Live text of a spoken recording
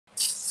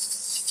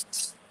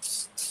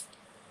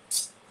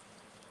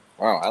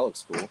Wow, that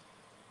looks cool.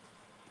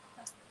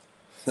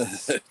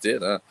 It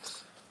did, huh?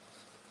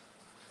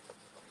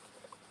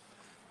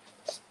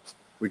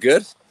 We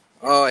good?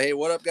 Oh, hey,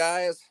 what up,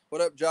 guys?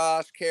 What up,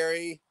 Josh,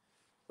 Carrie?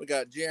 We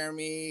got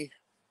Jeremy,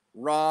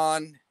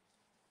 Ron,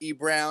 E.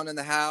 Brown in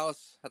the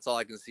house. That's all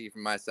I can see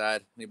from my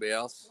side. Anybody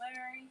else?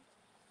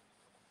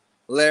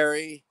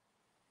 Larry.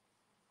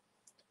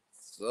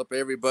 What's up,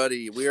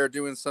 everybody? We are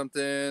doing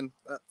something.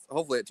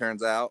 Hopefully, it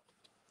turns out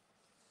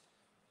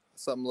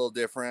something a little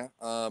different.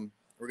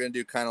 We're gonna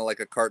do kind of like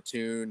a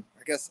cartoon.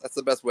 I guess that's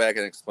the best way I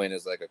can explain it,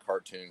 is like a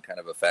cartoon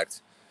kind of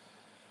effect.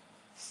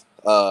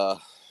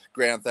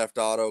 Grand Theft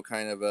Auto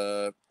kind of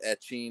a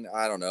etching.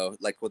 I don't know,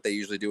 like what they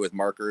usually do with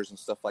markers and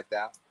stuff like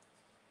that.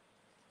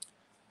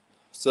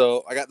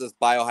 So I got this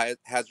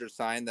BioHazard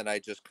sign that I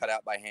just cut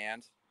out by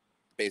hand.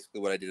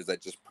 Basically, what I did is I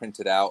just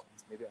printed out.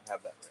 Maybe I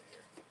have that right here.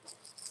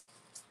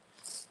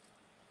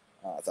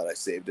 I thought I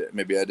saved it.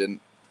 Maybe I didn't.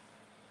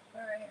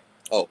 All right.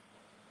 Oh.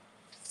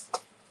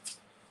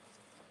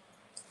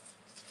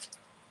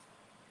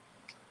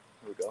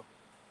 Here we go.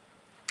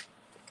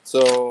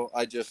 So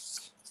I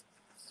just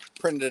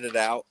printed it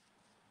out.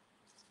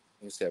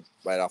 You can see I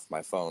right off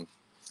my phone,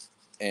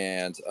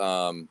 and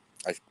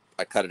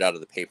I cut it out of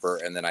the paper,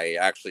 and then I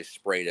actually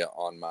sprayed it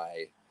on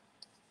my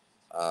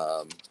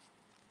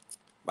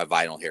my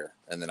vinyl here,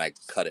 and then I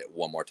cut it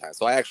one more time.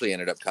 So I actually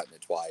ended up cutting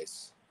it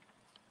twice,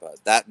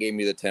 but that gave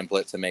me the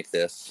template to make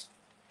this,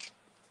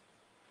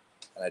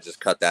 and I just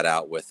cut that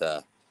out with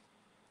a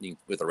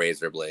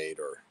razor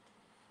blade or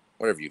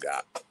whatever you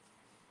got.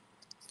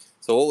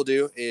 So what we'll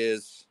do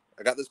is,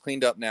 I got this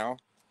cleaned up now.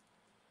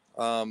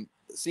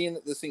 Seeing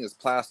that this thing is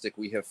plastic,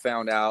 we have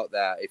found out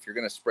that if you're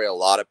going to spray a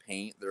lot of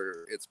paint,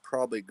 it's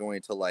probably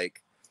going to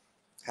like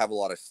have a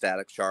lot of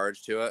static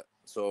charge to it.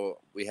 So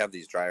we have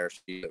these dryer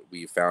sheets that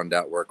we found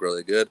out work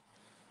really good.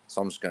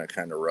 So I'm just going to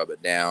kind of rub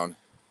it down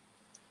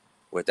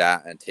with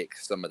that and take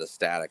some of the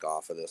static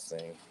off of this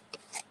thing.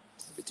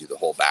 Maybe do the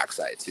whole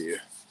backside too.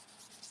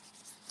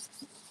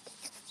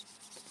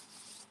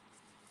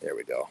 There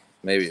we go.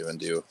 Maybe even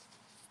do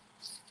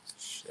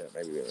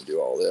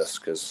all this,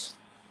 because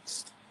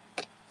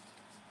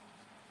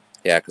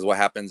what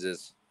happens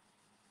is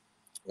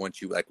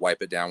once you like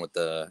wipe it down with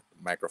the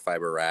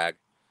microfiber rag,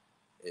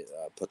 it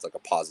puts like a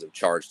positive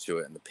charge to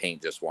it, and the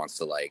paint just wants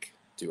to like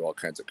do all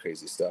kinds of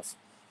crazy stuff.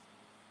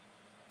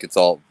 Gets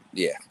all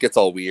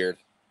weird,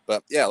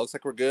 but yeah, it looks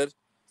like we're good.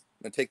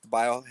 I'm gonna take the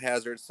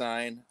BioHazard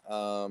sign.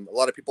 A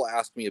lot of people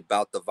ask me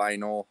about the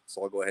vinyl,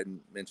 so I'll go ahead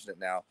and mention it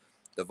now.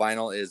 The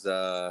vinyl is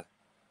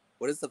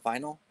what is the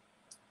vinyl?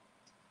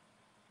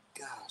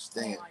 Gosh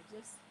dang it!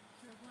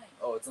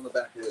 Oh, it's on the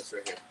back of this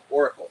right here.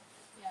 Oracle.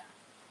 Yeah,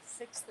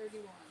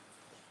 631.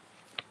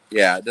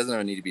 Yeah, it doesn't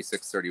even need to be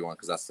 631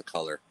 because that's the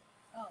color.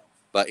 Oh.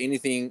 But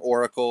anything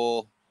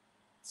Oracle,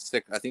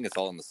 I think it's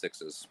all in the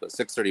 6s, but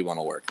 631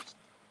 will work.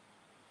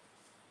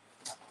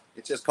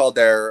 It's just called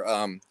their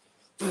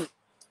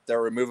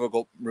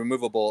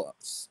removable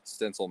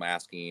stencil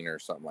masking or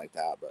something like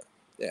that. But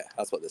yeah,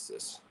 that's what this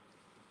is.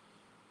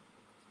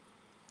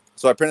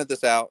 So I printed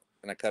this out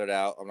and I cut it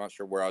out. I'm not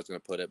sure where I was going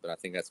to put it, but I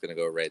think that's going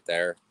to go right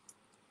there.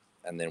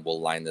 And then we'll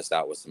line this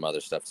out with some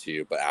other stuff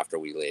too, but after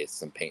we lay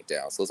some paint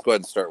down. So let's go ahead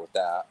and start with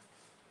that.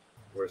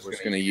 We're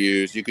just going to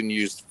use, you can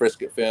use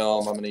frisket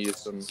film. I'm going to use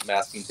some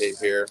masking tape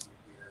here.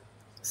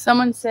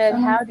 Someone said,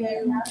 how do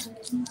you...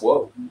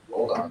 Whoa,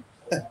 hold on.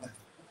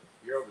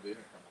 You're over the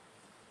intercom.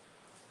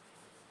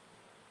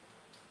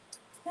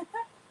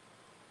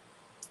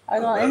 I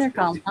was on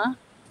intercom, huh?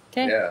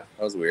 Okay. Yeah,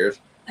 that was weird.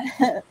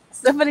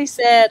 Somebody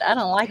said, I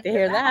don't like to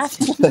hear that.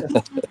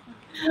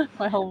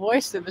 My whole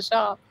voice to the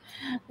shop.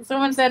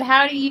 Someone said,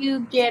 how do you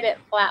get it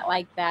flat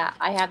like that?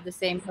 I have the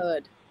same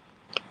hood.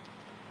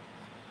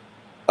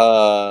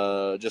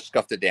 Just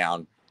scuffed it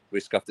down. We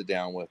scuffed it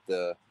down with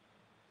the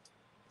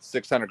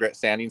 600 grit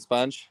sanding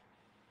sponge.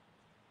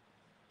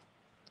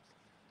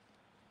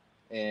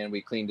 And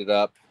we cleaned it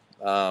up.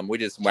 We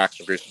did some wax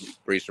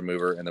grease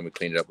remover, and then we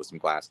cleaned it up with some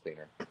glass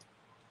cleaner.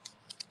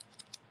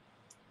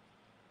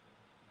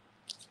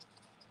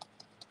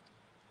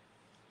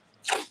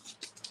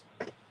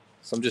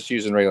 So I'm just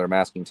using regular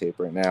masking tape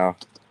right now.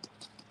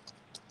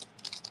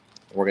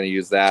 We're going to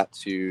use that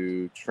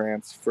to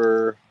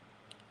transfer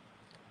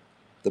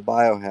the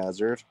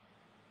BioHazard.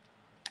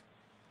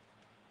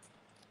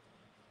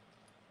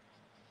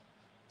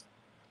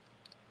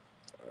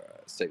 All right,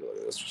 let's take a look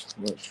at this.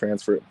 I'm going to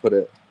transfer it, put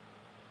it,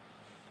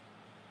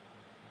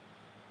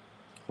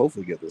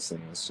 hopefully get this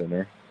thing in the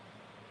center.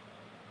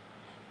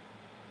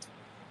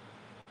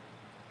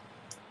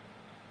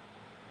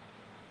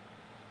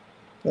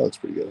 That looks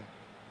pretty good.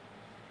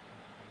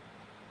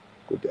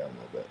 Go down a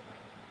little bit.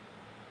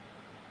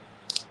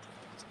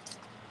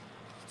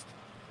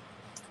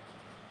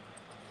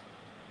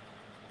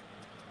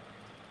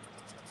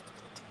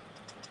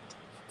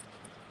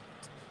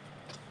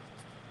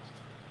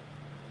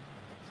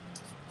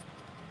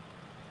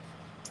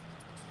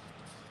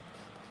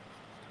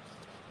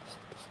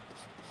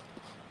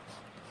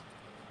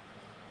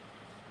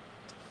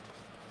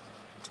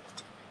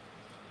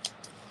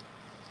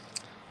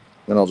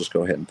 Then I'll just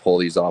go ahead and pull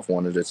these off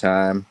one at a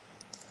time.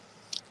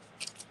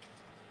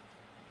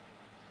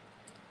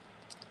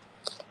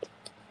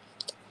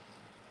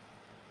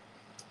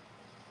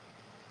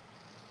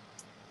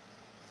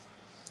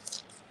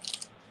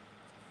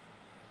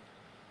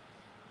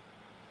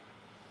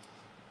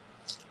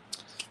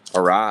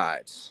 All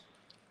right.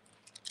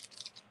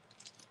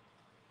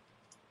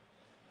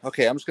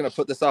 Okay, I'm just going to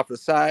put this off to the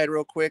side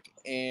real quick,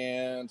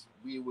 and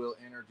we will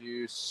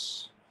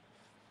introduce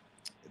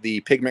the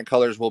pigment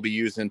colors we'll be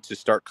using to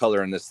start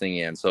coloring this thing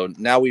in. So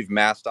now we've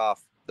masked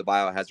off the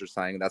BioHazard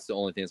sign. That's the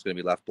only thing that's going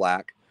to be left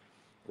black.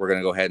 We're going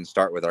to go ahead and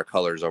start with our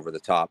colors over the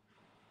top.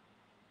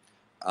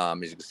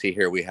 As you can see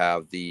here, we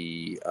have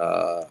the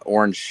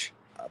orange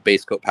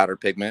base coat powder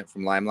pigment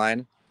from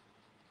Limeline.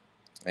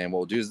 And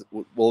we'll do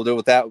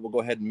with that. We'll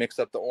go ahead and mix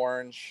up the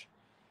orange.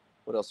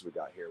 What else have we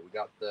got here? We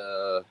got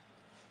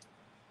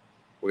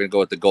we're going to go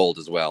with the gold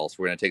as well. So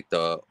we're going to take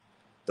the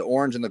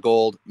orange and the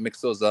gold,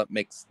 mix those up,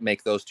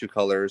 make those two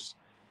colors,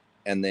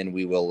 and then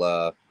we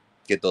will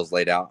get those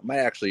laid out. I might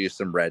actually use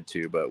some red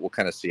too, but we'll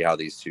kind of see how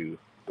these two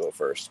go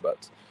first.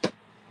 But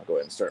I'll go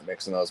ahead and start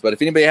mixing those. But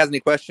if anybody has any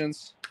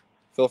questions,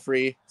 feel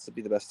free. This would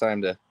be the best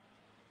time to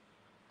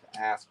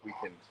ask. We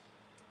can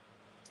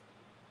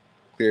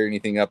clear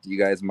anything up that you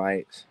guys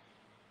might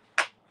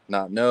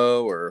not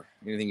know or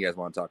anything you guys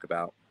want to talk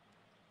about.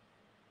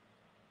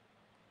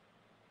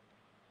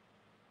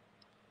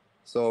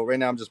 So right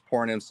now I'm just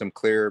pouring in some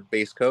clear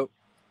base coat,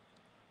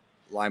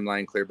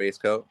 Limeline clear base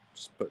coat.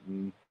 Just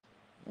putting,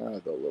 I'll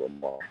go a little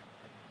more.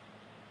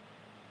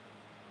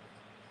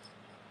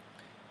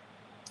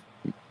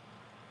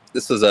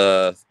 This is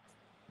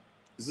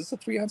this a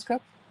 3-ounce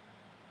cup?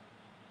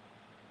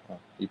 Oh,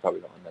 you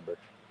probably don't remember.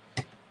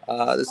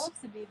 This It's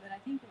supposed to be, but I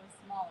think it was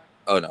smaller.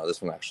 Oh no,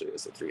 this one actually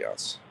is a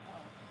 3-ounce. Oh.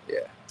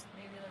 Yeah.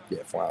 Maybe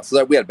Yeah, 4 ounces.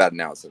 So we had about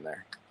an ounce in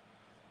there.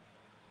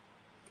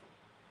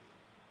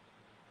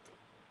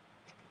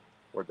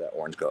 Where'd that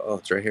orange go? Oh,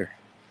 it's right here.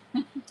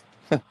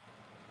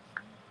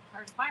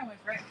 hard to find when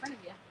it's right in front of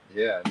you.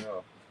 Yeah, I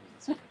know.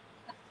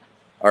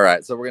 All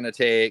right, so we're going to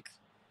take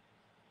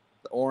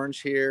the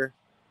orange here.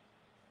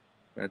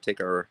 We're going to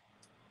take our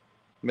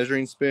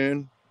measuring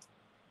spoon.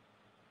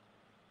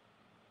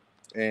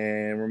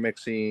 And we're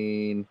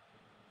mixing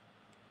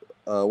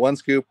 1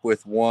 scoop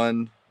with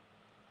 1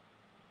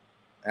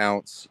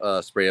 ounce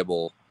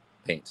sprayable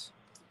paint.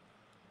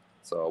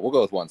 So we'll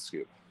go with 1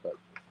 scoop. But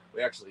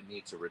we actually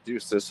need to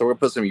reduce this. So we're going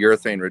to put some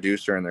urethane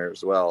reducer in there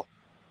as well.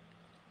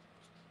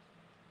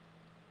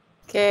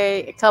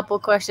 Okay, a couple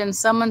questions.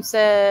 Someone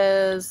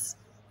says,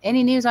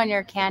 any news on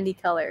your candy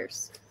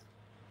colors?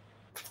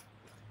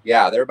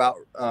 Yeah, they're about,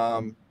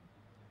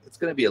 it's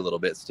going to be a little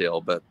bit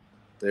still, but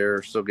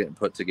they're still getting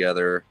put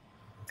together,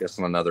 I guess,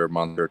 in another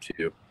month or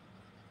two.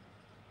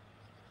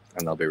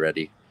 And they'll be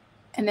ready.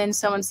 And then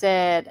someone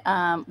said,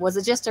 was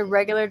it just a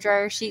regular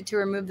dryer sheet to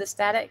remove the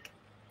static?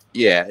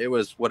 Yeah, it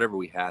was whatever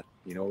we had.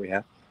 You know what we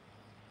had?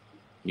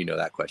 You know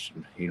that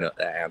question. You know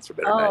that answer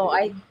better than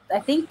I do. I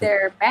think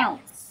they're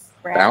Bounce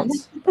brand.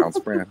 Bounce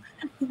brand.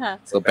 Yeah.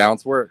 So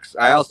Bounce works.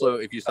 I also,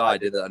 if you saw, I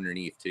did the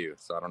underneath too.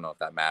 So I don't know if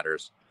that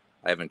matters.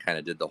 I haven't kind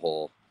of did the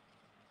whole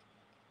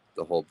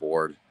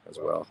board as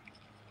well.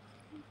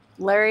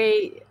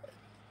 Larry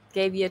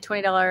gave you a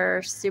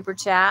 $20 super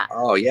chat.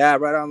 Oh yeah,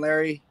 right on,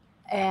 Larry.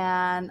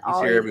 And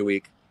He's here every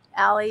week.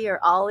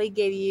 Ollie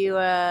gave you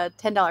a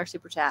 $10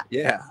 super chat.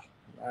 Yeah,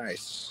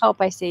 nice.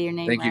 Hope I say your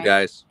name right. Thank you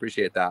guys.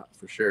 Appreciate that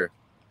for sure.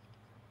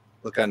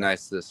 Look how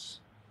nice this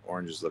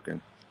orange is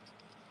looking.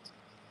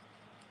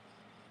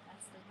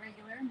 That's the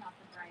regular, not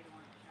the bright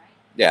orange, right?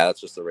 Yeah, that's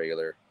just the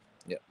regular.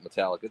 Yeah,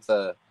 metallic. It's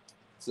a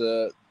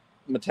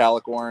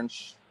metallic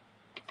orange.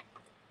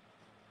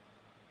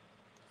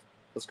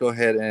 Let's go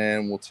ahead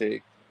and we'll do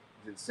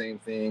the same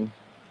thing.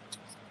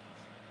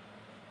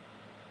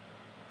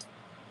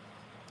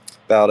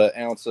 About an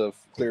ounce of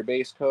clear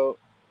base coat.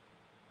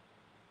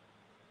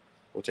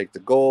 We'll take the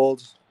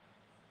gold.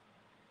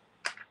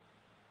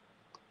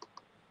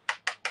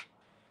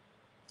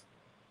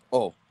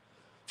 Oh.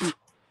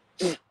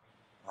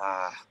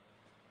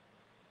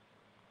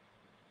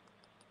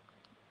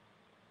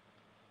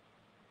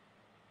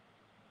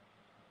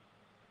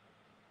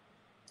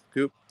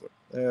 Scoop.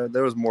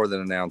 There was more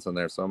than an ounce in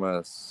there, so I'm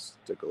going to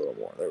stick a little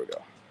more. There we go.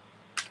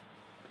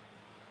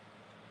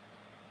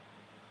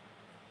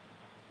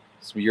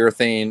 Some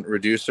urethane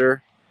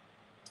reducer.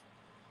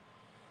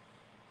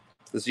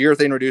 This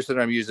urethane reducer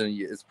that I'm using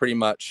is pretty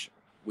much,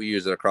 we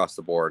use it across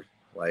the board.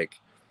 Like,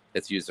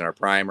 it's used in our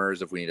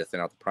primers if we need to thin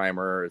out the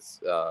primer. It's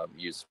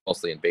used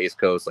mostly in base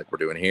coats like we're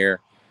doing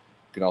here.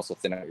 You can also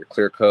thin out your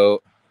clear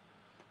coat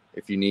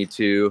if you need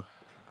to,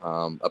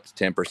 up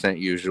to 10%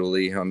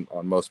 usually on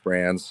most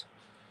brands.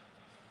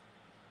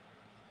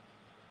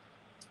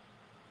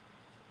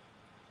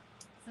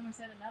 Someone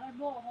said another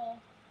bullet hole.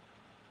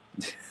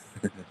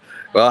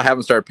 Well, I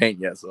haven't started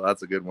painting yet, so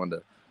that's a good one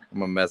to, I'm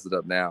going to mess it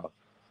up now.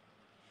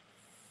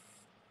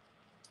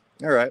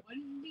 All right.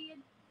 Wouldn't be a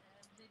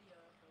video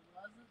if it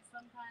wasn't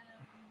some kind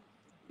of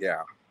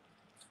yeah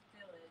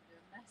spillage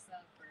or mess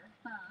up or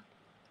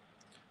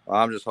Well,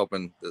 I'm just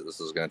hoping that this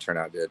is going to turn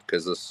out good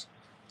because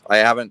I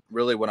haven't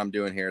really, what I'm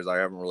doing here is I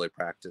haven't really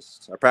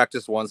practiced. I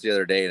practiced once the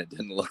other day and it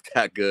didn't look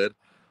that good.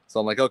 So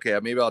I'm like, okay,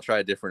 maybe I'll try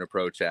a different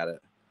approach at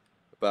it.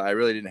 But I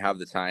really didn't have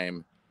the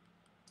time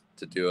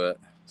to do it.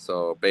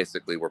 So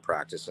basically we're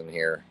practicing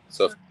here.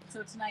 So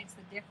tonight's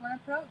the different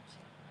approach?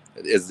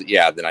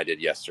 Than I did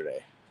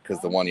yesterday. Because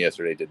the one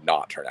yesterday did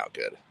not turn out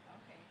good.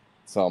 Okay.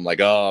 So I'm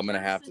like, oh, I'm going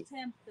to have to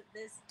attempt at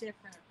this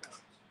different approach.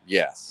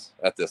 Yes,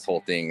 at this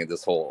whole thing,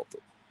 this whole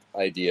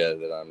idea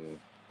that I'm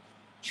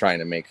trying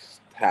to make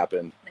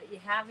happen. That you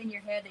have in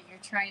your head that you're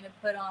trying to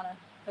put on a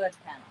hood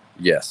panel.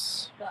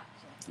 Yes. Gotcha.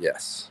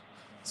 Yes.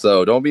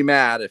 So don't be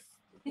mad if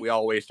we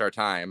all waste our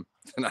time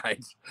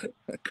tonight,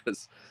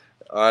 because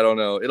I don't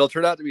know. It'll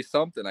turn out to be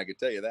something, I can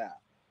tell you that.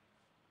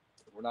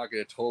 We're not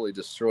going to totally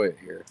destroy it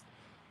here.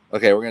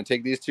 Okay, we're going to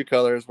take these two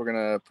colors. We're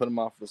going to put them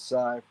off to the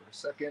side for a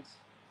second.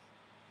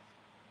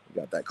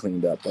 We got that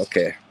cleaned up.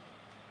 Okay.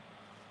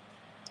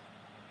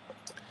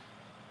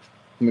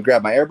 Let me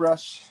grab my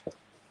airbrush.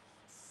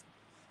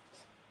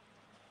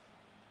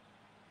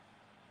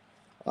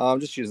 I'm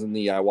just using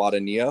the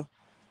Iwata Neo.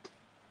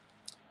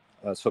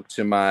 It's hooked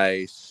to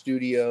my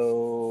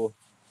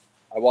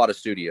Iwata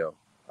Studio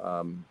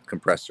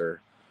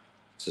compressor.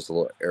 It's just a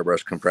little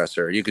airbrush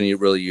compressor. You can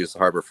really use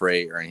Harbor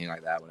Freight or anything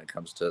like that when it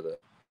comes to the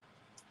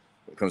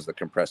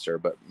compressor.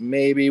 But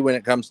maybe when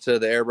it comes to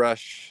the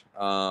airbrush,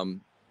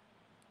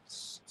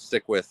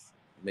 stick with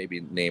maybe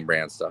name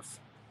brand stuff.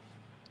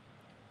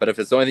 But if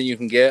it's the only thing you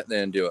can get,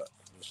 then do it.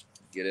 Just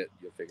get it.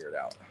 You'll figure it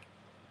out.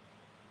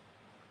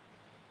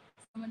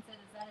 Someone said,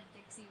 is that a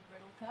Dixie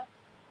Riddle cup?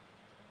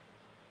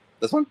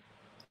 This one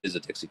is a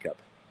Dixie cup.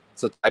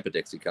 It's a type of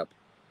Dixie cup.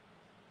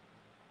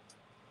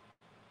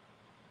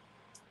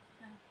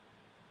 Okay.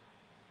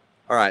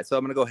 All right, so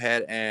I'm going to go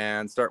ahead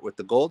and start with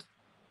the gold.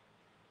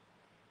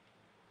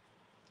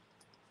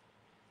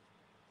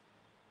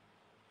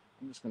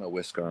 I'm just going to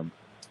whisk our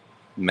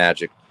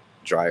magic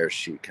dryer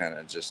sheet kind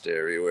of just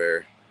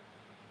everywhere.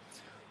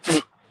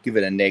 Give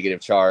it a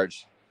negative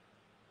charge.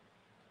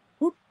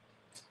 Wait,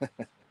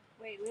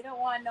 we don't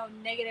want no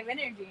negative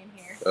energy in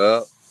here.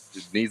 Oh,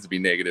 it needs to be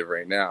negative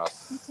right now.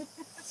 Okay,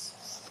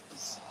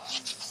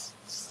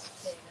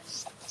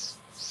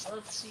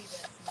 let's see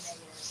this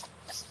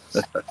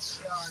negative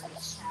charge.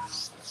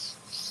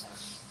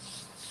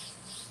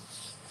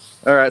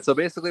 All right, so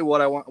basically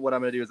what I'm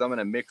going to do is I'm going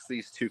to mix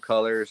these two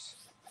colors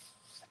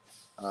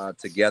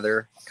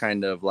together,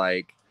 kind of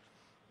like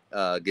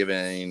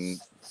giving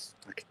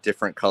like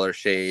different color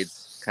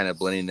shades, kind of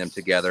blending them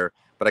together.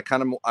 But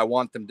I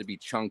want them to be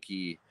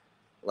chunky,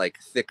 like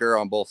thicker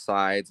on both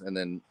sides, and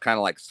then kind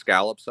of like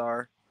scallops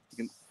are.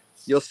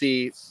 You'll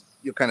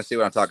kind of see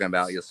what I'm talking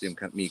about. You'll see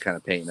me kind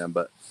of painting them,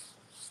 but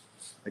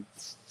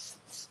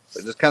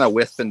just kind of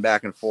wisping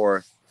back and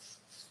forth.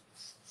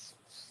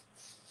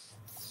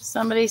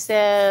 Somebody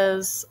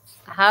says,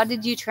 how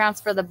did you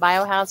transfer the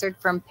BioHazard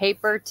from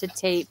paper to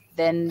tape,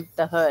 then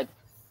the hood?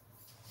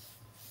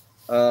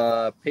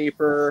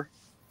 Paper.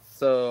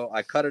 So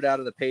I cut it out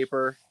of the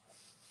paper,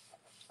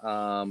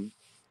 and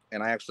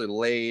I actually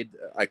laid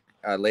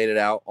it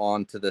out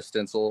onto the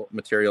stencil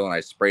material, and I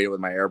sprayed it with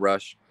my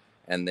airbrush,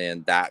 and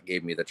then that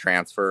gave me the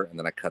transfer, and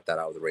then I cut that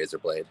out with a razor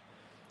blade.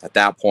 At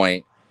that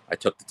point, I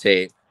took the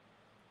tape,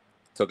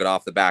 took it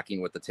off the backing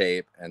with the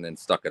tape, and then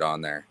stuck it on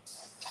there.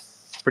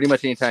 Pretty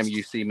much anytime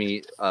you see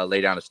me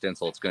lay down a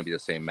stencil, it's going to be the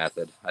same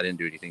method. I didn't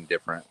do anything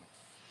different.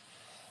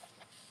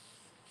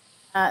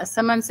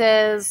 Someone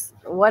says,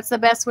 what's the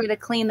best way to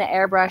clean the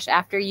airbrush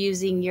after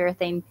using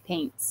urethane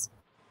paints?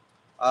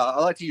 I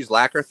like to use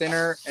lacquer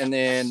thinner, and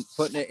then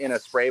putting it in a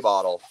spray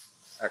bottle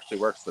actually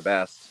works the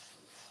best,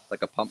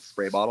 like a pump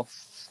spray bottle.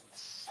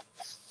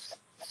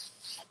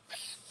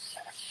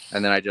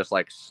 And then I just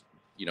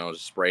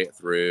just spray it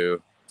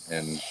through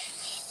and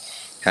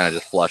kind of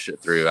just flush it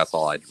through. That's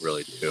all I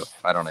really do.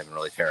 I don't even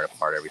really tear it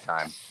apart every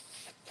time.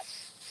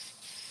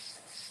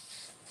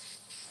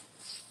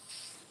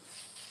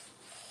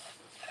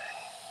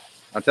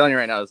 I'm telling you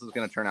right now, this is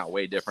going to turn out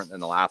way different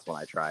than the last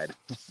one I tried.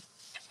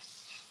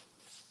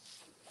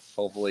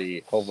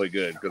 hopefully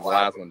good, because the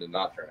last one did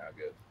not turn out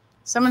good.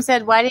 Someone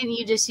said, why didn't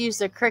you just use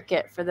the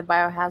Cricut for the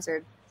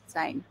BioHazard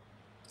sign?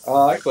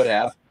 I could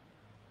have.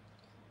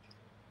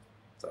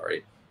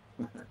 Sorry.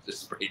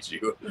 Just sprayed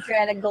you. You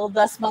trying to gold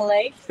dust my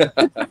leg? What's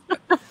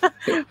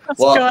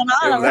going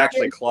on? It was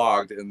actually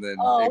clogged, and then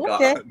it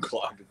got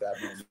clogged at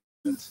that moment.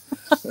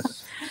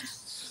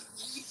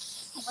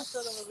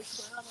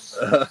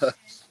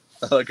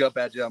 I look up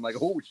at you. I'm like,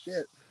 oh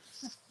shit.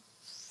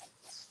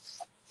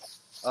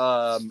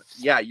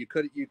 Yeah, you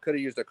could have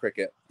used a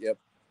Cricut. Yep.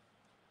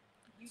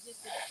 You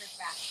just did it for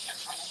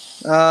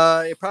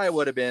fast. It probably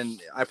would have been.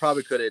 I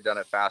probably could have done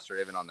it faster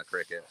even on the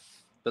Cricut.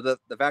 But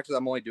the fact is,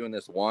 I'm only doing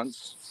this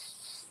once.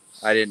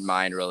 I didn't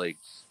mind really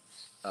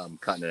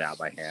cutting it out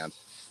by hand.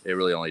 It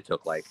really only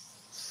took like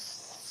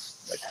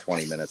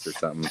 20 minutes or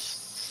something.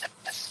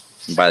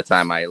 And by the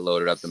time I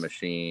loaded up the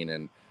machine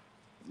and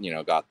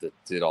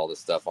did all this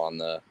stuff on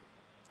the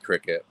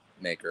Cricut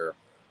maker,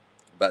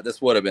 but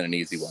this would have been an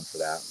easy one for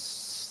that.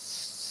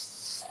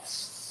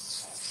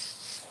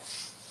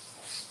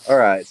 All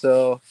right,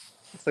 so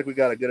looks like we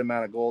got a good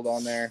amount of gold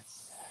on there.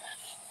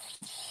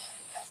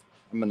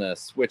 I'm gonna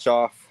switch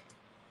off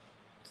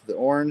to the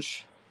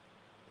orange.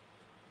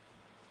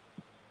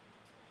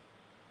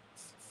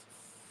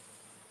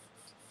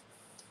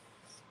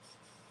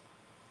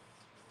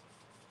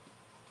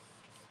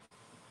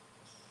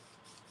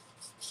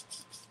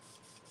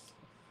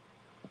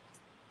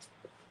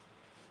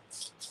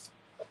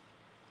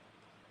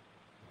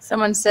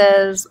 Someone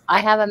says,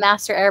 I have a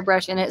master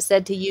airbrush and it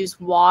said to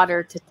use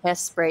water to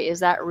test spray. Is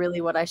that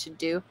really what I should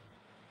do?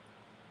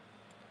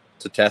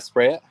 To test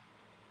spray it?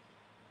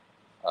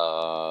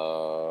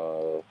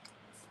 I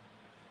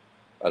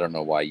don't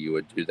know why you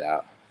would do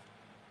that.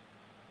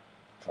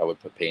 I would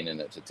put paint in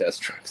it to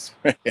test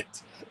spray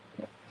it.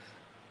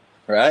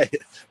 Right?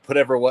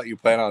 Whatever what you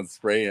plan on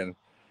spraying,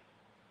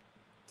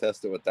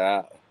 test it with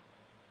that.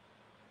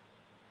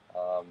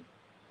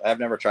 I've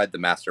never tried the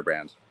master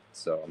brand,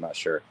 so I'm not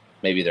sure.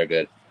 Maybe they're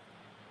good.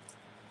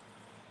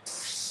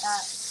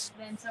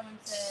 Then someone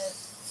said,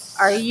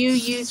 are you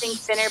using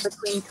thinner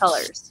between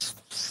colors?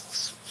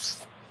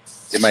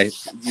 Am I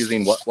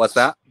using what's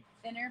that?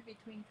 Thinner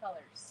between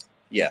colors.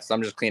 Yes,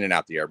 I'm just cleaning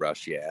out the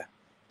airbrush, yeah.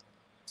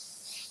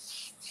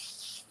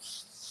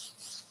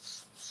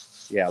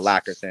 Yeah,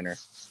 lacquer thinner.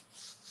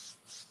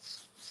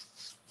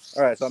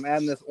 All right, so I'm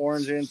adding this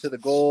orange into the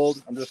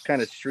gold. I'm just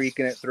kind of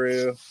streaking it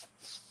through.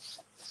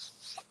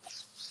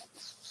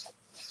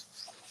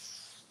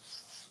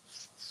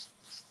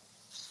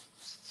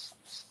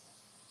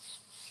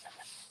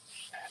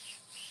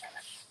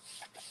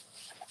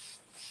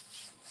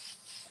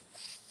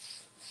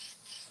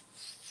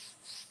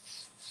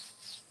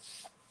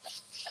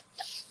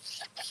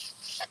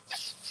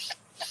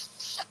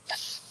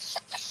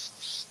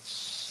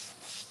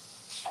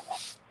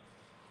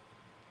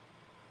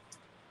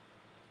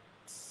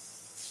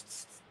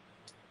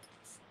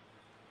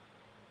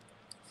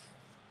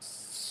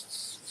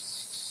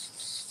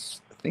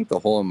 I think the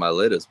hole in my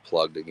lid is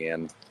plugged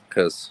again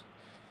because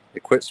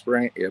it quit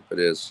spraying. Yep, it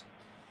is.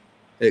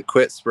 It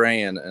quit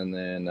spraying and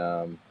then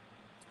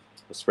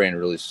was spraying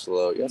really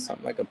slow. Yeah,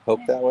 something I can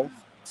poke that with,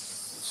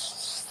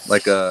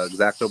 like a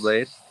X-Acto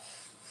blade.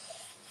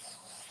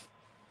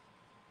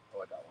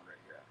 Oh, I got one right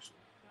here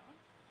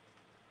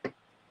actually.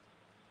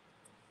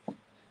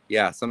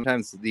 Yeah,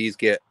 sometimes these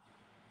get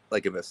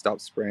like if it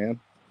stops spraying.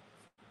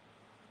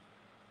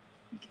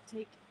 You can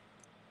take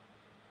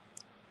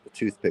The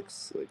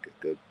toothpick's like a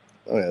good.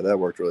 Oh yeah, that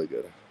worked really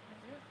good.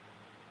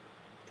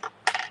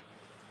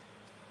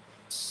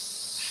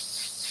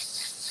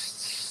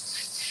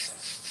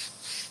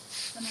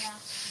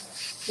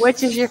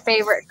 Which is your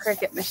favorite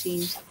Cricut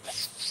machine?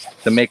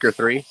 The Maker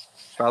 3,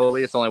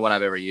 probably. It's the only one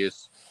I've ever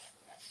used.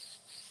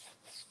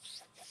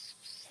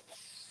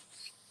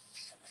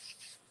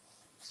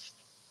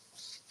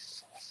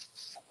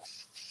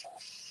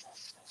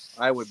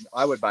 I would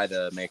buy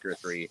the Maker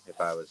 3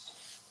 if I was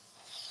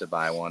to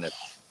buy one. If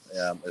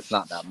it's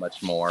not that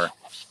much more,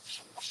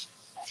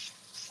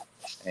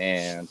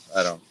 and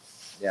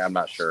I'm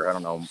not sure. I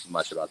don't know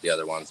much about the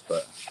other ones,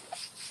 but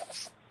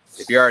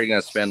if you're already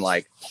gonna spend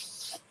like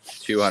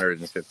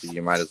 $250,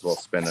 you might as well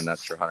spend an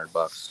extra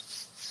 $100.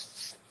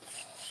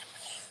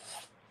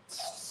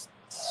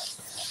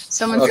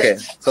 Okay,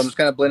 so I'm just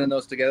kind of blending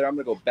those together. I'm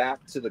gonna go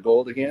back to the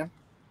gold again.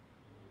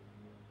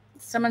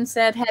 Someone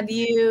said, have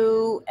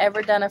you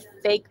ever done a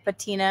fake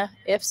patina?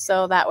 If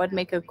so, that would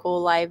make a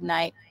cool live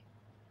night.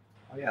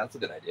 Oh yeah, that's a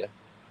good idea.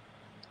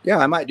 Yeah,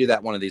 I might do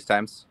that one of these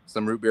times.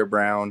 Some root beer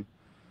brown,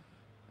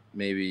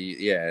 maybe.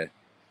 Yeah,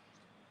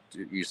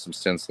 use some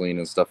stenciling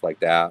and stuff like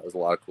that. There's a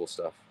lot of cool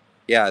stuff.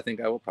 Yeah, I think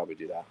I will probably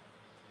do that.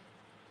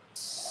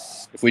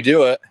 If we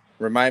do it,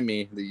 remind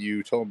me that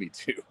you told me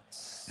to,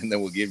 and then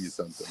we'll give you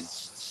something.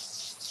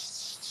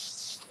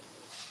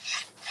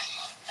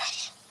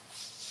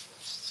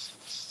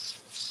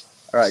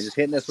 All right, just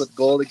hitting this with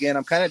gold again.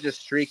 I'm kind of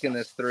just streaking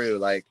this through.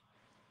 Like,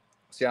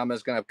 see, I'm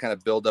just going to kind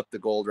of build up the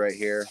gold right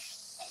here.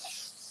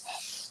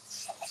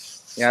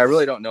 Yeah, I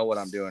really don't know what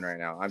I'm doing right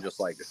now. I'm just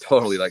like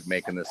totally like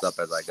making this up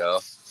as I go.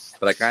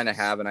 But I kind of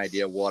have an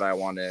idea of what I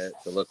want it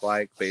to look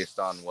like based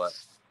on what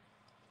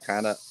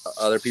kind of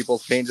other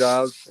people's paint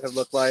jobs have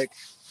looked like.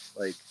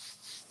 Like,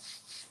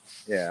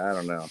 yeah, I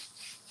don't know.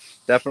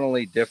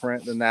 Definitely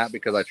different than that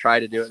because I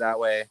tried to do it that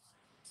way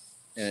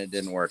and it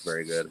didn't work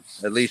very good.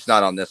 At least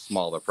not on this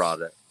small of a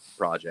project.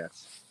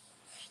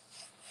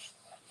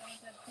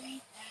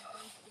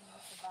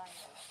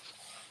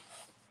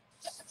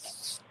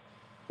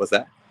 What's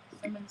that?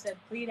 Someone said,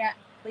 please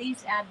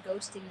add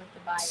ghosting with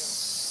the bio.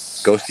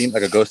 Ghosting,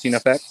 like a ghosting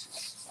effect?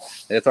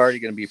 It's already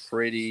going to be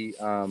pretty... there's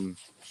going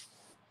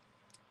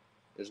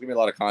to be a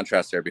lot of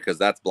contrast there because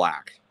that's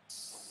black.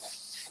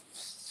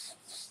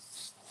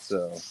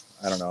 So,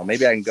 I don't know.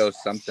 Maybe I can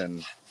ghost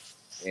something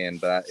in,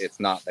 but it's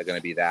not going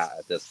to be that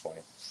at this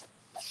point.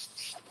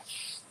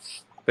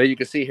 But you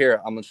can see here,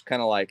 I'm just kind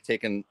of like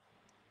taking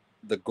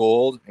the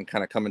gold and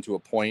kind of coming to a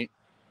point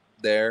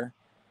there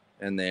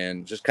and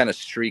then just kind of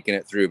streaking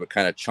it through, but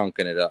kind of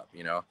chunking it up,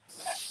 you know?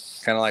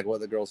 Kind of like what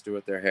the girls do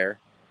with their hair.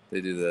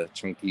 They do the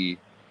chunky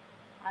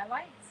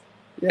highlights.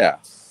 Yeah,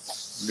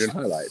 I'm doing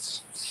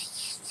highlights.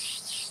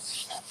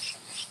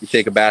 You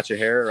take a batch of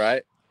hair,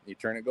 right? You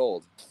turn it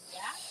gold.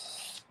 Yeah.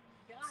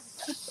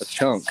 God. A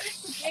chunk.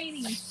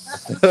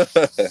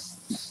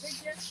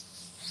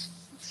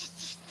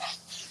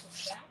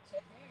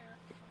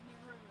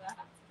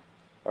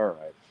 All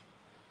right.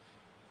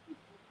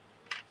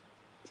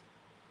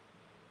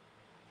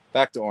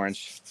 Back to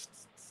orange.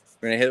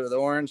 We're going to hit it with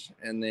orange,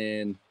 and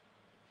then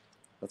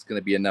that's going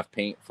to be enough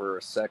paint for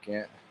a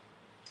second.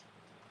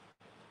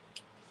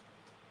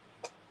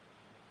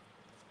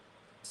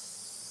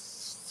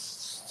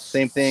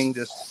 Same thing,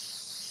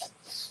 just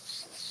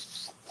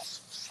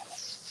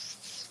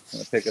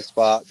gonna pick a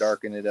spot,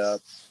 darken it up,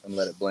 and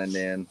let it blend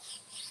in.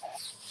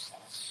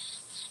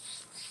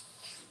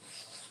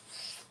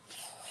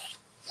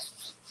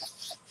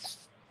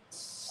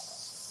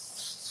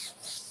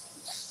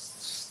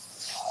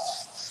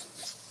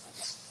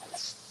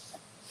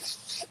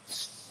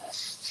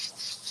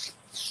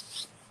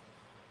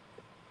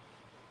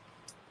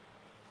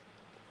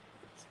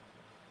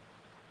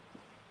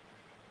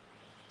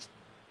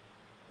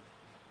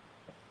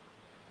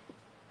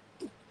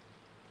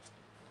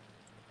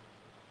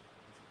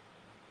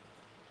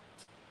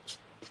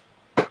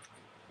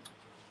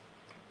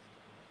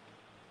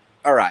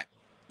 All right,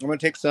 I'm gonna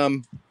take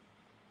some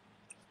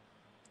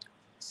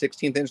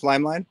 16th inch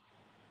lime line.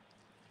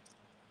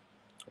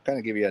 I'll kind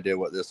of give you an idea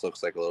what this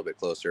looks like a little bit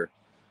closer.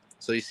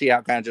 So you see how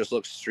it kind of just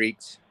looks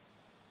streaked.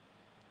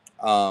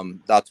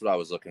 That's what I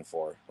was looking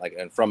for. Like,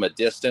 and from a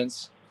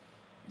distance,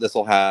 this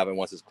will have, and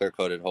once it's clear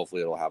coated,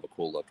 hopefully it'll have a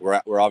cool look.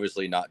 We're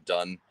obviously not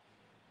done.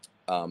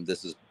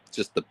 This is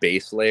just the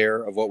base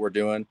layer of what we're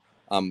doing.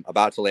 I'm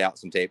about to lay out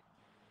some tape,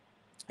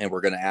 and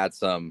we're gonna add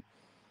some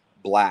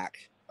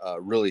black,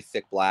 really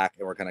thick black,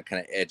 and we're gonna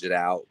kind of edge it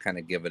out, kind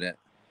of giving it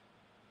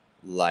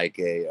like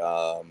a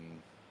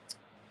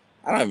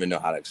I don't even know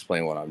how to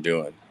explain what I'm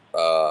doing.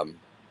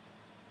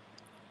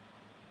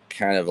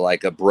 Kind of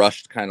like a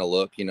brushed kind of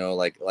look, you know,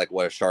 like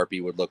what a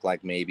Sharpie would look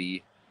like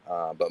maybe,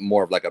 but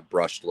more of like a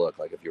brushed look,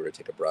 like if you were to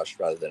take a brush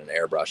rather than an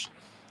airbrush,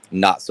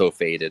 not so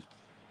faded.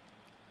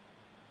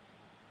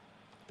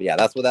 But yeah,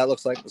 that's what that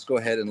looks like. Let's go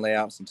ahead and lay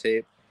out some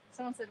tape.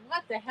 Someone said,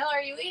 "What the hell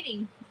are you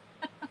eating?"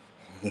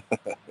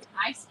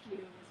 Ice cube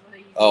is what I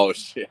eat. Oh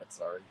shit!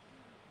 Sorry.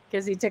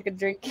 Because he took a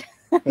drink.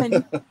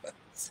 I'm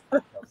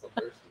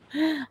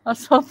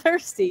so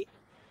thirsty.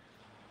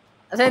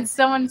 Then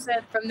someone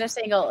said from this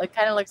angle, it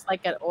kind of looks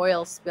like an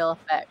oil spill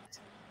effect.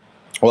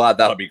 Well,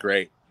 that'll be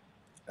great.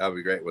 That'll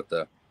be great with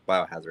the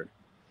BioHazard.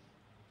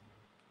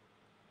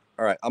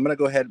 All right, I'm gonna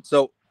go ahead.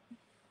 So,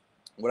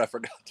 what I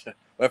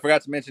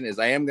forgot to mention is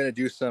I am gonna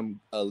do some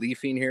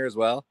leafing here as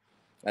well.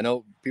 I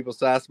know people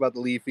still ask about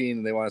the leafing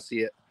and they want to see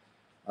it,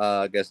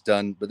 I guess,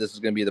 done. But this is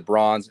gonna be the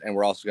bronze, and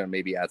we're also gonna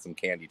maybe add some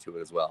candy to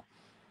it as well.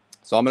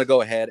 So I'm gonna go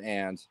ahead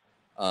and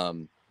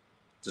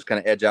just kind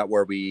of edge out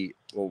where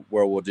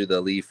we'll do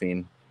the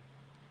leafing.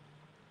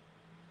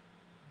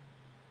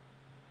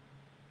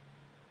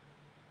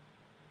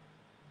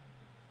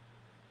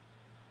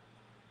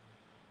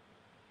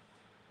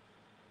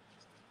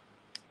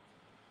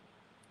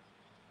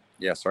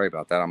 Yeah, sorry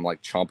about that. I'm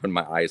like chomping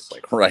my ice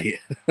like right.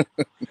 I'm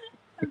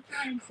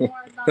trying so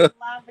hard not to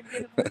laugh and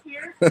get it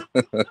here.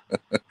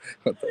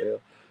 What the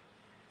hell?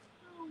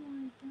 Oh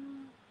my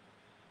god.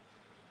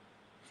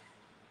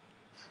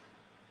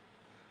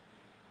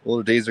 Well,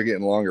 the days are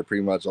getting longer.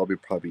 Pretty much, I'll be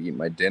probably eating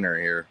my dinner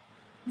here,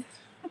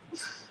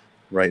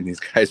 right in these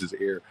guys'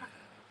 ear.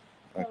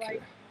 Okay.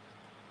 Like,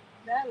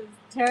 that is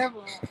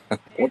terrible.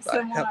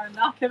 ASMR,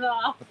 knock it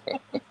off.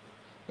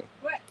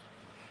 What?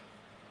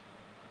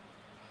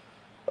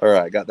 All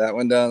right, got that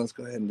one done. Let's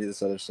go ahead and do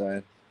this other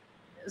side.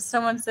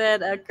 Someone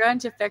said a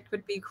grunge effect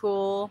would be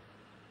cool.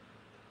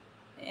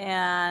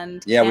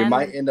 And yeah, we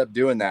might end up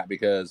doing that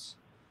because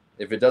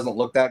if it doesn't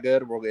look that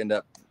good, we'll end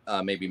up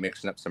maybe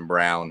mixing up some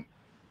brown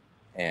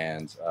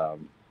and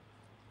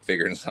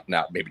figuring something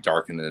out, maybe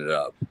darkening it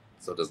up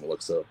so it doesn't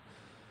look so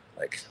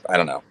like, I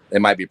don't know.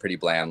 It might be pretty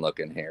bland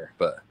looking here,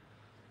 but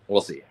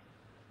we'll see.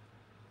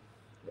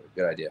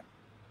 Good idea.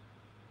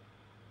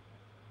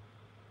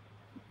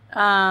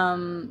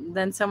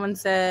 Then someone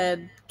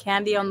said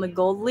candy on the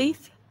gold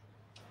leaf.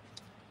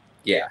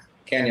 Yeah,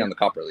 candy on the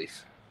copper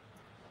leaf.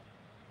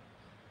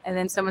 And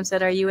then someone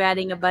said, "Are you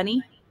adding a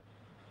bunny?"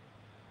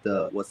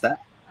 What's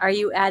that? Are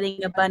you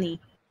adding a bunny?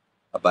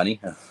 A bunny?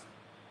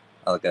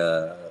 Like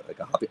a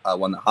hoppy,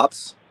 one that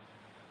hops?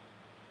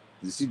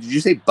 Did you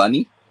say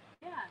bunny?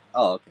 Yeah.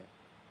 Oh, okay.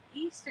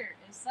 Easter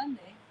is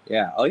Sunday.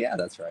 Yeah. Oh, yeah,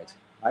 that's right.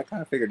 I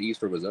kind of figured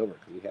Easter was over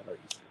because we have our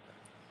Easter.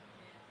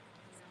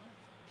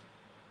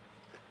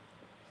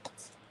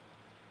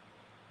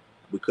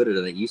 We could have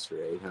done an Easter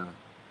egg, huh?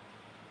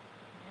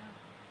 Yeah.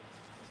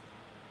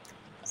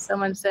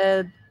 Someone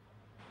said,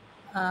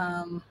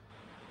 bought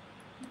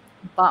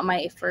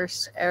my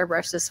first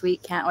airbrush this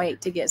week. Can't wait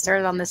to get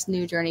started on this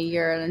new journey.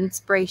 You're an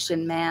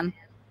inspiration, man.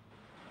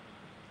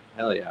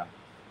 Hell yeah.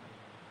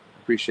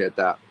 Appreciate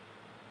that.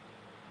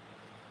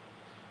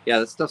 Yeah,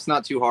 this stuff's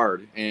not too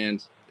hard.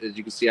 And as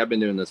you can see, I've been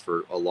doing this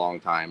for a long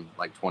time,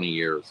 like 20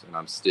 years, and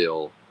I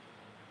still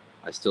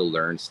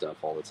learn stuff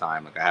all the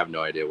time. Like I have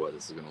no idea what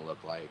this is gonna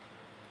look like,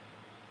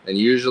 and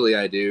usually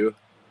I do,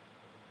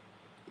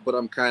 but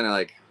I'm kind of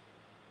like,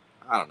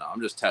 I don't know.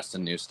 I'm just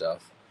testing new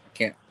stuff.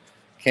 I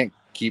can't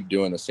keep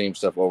doing the same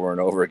stuff over and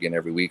over again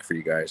every week for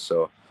you guys.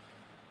 So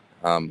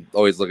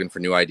always looking for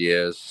new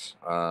ideas.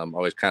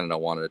 Always kind of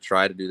wanted to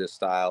try to do this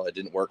style. It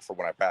didn't work for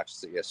when I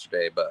practiced it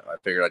yesterday, but I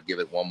figured I'd give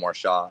it one more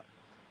shot.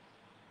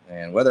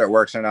 And whether it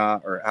works or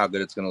not, or how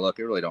good it's going to look,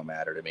 it really don't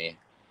matter to me.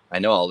 I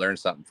know I'll learn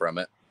something from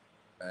it.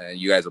 And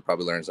you guys will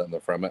probably learn something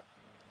from it.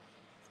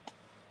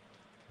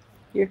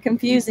 You're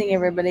confusing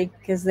everybody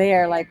because they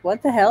are like,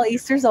 what the hell?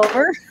 Easter's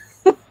over?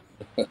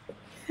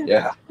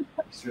 Yeah.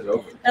 Easter's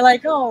over. They're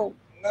like, oh.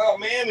 No,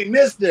 man, we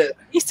missed it.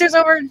 Easter's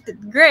over.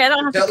 Great. I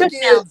don't have Tell to the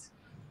cook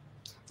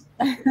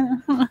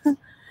now.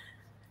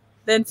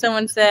 Then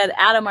someone said,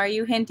 Adam, are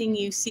you hinting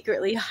you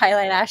secretly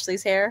highlight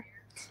Ashley's hair?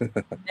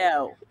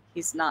 No,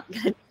 he's not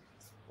going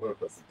to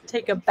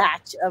take a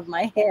batch of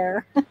my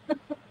hair.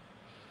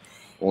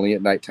 Only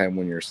at nighttime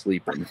when you're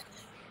sleeping.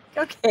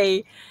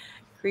 Okay,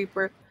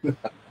 creeper. And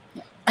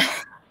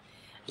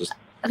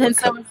then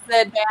someone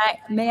said,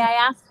 may I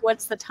ask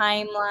what's the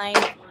timeline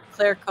for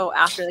clear coat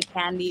after the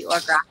candy or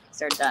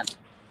graphics are done?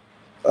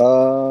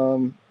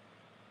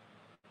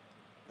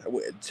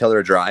 Till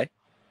they're dry.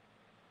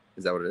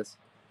 Is that what it is?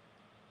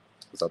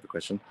 Is that the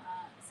question? It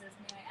says,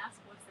 may I ask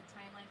what's the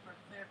timeline for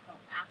clear coat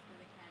after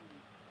the candy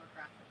or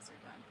graphics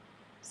are done?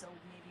 So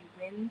maybe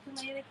when to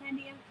lay the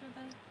candy after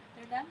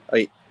they're done?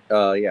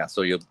 Yeah.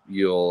 So you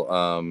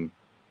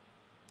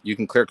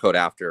can clear coat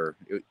after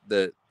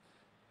the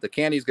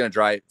candy's going to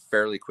dry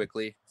fairly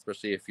quickly,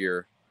 especially if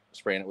you're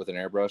spraying it with an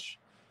airbrush,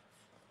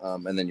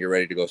 and then you're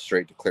ready to go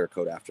straight to clear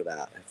coat after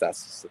that. If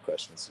that's the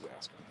question you're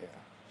asking, yeah.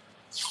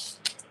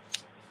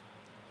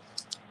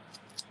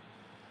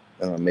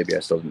 Maybe I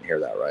still didn't hear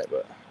that right,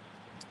 but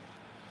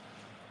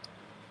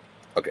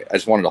okay. I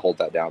just wanted to hold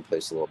that down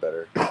place a little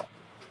better.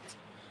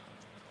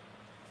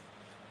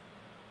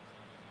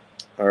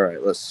 All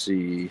right, let's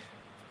see.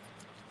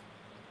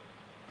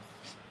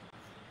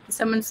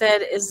 Someone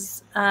said,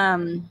 is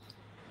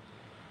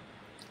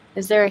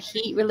there a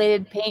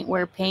heat-related paint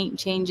where paint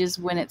changes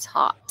when it's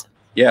hot?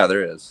 Yeah,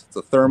 there is. It's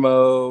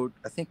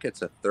I think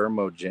it's a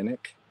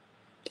thermogenic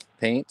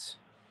paint.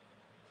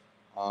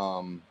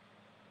 And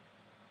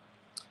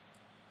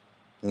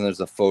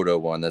there's a photo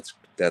one that's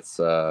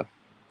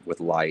with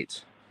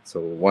light. So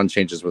one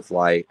changes with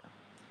light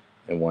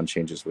and one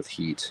changes with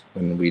heat.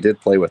 And we did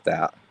play with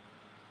that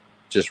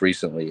just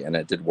recently, and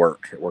it did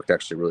work. It worked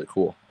actually really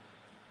cool.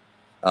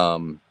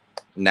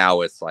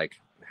 Now it's like,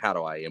 how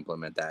do I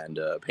implement that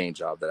into a paint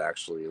job that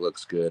actually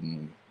looks good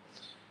and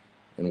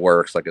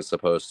works like it's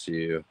supposed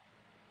to?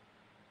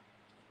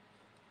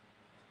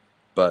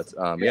 But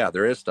yeah,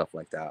 there is stuff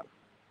like that.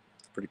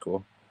 It's pretty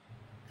cool.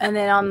 And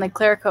then on the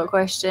clear coat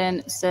question,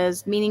 it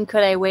says, meaning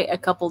could I wait a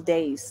couple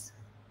days?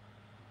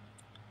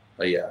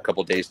 Yeah, a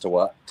couple days to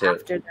what?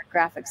 After the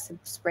graphics to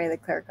spray the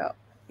clear coat,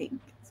 I think.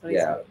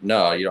 Yeah,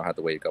 no, you don't have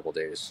to wait a couple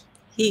days.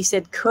 He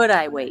said, could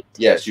I wait?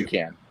 Yes, you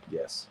can.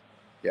 Yes.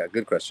 Yeah,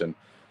 good question.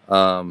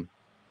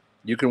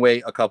 You can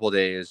wait a couple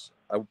days.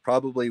 I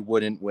probably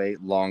wouldn't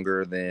wait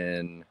longer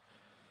than,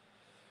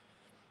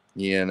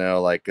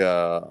 like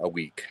a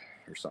week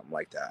or something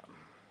like that.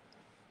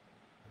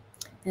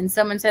 And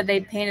someone said they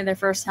painted their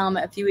first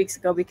helmet a few weeks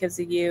ago because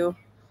of you.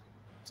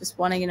 Just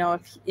wanting to know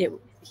if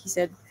he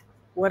said,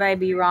 would I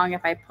be wrong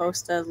if I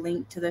post a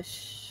link to the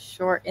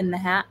short in the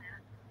hat?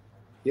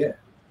 Yeah,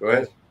 go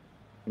ahead.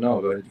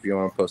 No, go ahead if you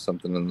want to post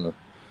something in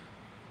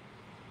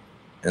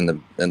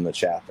the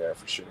chat there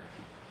for sure.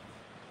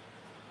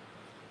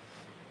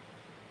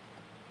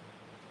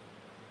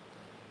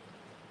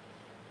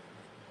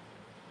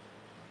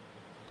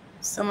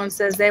 Someone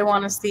says they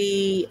want to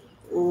see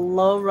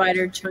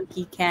lowrider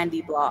chunky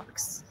candy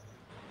blocks.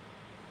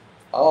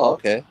 Oh,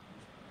 okay.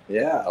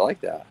 Yeah, I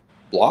like that.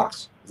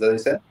 Blocks? Is that what they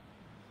said?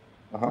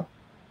 Uh-huh.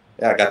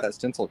 Yeah, I got that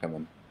stencil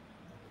coming.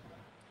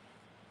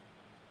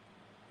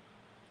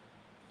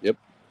 Yep.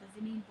 Does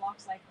he mean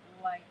blocks like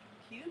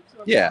cubes?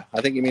 Or yeah,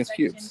 I think he means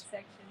section, cubes.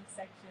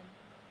 Section.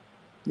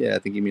 Yeah, I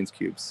think he means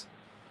cubes.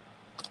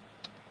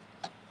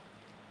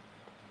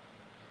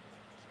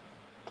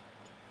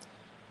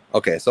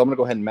 Okay, so I'm going to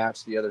go ahead and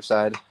match the other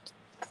side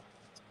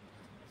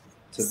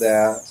to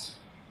that.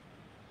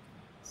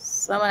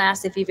 Someone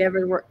asked if you've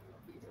ever worked...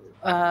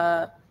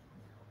 oh,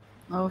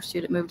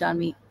 shoot, it moved on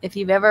me. If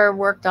you've ever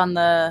worked on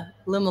the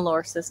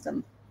Lumalore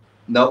system.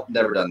 Nope,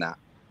 never done that.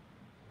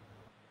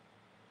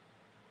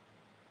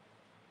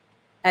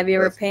 Have you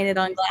ever painted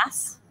on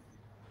glass?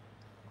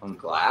 On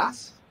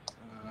glass?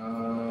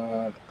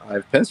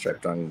 I've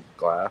pinstriped on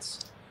glass.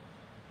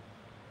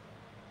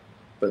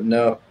 But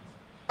no,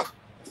 I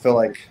feel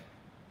like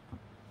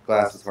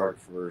glass is hard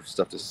for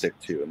stuff to stick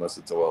to unless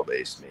it's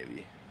oil-based,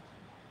 maybe.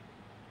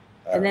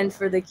 And then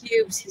for the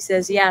cubes, he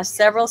says, yeah,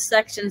 several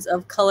sections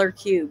of color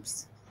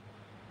cubes.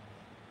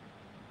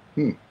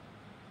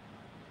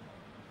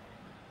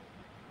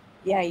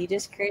 Yeah, you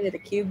just created a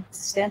cube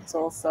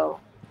stencil, so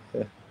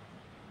Yeah.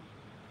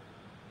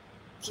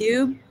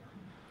 cube,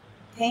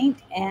 paint,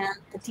 and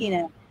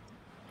patina.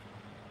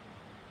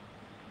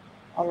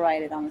 I'll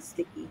write it on the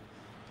sticky.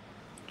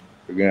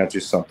 We're gonna have to do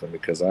something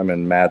because I'm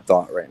in mad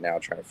thought right now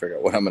trying to figure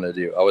out what I'm gonna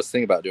do. I was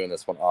thinking about doing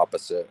this one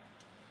opposite.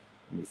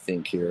 Let me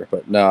think here,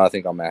 but no, I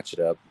think I'll match it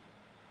up.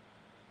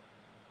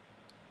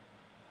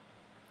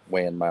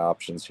 Weighing my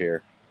options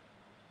here.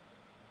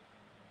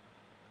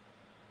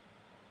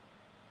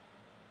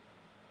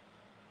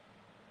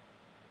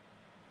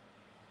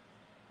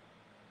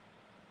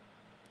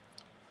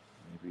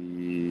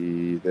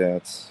 Maybe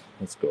that's.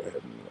 Let's go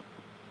ahead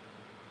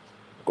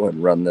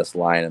and run this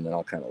line, and then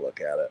I'll kind of look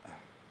at it.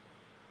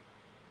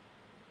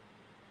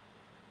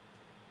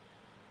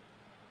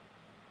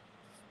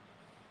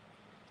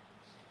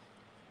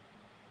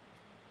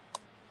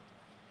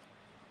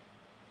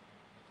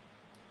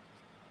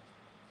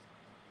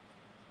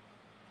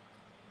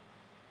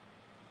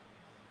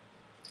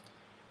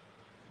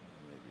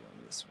 Maybe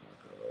on this one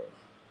I'll go.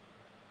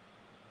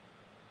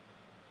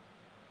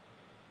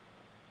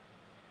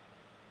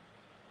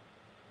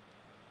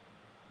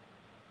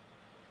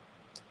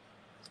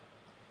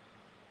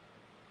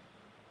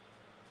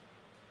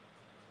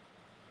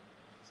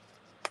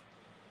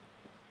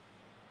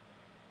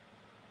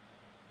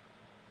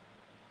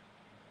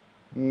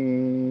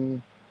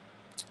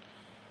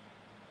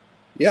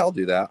 Yeah, I'll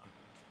do that.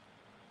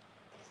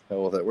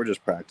 Hell with it. We're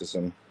just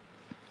practicing.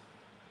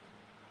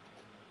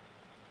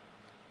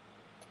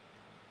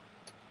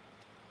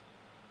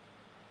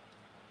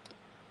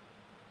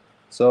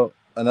 So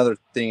another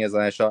thing is,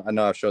 I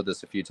know I've showed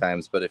this a few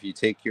times, but if you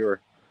take your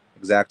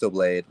X-Acto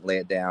blade, lay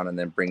it down, and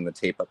then bring the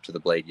tape up to the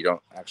blade, you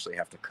don't actually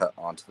have to cut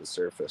onto the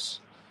surface.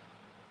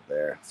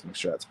 There. Let's make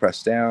sure that's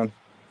pressed down.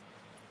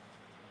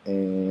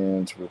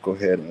 And we'll go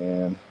ahead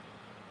and I'm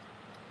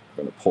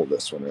going to pull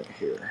this one right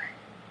here.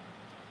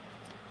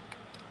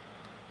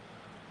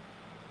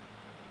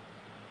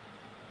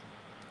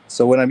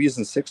 So when I'm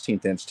using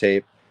 16th inch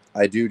tape,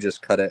 I do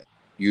just cut it.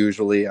 I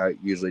usually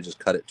just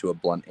cut it to a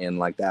blunt end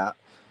like that.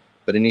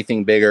 But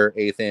anything bigger,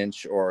 1/8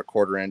 inch or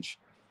 1/4 inch,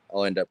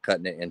 I'll end up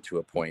cutting it into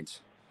a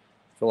point.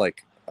 I feel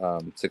like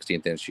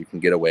 16th inch, you can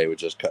get away with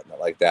just cutting it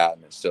like that,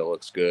 and it still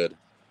looks good.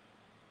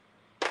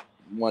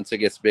 Once it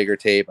gets bigger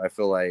tape, I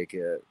feel like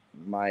I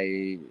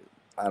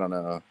don't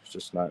know, it's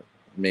just not,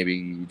 maybe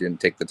you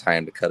didn't take the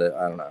time to cut it.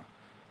 I don't know.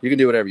 You can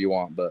do whatever you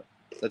want, but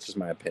that's just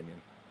my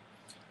opinion.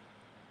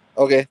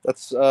 Okay,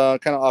 that's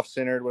kind of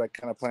off-centered what I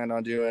kind of planned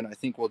on doing. I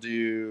think we'll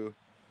do,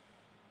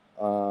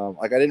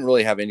 like I didn't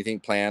really have anything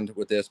planned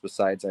with this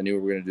besides I knew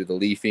we were going to do the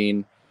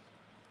leafing.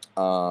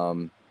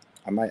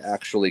 I might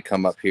actually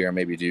come up here and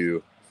maybe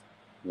do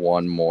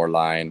one more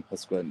line.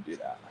 Let's go ahead and do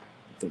that.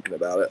 I'm thinking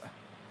about it. I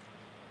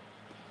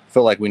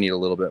feel like we need a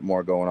little bit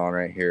more going on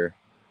right here.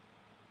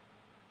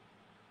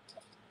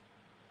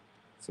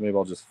 So maybe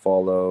I'll just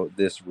follow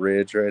this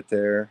ridge right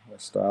there, a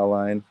style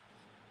line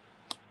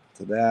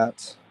to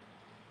that.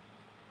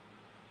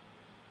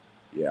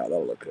 Yeah,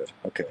 that'll look good.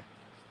 Okay.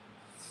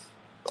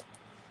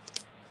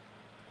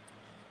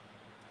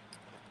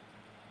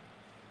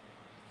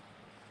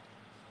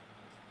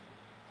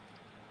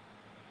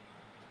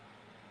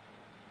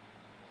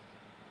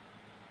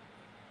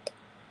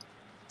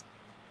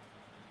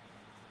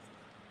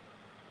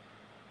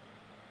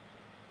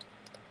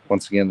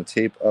 Once again, the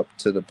tape up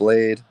to the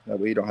blade. That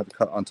way you don't have to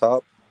cut on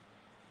top.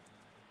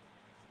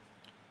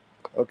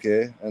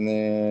 Okay, and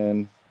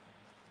then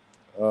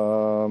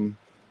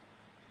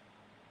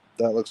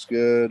that looks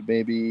good.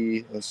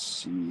 Maybe, let's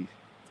see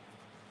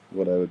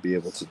what I would be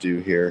able to do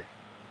here.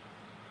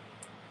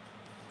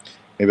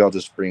 Maybe I'll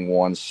just bring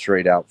one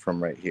straight out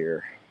from right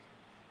here.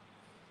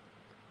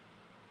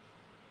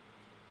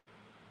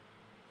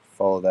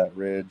 Follow that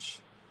ridge.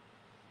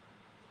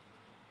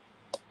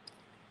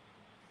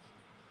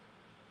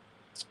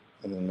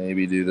 And then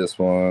maybe do this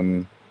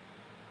one,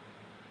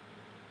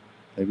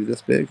 maybe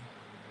this big.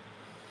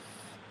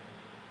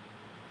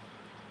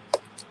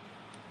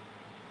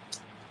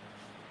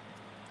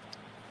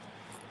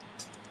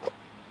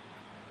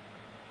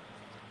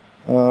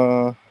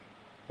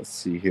 Let's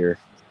see here.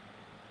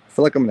 I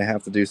feel like I'm going to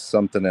have to do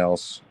something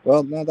else.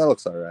 Well, no, that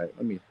looks all right.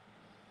 Let me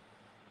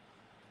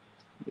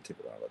take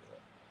a look at that.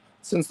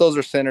 Since those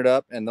are centered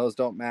up and those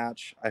don't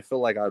match, I feel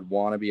like I'd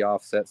want to be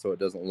offset so it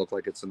doesn't look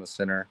like it's in the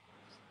center.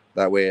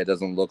 That way it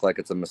doesn't look like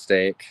it's a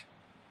mistake.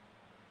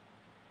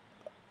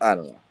 I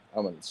don't know.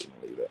 I'm just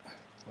going to leave it.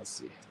 Let's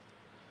see.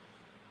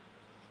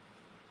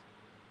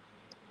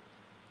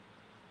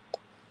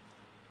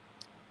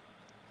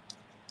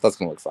 That's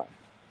going to look fine.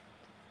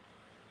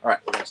 All right,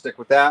 we're going to stick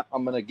with that.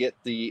 I'm going to get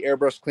the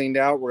airbrush cleaned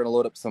out. We're going to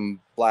load up some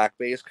black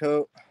base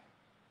coat.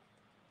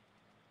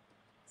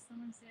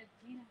 Someone said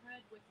paint a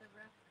hood with the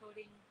rough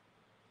coating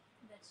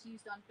that's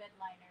used on bed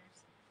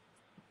liners.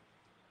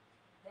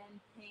 Then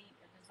paint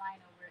a design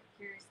over it.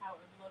 Curious how it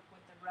would look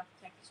with the rough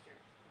texture.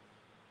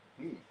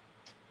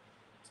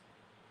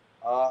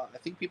 I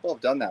think people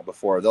have done that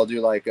before. They'll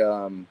do like,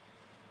 they'll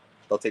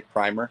take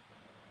primer,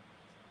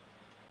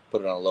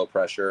 put it on low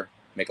pressure,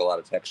 make a lot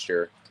of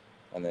texture,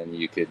 and then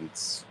you can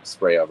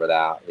spray over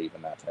that,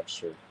 leaving that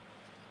texture.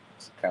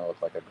 It kind of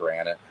look like a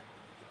granite.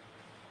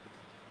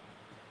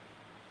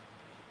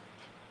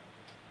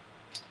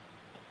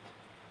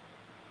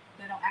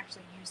 They don't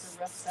actually use the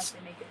rough stuff. They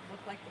make it look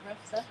like the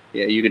rough stuff.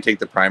 Yeah, you can take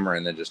the primer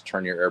and then just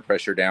turn your air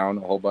pressure down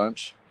a whole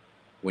bunch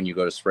when you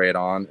go to spray it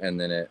on, and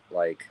then it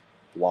like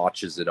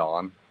blotches it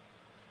on.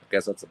 I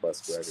guess that's the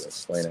best way to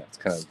explain it. It's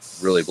kind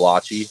of really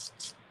blotchy,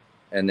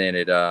 and then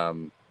it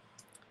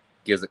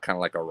gives it kind of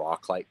like a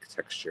rock-like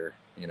texture,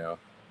 you know.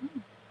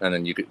 And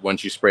then you could,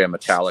 once you spray a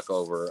metallic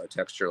over a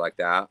texture like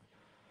that,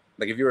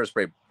 like if you were to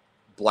spray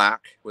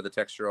black with a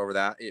texture over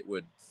that, it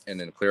would, and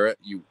then clear it,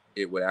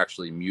 it would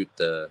actually mute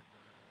the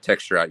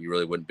texture out. You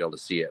really wouldn't be able to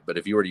see it. But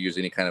if you were to use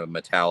any kind of a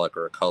metallic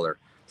or a color,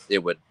 it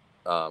would,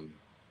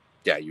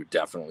 yeah, you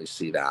definitely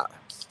see that,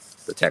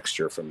 the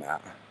texture from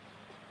that.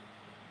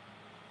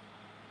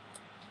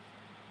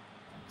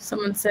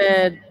 Someone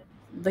said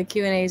the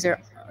Q&As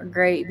are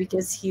great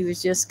because he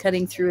was just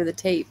cutting through the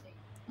tape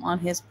on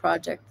his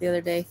project the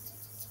other day.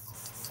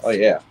 Oh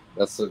yeah,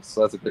 that's a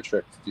good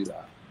trick to do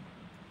that.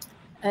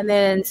 And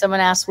then someone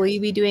asked, will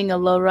you be doing a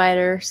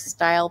lowrider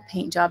style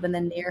paint job in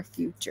the near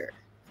future?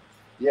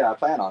 Yeah, I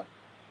plan on it.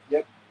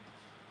 Yep.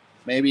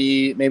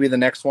 Maybe the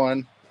next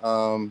one.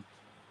 Yeah,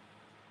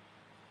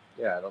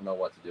 I don't know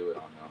what to do it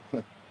on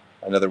now.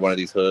 Another one of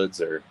these hoods,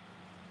 or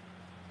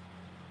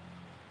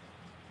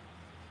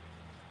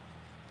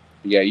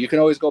yeah, you can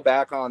always go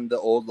back on the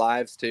old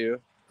lives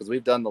too, because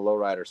we've done the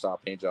lowrider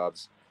style paint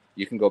jobs.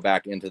 You can go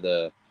back into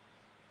the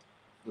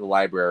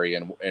library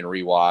and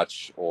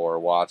rewatch or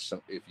watch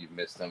some if you've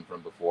missed them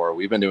from before.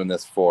 We've been doing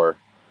this for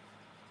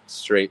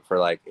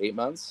like 8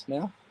 months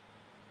now,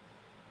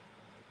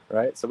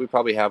 right? So we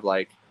probably have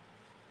like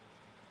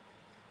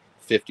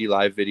 50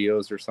 live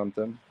videos or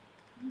something,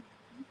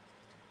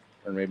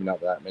 or maybe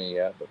not that many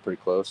yet, but pretty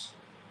close.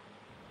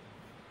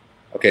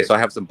 Okay, so I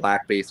have some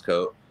black base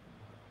coat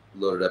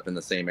loaded up in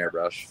the same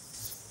airbrush.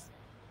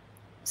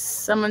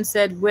 Someone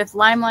said, with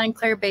Limeline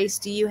Clear Base,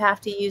 do you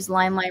have to use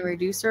Limeline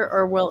Reducer,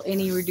 or will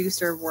any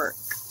reducer work?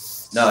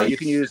 No, you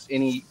can use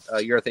any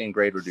urethane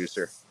grade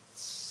reducer.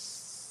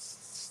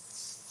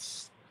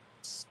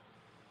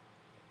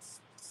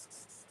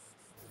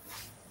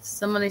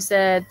 Somebody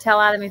said,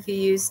 tell Adam if you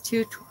use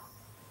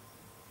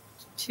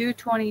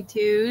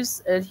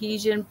 222's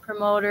adhesion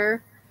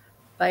promoter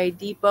by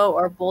Depot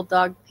or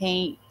Bulldog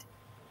paint,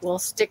 it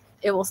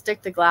will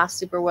stick to glass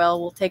super well.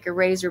 We'll take a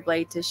razor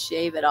blade to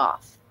shave it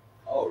off.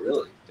 Oh,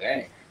 really?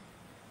 Dang.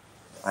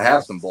 I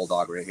have some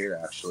Bulldog right here,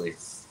 actually.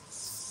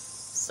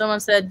 Someone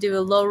said, do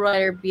a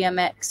lowrider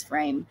BMX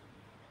frame.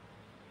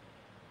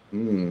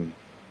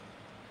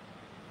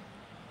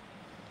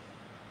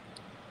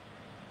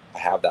 I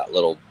have that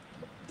little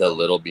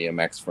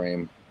BMX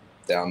frame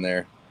down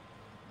there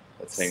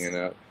that's hanging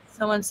up.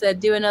 Someone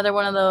said, do another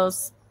one of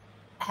those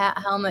hat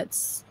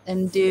helmets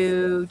and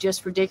do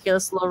just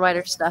ridiculous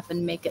lowrider stuff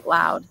and make it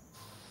loud.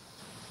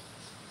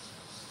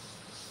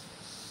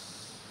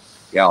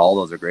 Yeah, all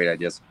those are great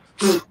ideas.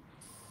 I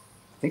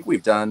think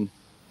we've done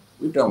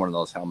one of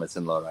those helmets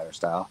in lowrider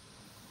style.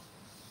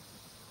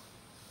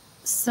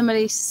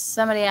 Somebody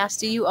asked,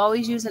 do you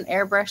always use an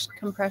airbrush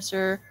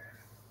compressor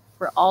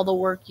for all the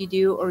work you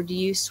do, or do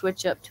you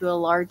switch up to a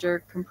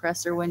larger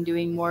compressor when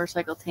doing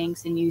motorcycle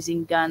tanks and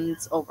using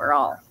guns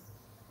overall?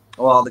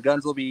 Well, the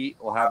guns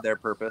will have their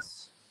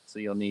purpose, so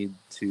you'll need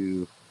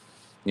to,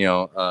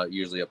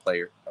 usually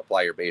apply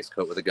your base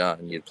coat with a gun,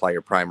 and you apply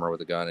your primer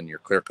with a gun, and your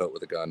clear coat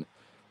with a gun,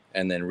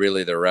 and then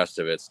really the rest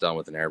of it's done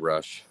with an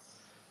airbrush.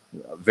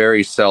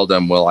 Very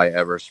seldom will I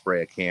ever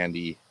spray a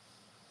candy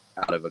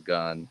out of a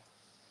gun,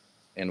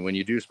 and when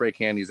you do spray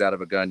candies out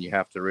of a gun, you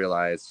have to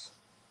realize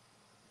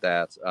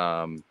that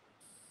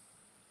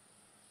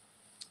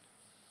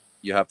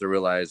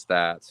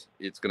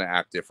it's going to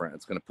act different.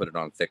 It's going to put it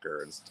on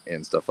thicker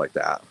and stuff like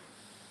that.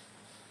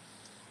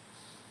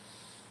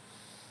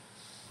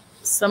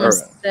 Someone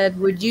said,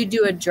 would you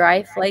do a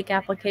dry flake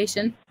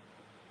application?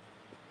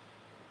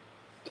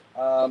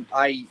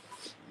 I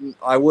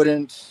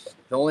wouldn't.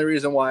 The only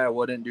reason why I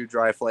wouldn't do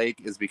dry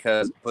flake is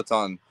because it puts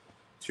on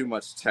too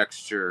much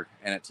texture,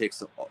 and it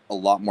takes a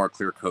lot more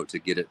clear coat to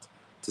get it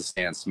to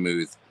stand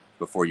smooth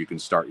before you can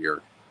start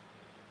your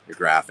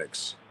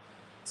graphics.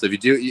 So if you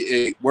do,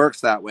 it works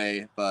that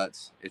way, but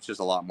it's just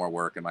a lot more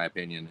work, in my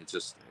opinion. It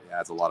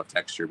adds a lot of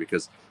texture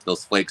because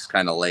those flakes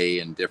kind of lay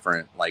in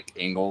different like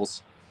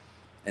angles,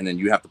 and then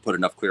you have to put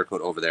enough clear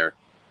coat over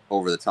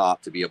the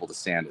top to be able to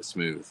sand it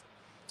smooth.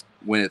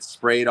 When it's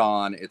sprayed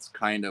on, it's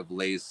kind of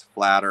lays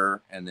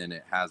flatter, and then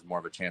it has more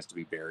of a chance to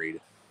be buried.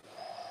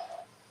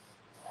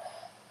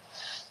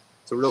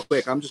 So real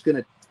quick, I'm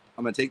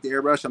gonna take the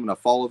airbrush. I'm gonna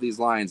follow these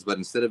lines, but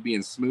instead of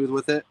being smooth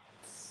with it,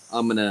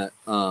 I'm gonna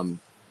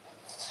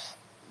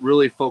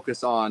really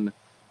focus on,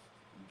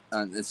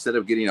 instead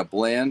of getting a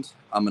blend,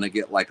 I'm going to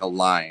get like a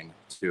line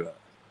to it.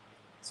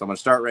 So I'm going to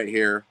start right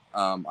here.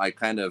 I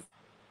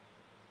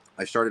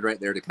started right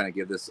there to kind of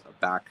give this a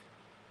back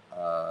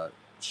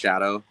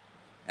shadow.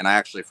 And I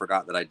actually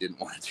forgot that I didn't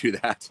want to do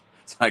that.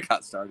 So I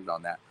got started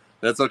on that.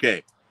 That's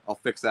okay. I'll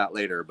fix that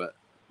later, but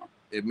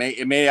it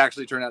may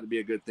actually turn out to be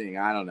a good thing.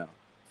 I don't know.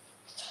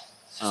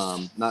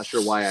 Not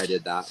sure why I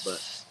did that,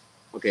 but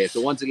okay. So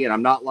once again,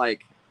 I'm not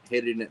like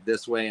hitting it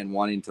this way and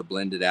wanting to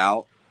blend it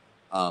out.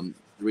 The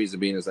reason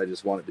being is I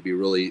just want it to be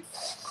really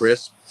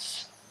crisp.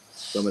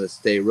 So I'm going to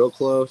stay real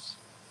close.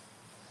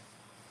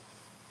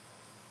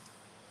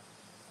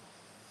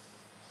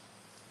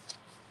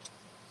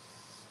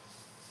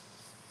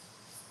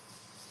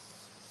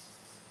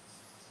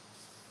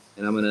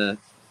 And I'm going to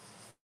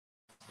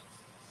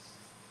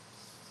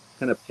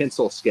kind of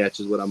pencil sketch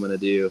is what I'm going to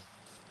do.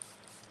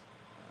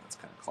 It's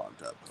kind of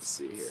clogged up. Let's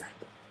see here.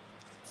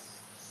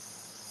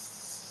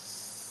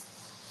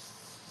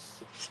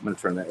 I'm going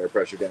to turn that air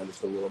pressure down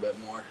just a little bit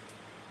more.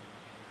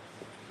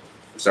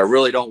 So I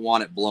really don't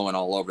want it blowing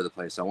all over the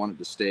place. I want it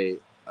to stay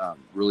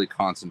really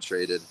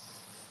concentrated.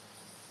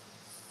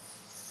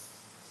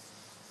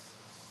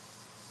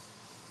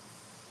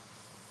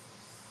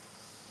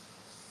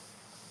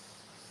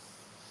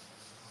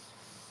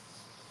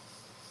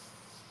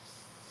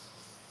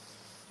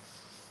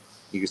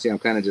 You can see I'm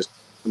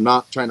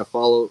not trying to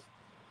follow.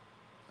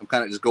 I'm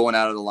kind of just going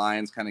out of the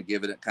lines, kind of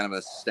giving it kind of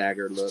a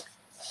staggered look.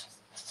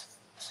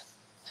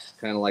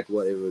 Kind of like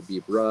what it would be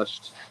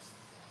brushed.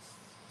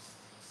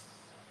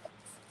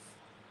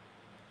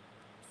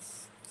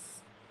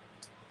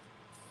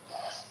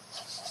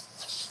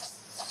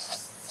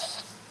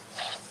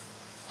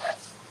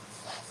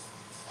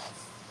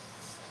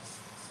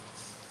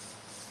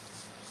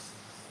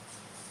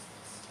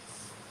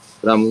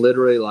 But I'm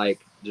literally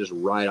like just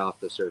right off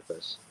the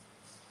surface.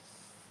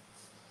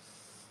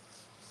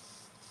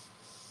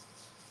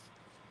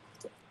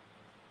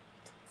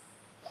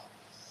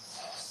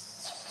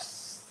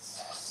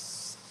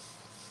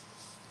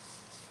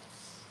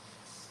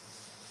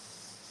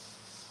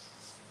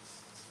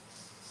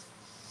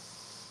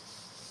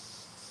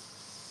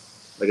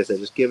 Like I said,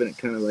 just giving it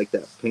kind of like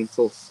that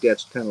pencil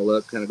sketch kind of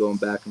look, kind of going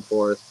back and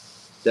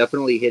forth.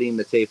 Definitely hitting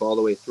the tape all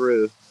the way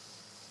through.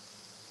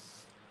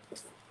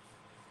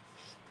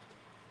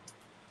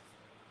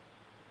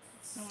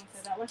 Someone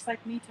said, that looks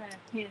like me trying to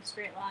paint a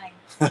straight line.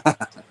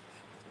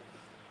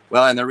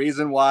 Well, and the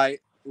reason why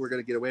we're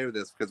going to get away with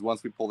this, because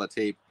once we pull the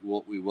tape,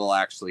 we will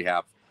actually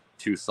have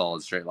two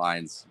solid straight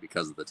lines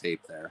because of the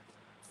tape there.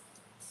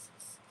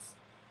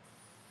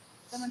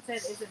 Someone said,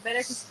 is it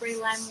better to spray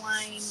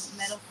limewine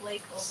metal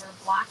flake over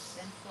black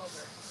than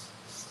silver?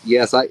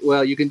 Yes,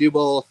 well, you can do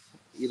both,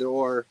 either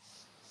or,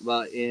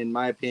 but in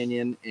my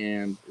opinion,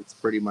 and it's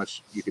pretty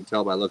much, you can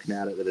tell by looking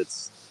at it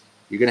that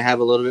you're going to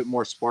have a little bit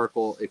more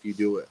sparkle if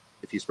you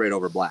spray it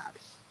over black.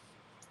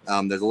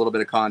 There's a little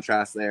bit of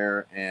contrast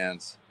there,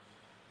 and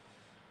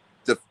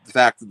the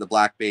fact that the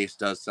black base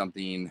does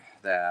something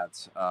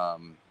that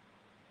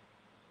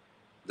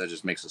that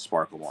just makes it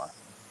sparkle more.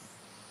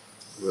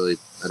 Really,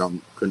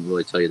 couldn't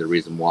really tell you the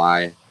reason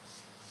why.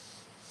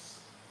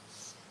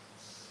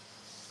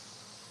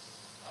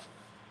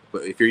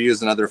 But if you're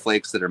using other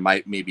flakes that are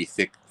maybe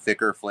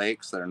thicker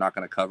flakes that are not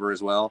going to cover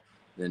as well,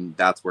 then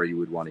that's where you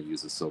would want to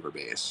use a silver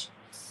base.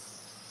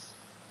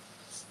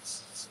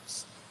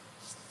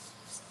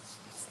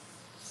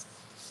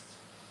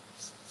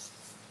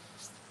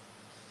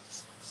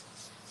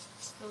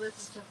 So this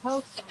is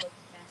supposed to look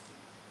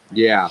messy.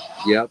 Yeah,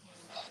 yep.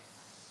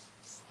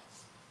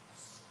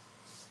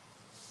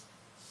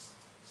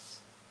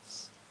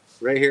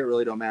 Right here, it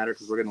really don't matter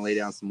because we're going to lay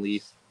down some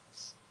leaf.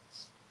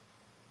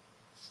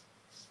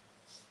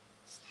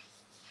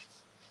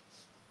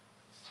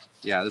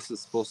 Yeah, this is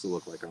supposed to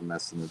look like I'm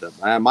messing it up.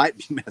 I might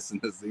be messing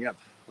this thing up.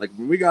 Like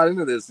when we got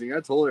into this thing, I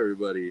told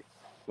everybody,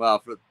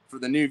 well, for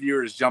the new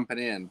viewers jumping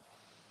in,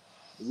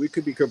 we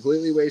could be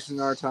completely wasting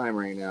our time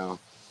right now.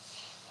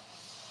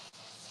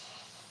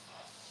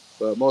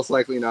 But most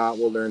likely not.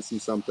 We'll learn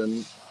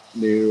something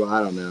new.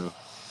 I don't know.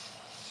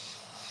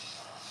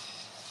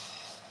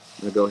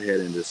 I'm going to go ahead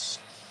and just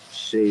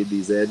shade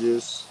these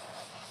edges.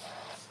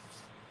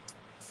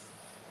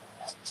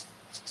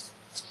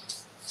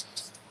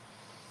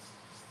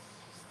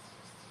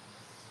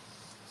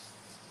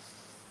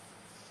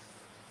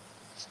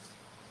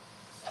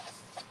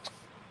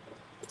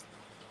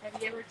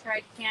 Have you ever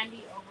tried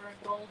candy over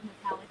a gold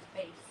metallic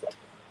base?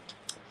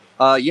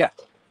 Yeah.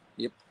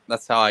 Yep.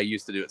 That's how I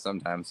used to do it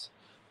sometimes.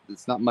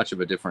 It's not much of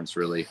a difference,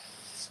 really,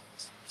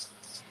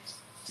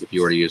 if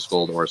you were to use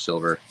gold or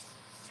silver.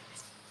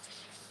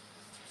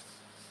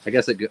 I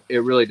guess it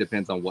really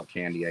depends on what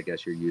candy I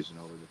guess you're using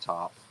over the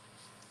top.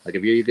 Like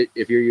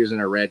if you're using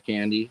a red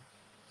candy,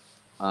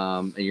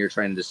 and you're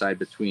trying to decide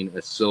between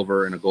a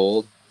silver and a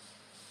gold,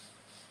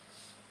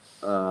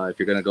 if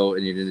you're gonna go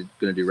and you're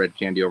gonna do red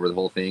candy over the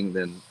whole thing,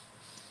 then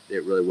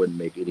it really wouldn't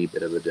make any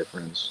bit of a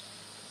difference.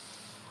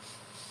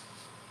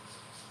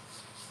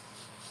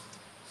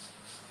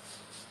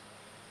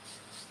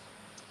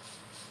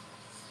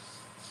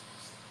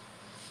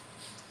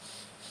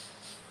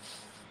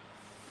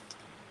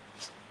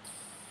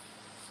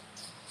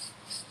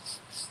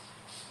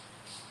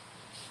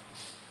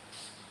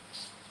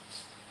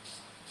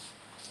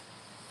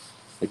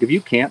 Like if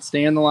you can't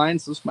stay in the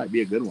lines, this might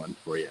be a good one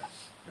for you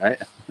Right?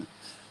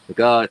 Like,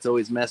 oh, it's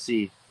always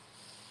messy.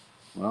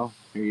 Well,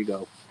 here you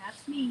go.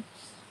 That's me.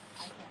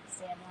 I can't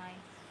stand lines.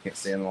 Can't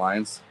stand the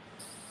lines.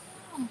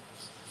 Oh.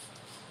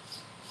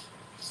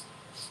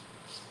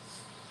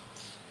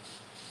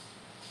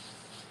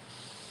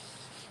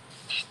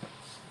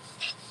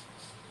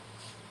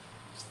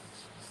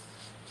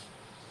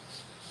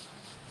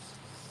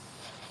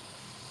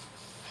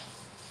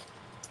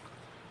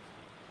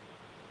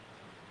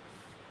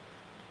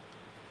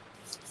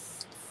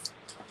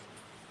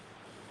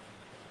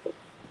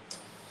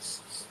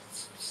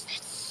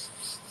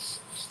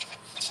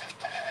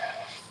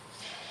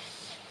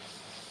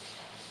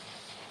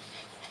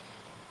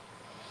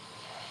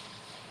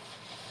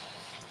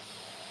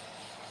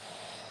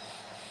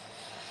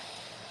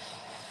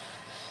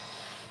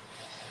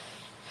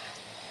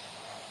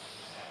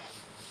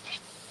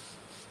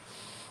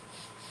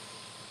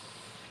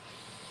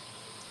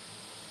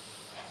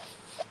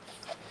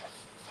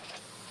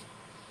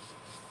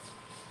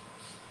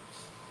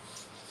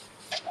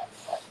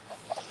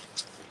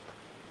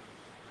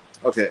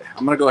 Okay,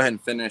 I'm gonna go ahead and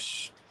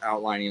finish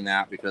outlining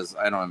that because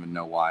I don't even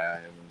know why I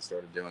haven't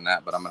started doing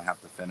that, but I'm gonna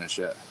have to finish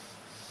it.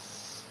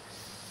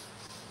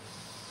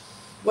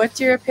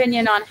 What's your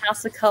opinion on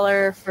House of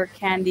Color for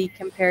candy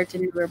compared to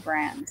newer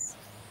brands?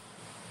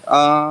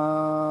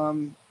 I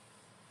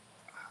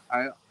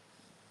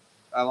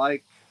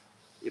like,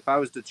 if I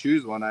was to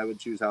choose one, I would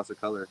choose House of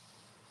Color.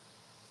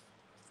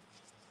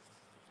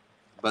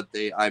 But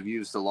I've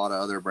used a lot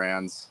of other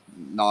brands,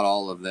 not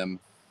all of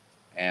them,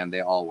 and they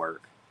all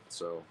work.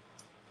 So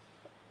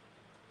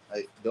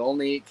the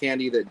only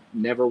candy that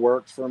never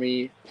worked for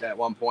me at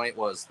one point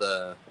was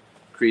the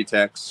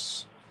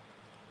Cretex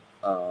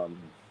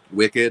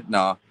Wicked.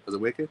 No, was it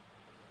Wicked?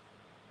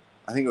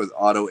 I think it was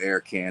Auto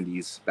Air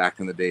candies back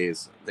in the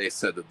days. They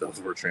said that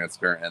those were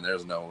transparent, and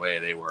there's no way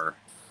they were.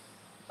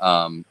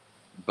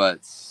 But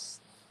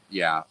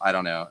yeah, I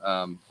don't know.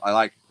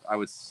 I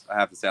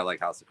have to say I like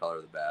House of Color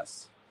the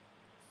best.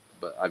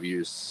 But I've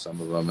used some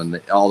of them,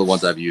 and all the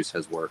ones I've used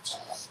has worked.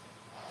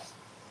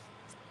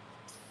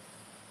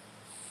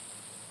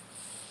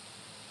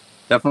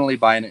 Definitely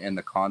buying it in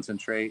the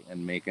concentrate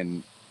and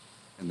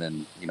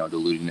then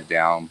diluting it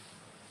down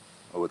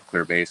with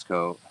clear base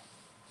coat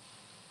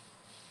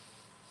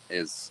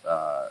is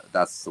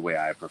that's the way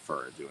I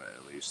prefer to do it,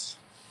 at least.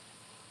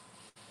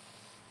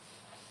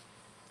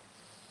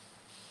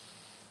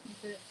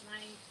 It's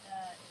nice.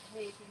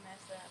 Hey, if you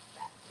mess up,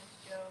 that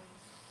just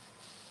shows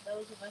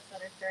those of us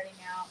that are starting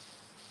out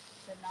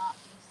to not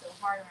be so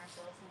hard on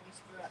ourselves when we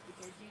screw up,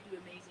 because you do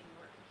amazing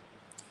work.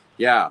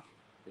 Yeah,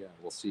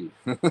 we'll see.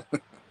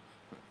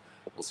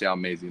 We'll see how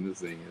amazing this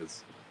thing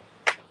is.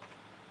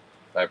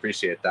 I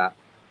appreciate that.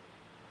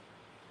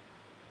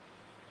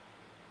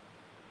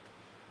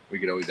 We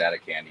could always add a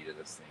candy to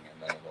this thing,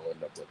 and then it'll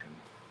end up looking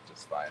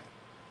just fine.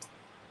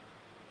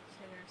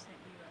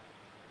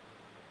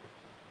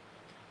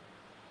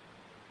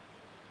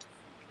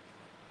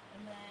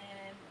 And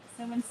then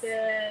someone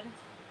said,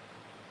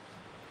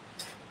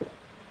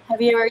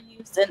 have you ever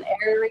used an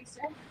air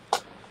eraser?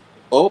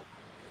 Oh,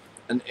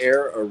 an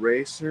air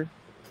eraser?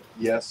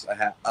 Yes, I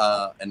have.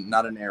 And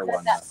not an air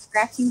one. That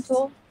scratching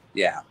tool?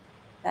 Yeah.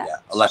 Yeah,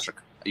 electric.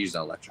 I use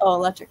an electric. Oh,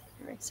 electric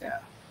eraser. Yeah.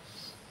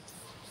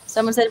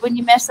 Someone said, when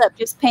you mess up,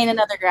 just paint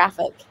another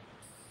graphic.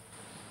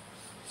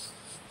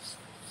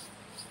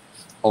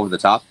 Over the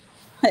top?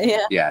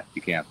 Yeah. Yeah,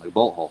 you can. Like a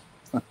bolt hole.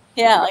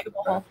 Yeah, like a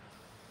bolt hole.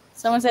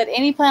 Someone said,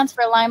 any plans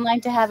for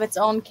Limelight to have its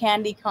own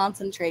candy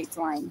concentrates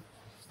line?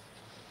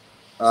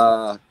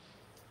 Yeah,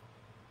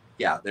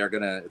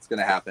 it's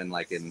gonna happen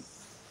like in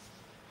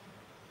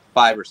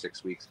 5 or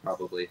 6 weeks,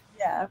 probably.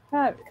 Yeah,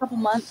 probably a couple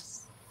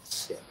months.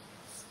 Yeah.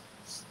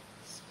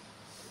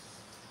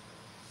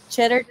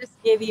 Cheddar just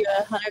gave you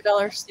a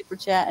 $100 super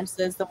chat and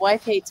says, the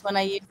wife hates when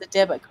I use the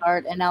debit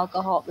card and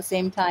alcohol at the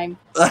same time.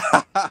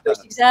 So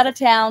she's out of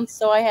town,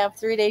 so I have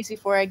 3 days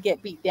before I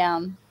get beat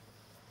down.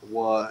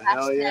 What?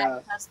 Hell yeah.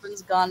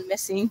 Husband's gone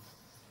missing.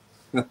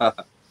 Well,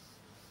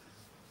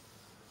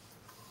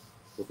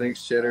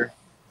 thanks, Cheddar.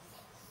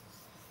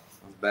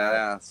 That was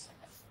badass.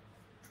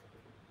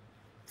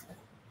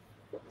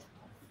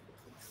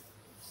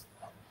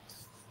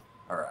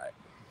 All right.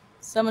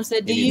 Someone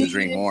said, "Do you need to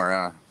drink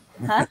more?"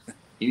 Huh?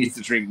 He needs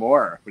to drink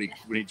more when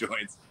he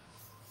joins.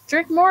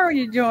 Drink more when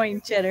you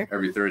join, Cheddar.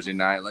 Every Thursday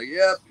night, like,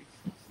 yep,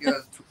 got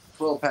a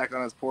 12-pack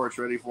on his porch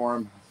ready for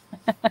him.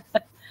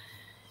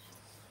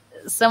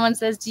 Someone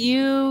says, do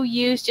you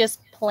use just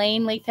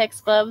plain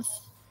latex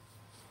gloves?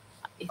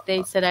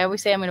 They said, I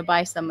always say I'm going to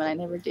buy some, but I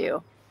never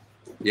do.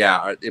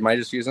 Yeah, am I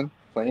just using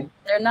plain?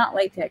 They're not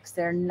latex,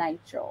 they're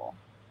nitrile.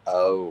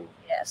 Oh.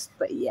 Yes,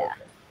 but yeah.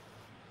 Okay.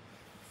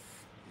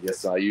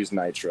 Yes, I use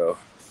nitro.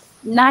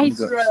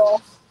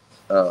 Nitro.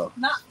 Oh.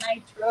 Not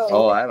nitro.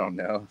 Oh, I don't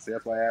know. See,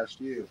 that's why I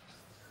asked you.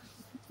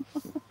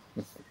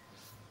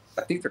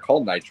 I think they're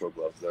called nitro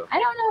gloves, though. I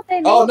don't know if they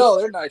make... Oh, no,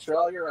 they're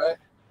nitrile. You're right.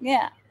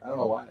 Yeah. I don't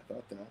know why I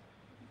thought that.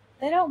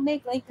 They don't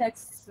make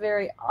latex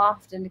very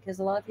often because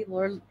a lot of people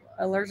are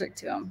allergic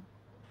to them.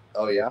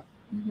 Oh, yeah?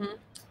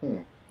 Mm-hmm.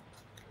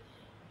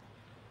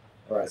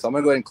 All right, so I'm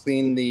gonna go ahead and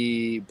clean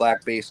the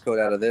black base coat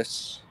out of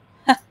this.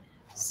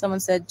 Someone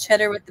said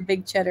cheddar with the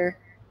big cheddar.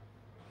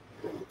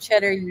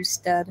 Cheddar, you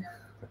stud.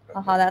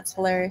 Haha, that's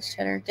hilarious,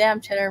 Cheddar.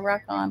 Damn, Cheddar,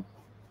 rock on.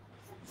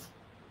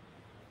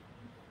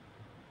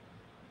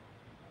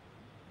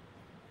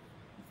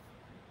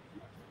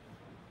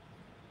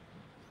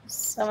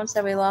 Someone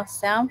said we lost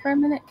sound for a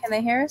minute. Can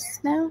they hear us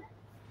now?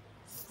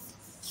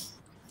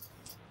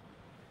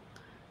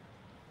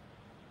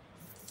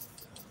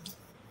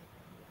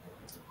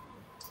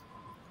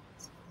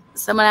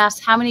 Someone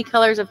asked, how many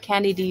colors of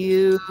candy do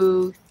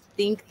you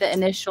think the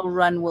initial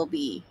run will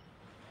be?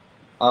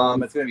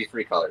 It's going to be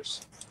 3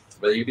 colors,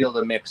 but you'll be able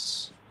to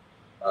mix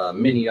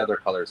many other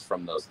colors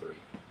from those 3.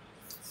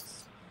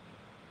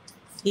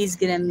 He's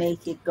going to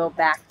make it go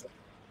back to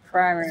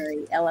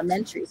primary,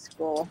 elementary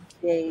school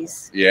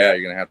days. Yeah,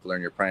 you're going to have to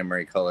learn your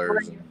primary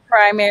colors.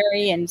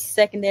 Primary and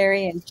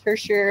secondary and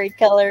tertiary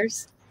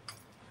colors.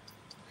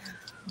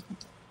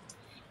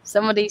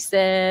 Somebody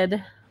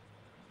said...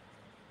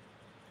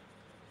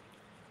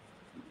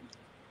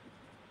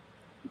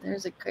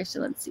 There's a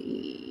question. Let's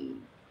see.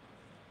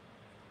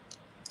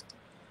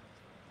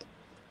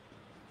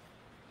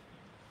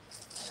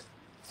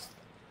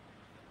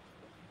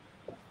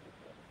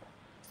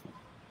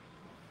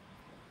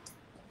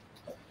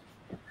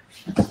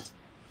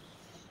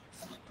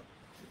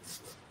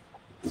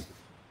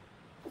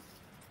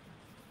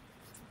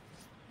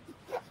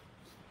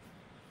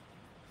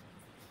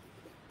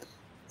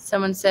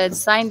 Someone said,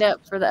 signed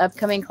up for the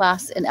upcoming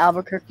class in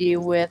Albuquerque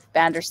with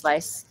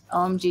Banderslice.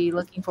 OMG,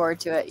 looking forward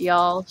to it.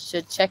 Y'all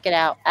should check it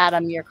out.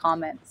 Adam, your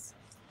comments.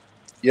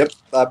 Yep,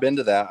 I've been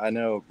to that. I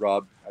know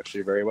Rob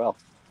actually very well.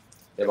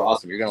 They were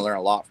awesome. You're going to learn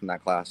a lot from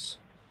that class.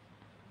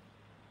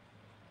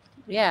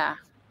 Yeah,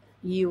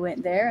 you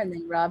went there and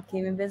then Rob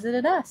came and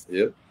visited us.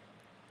 Yep.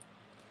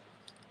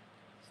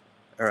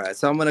 All right,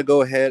 so I'm going to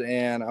go ahead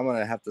and I'm going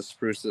to have to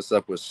spruce this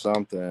up with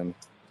something.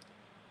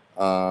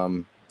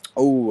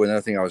 Oh,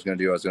 another thing I was going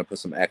to do, I was going to put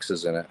some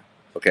X's in it.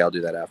 Okay, I'll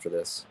do that after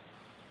this.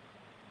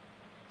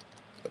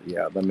 But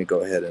yeah, let me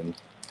go ahead and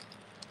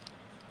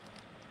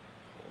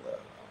pull that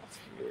off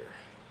here.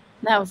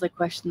 That was a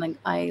question that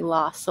I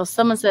lost. So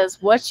someone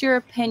says, what's your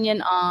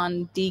opinion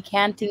on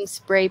decanting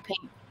spray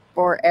paint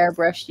for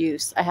airbrush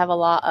use? I have a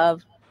lot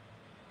of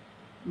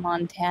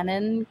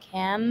Montanan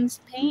cans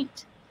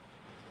paint.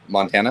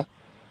 Montana?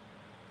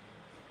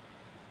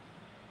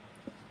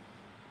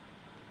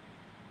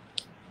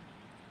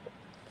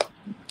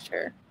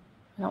 Sure.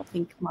 I don't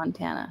think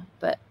Montana,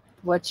 but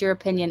what's your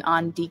opinion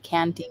on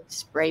decanting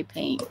spray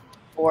paint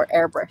for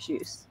airbrush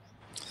use?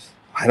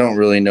 I don't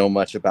really know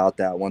much about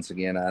that. Once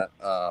again,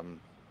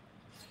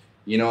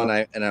 you know,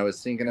 and I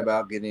was thinking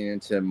about getting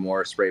into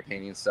more spray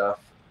painting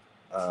stuff,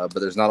 but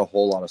there's not a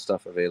whole lot of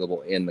stuff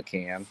available in the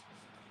can.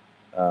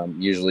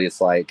 Usually it's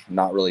like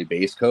not really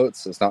base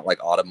coats. It's not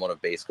like automotive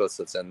base coats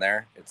that's in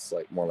there. It's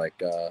like more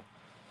like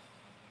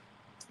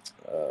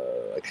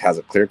has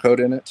a clear coat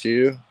in it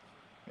too.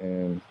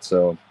 And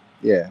so,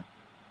 yeah.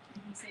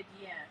 He said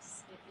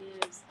yes, it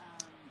is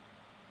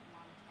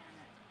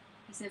Montana.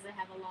 He says I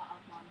have a lot of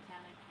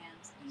Montana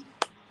cans paint.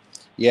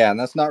 Yeah, and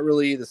that's not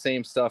really the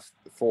same stuff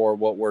for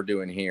what we're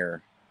doing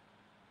here.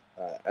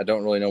 I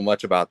don't really know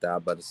much about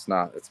that, but it's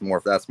not. It's more.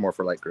 That's more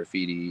for like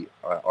graffiti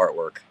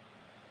artwork.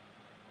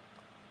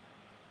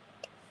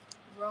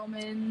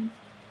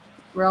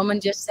 Roman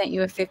just sent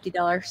you a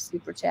 $50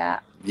 super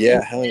chat.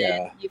 Yeah, hell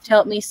yeah. You've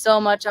helped me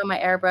so much on my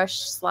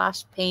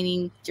airbrush /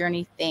 painting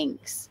journey.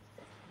 Thanks.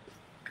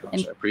 Gosh,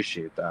 and I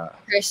appreciate that.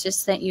 Chris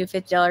just sent you a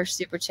 $50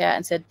 super chat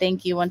and said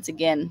thank you once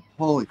again.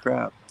 Holy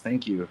crap.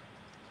 Thank you.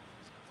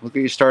 Look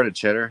at you started,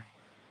 Cheddar.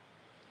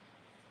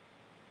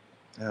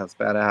 Yeah, that's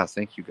badass.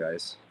 Thank you,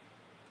 guys.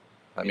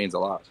 That means a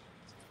lot.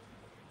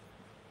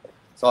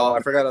 So I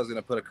forgot I was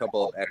going to put a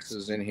couple of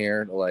X's in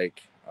here to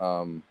like,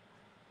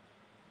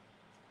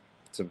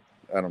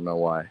 I don't know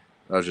why.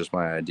 That was just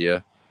my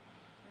idea.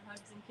 For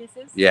hugs and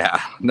kisses? Yeah.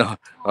 No,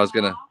 I was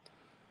going to.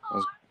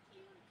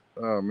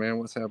 Oh, man,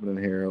 what's happening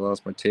here? I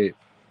lost my tape.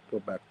 Go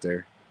back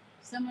there.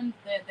 Someone,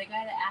 the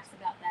guy that asked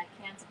about that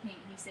cans of paint,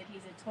 he said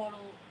he's a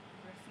total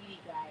graffiti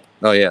guy.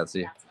 Oh, yeah.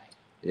 See? That's right.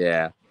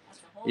 Yeah. That's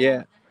a whole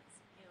different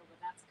skill, but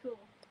that's cool.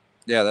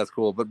 Yeah, that's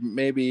cool. But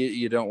maybe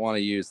you don't want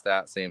to use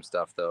that same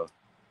stuff, though.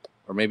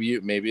 Or maybe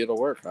it'll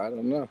work. I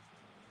don't know.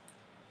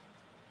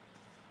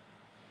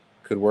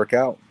 Could work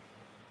out.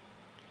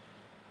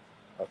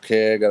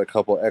 Okay, I got a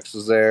couple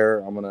X's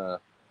there. I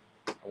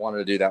wanted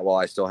to do that while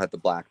I still had the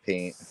black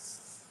paint,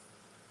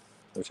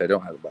 which I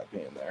don't have the black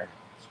paint in there.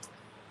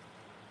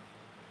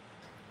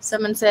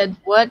 Someone said,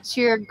 what's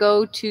your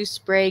go-to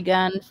spray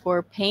gun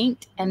for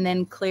paint and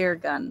then clear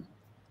gun?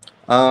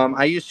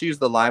 I used to use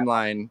the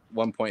Limeline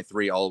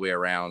 1.3 all the way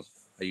around.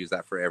 I use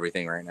that for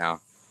everything right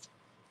now.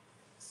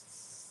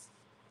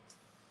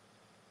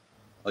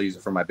 I'll use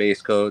it for my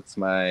base coats.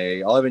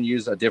 I'll even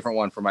use a different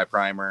one for my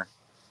primer.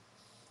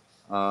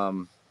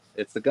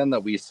 It's the gun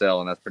that we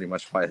sell, and that's pretty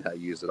much why I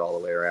use it all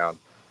the way around.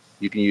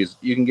 You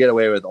can get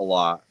away with a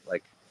lot.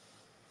 Like,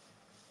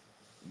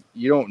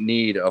 you don't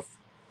need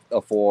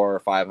a $400 or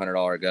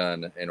 $500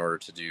 gun in order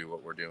to do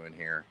what we're doing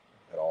here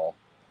at all.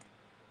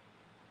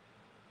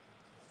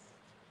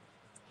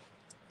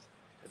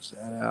 Pitch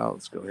that out.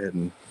 Let's go ahead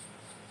and.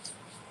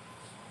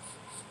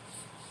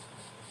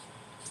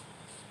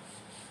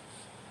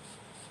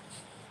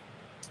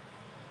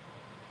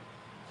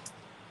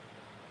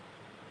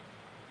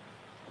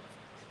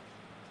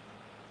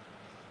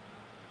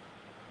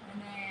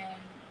 And then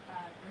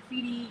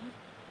graffiti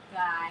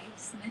guy,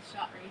 Smith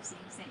Shot Racing,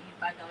 sent you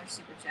 $5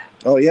 super chat.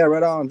 Oh yeah,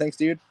 right on. Thanks,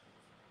 dude.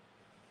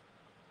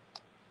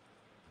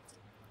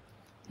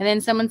 And then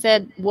someone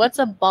said, what's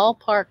a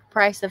ballpark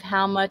price of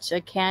how much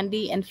a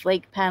candy and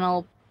flake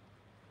panel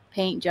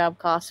paint job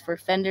costs for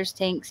fenders,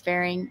 tanks,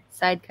 fairing,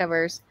 side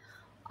covers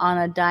on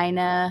a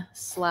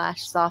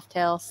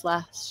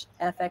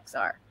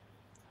Dyna/Softail/FXR?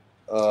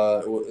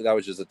 That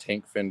was just a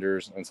tank,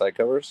 fenders, and side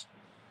covers.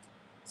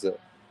 Is it?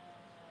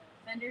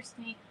 Fenders,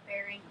 tank,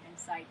 fairing, and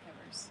side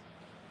covers.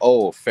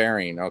 Oh,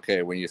 fairing.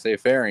 Okay, when you say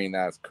fairing,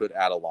 that could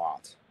add a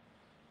lot.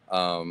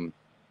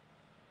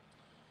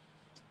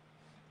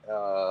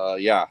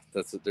 Yeah,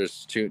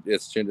 there's too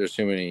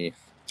many,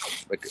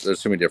 like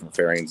there's too many different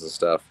fairings and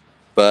stuff.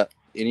 But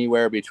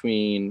anywhere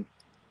between,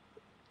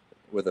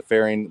 with a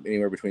fairing,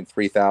 anywhere between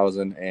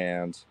 3,000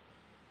 and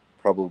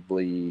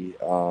probably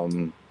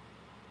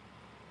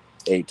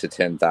 8 to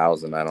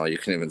 10,000. I don't know. You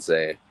can even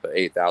say, but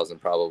 8,000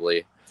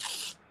 probably.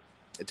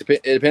 It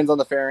depends on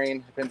the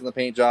fairing. Depends on the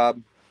paint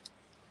job.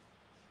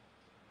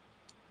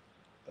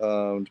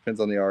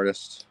 Depends on the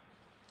artist.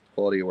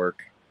 Quality of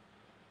work.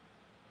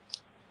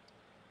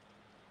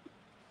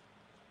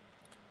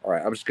 All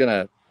right, I'm just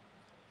gonna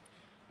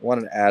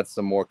want to add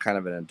some more kind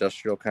of an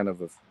industrial kind of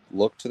a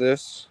look to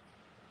this.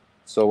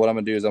 So what I'm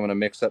gonna do is I'm gonna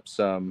mix up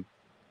some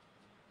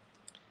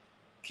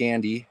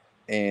candy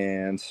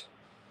and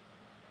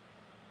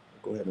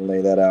go ahead and lay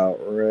that out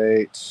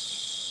right.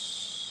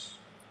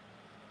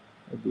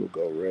 Maybe we'll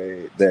go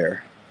right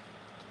there.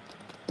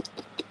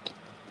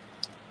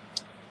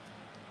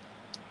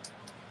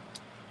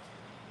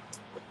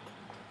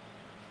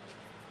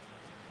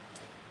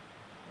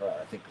 All right,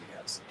 I think we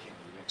have some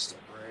candy mixed up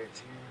right here.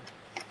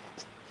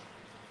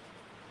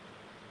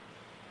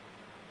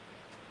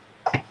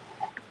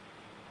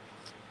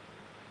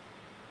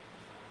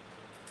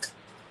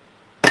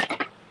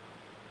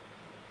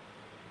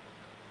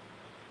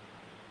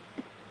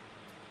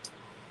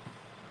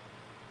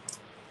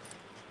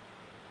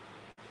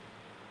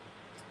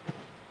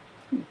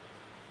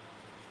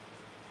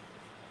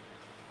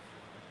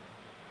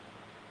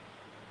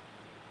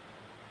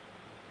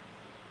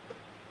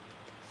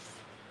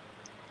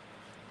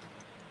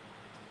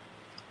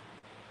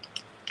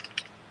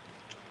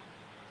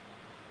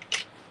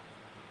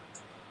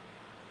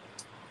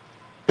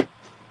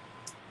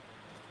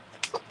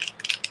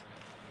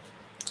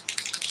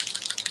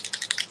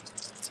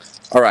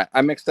 All right,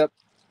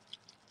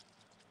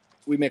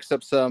 we mixed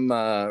up some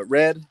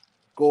red,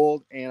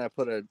 gold, and I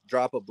put a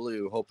drop of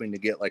blue, hoping to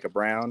get like a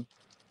brown.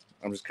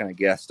 I'm just kind of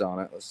guessed on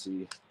it. Let's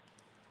see.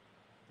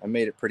 I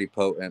made it pretty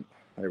potent.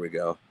 There we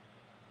go.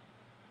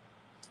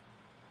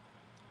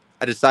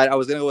 I decided I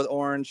was going to go with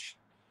orange.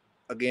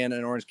 Again,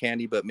 an orange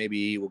candy, but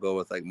maybe we'll go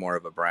with like more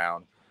of a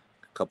brown.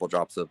 A couple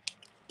drops of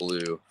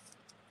blue.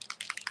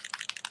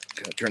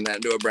 Gonna turn that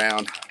into a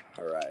brown.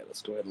 All right,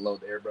 let's go ahead and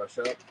load the airbrush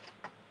up.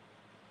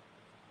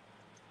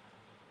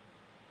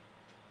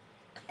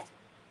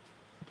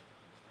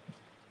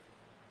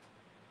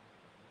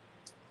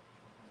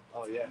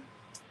 Oh yeah.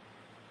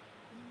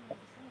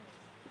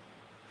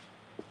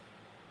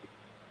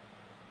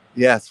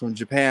 Yeah, it's from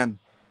Japan.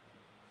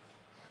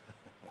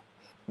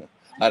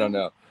 I don't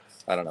know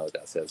what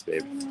that says,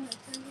 babe.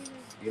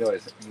 You can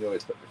always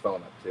put your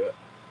phone up to it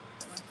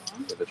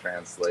with the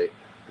translate,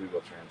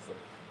 Google Translate.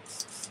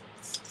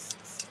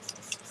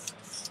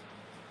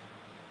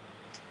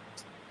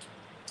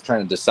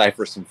 Trying to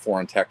decipher some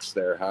foreign text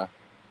there, huh?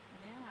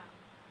 Yeah.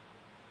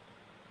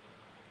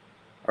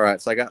 All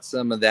right, so I got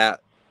some of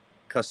that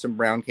custom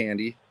brown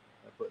candy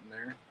I put in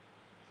there.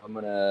 I'm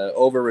gonna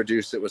over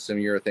reduce it with some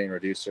urethane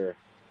reducer.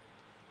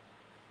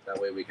 That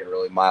way we can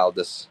really mild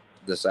this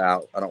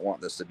out. I don't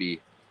want this to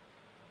be.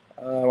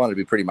 I want it to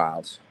be pretty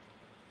mild.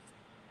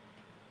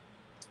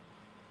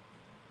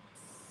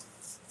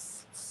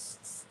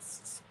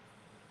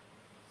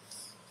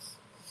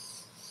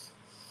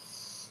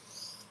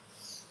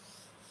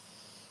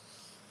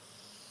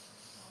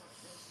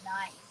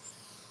 Nice.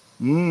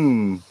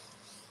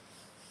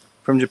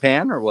 From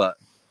Japan or what?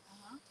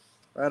 Uh-huh.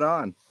 Right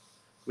on.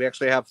 We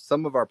actually have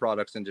some of our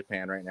products in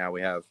Japan right now.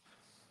 We have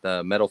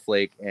the metal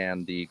flake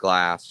and the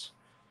glass,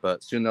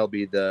 but soon there'll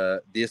be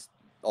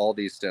all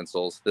these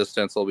stencils. This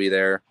stencil will be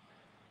there.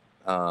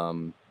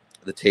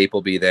 The tape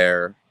will be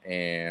there,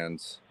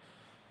 and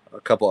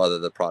a couple other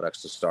the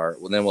products to start.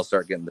 Well, then we'll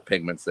start getting the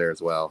pigments there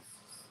as well.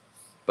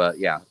 But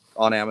yeah,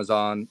 on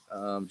Amazon,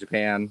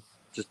 Japan,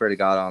 just barely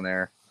got on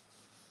there.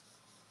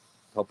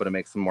 Hoping to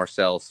make some more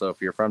sales. So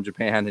if you're from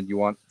Japan and you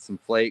want some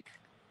flake,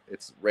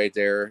 it's right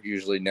there.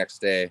 Usually next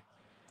day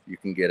you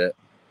can get it.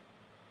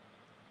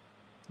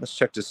 Let's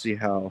check to see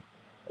how.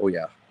 Oh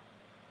yeah,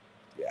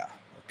 Yeah,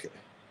 okay.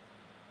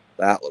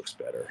 That looks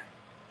better.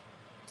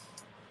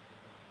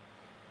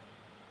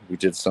 We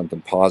did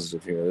something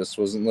positive here. This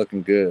wasn't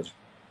looking good.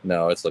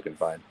 No, it's looking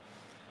fine.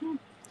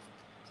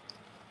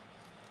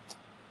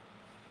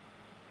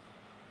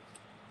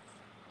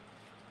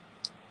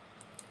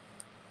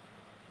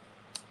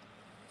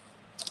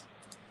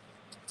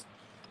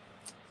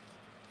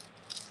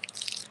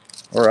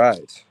 All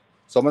right.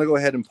 So I'm going to go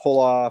ahead and pull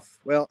off.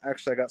 Well,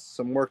 actually, I got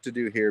some work to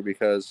do here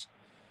because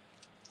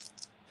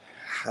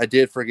I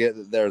did forget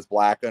that there's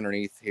black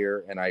underneath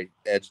here, and I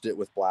edged it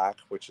with black,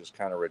 which is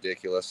kind of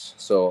ridiculous.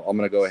 So I'm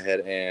going to go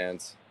ahead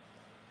and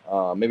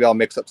maybe I'll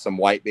mix up some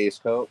white base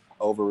coat,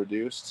 over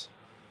reduced.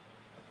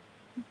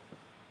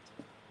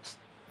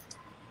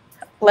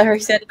 Larry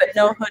said, but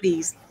no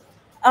hoodies.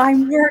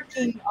 I'm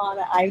working on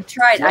it. I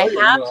tried.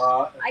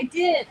 No, I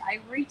did. I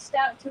reached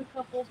out to a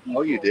couple of people.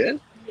 Oh, you did?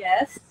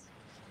 Yes.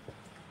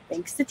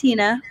 Thanks to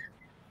Tina.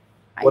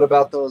 What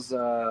about those?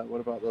 What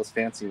about those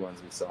fancy ones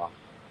we saw?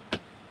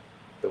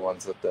 The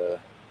ones with the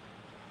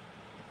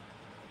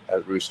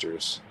at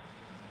Roosters.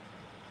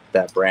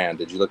 That brand.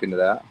 Did you look into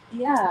that?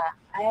 Yeah,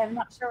 I am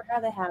not sure how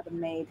they have them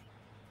made.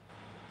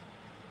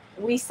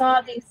 We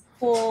saw these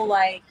cool,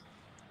 like,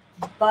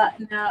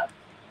 button-up,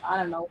 I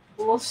don't know,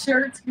 wool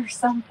shirts or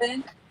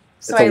something.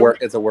 So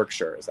it's a work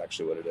shirt is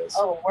actually what it is.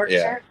 Oh, work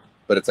shirt?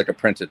 But it's like a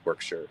printed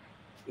work shirt.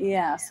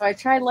 Yeah, so I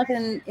tried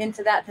looking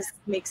into that to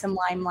make some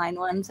line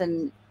ones,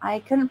 and I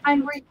couldn't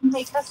find where you can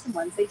make custom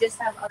ones. They just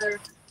have other...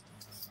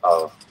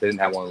 Oh, they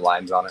didn't have one with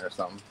lines on it or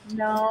something?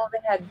 No, they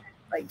had,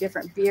 like,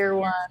 different beer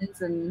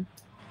ones, and...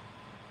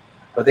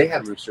 But they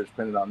had Roosters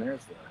printed on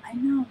theirs, though. I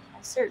know.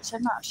 I searched.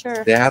 I'm not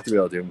sure. They have to be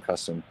able to do them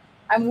custom.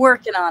 I'm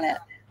working on it.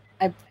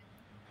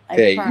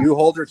 Okay, you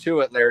hold her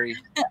to it, Larry.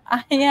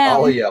 I am.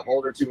 Oh, yeah,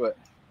 hold her to it.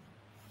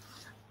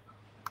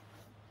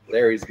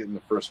 Larry's getting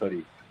the first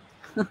hoodie.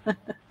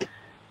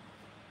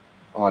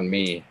 On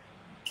me.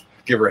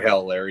 Give her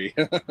hell, Larry.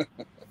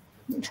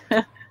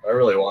 I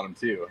really want him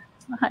to.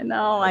 I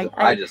know.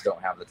 I just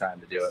don't have the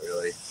time to do it,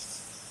 really.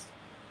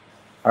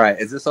 All right,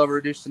 is this over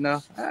reduced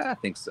enough? I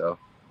think so.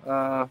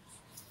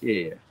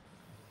 Yeah.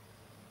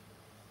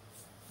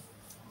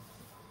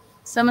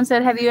 Someone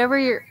said, have you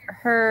ever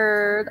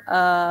heard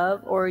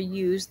of or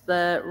used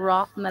the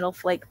Roth Metal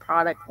Flake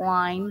product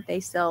line? They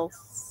sell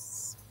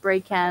spray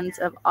cans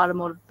of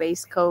automotive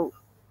base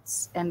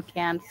coats and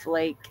canned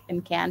flake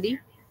and candy.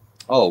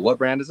 Oh, what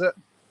brand is it?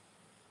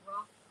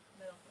 Roth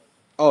Metal Flake.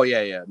 Oh,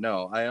 yeah.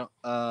 No,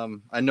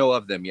 I know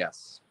of them,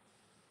 yes.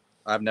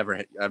 I've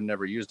never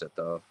used it,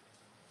 though.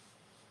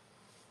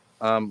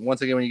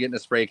 Once again, when you get into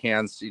spray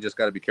cans, you just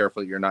got to be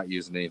careful that you're not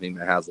using anything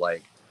that has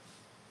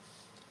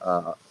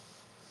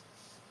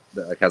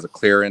that has a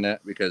clear in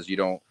it, because you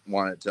don't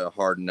want it to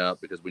harden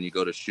up, because when you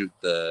go to shoot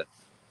the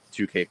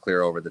 2K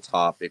clear over the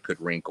top, it could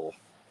wrinkle.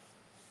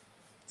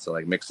 So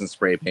like mixing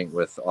spray paint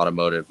with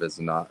automotive is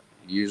not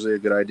usually a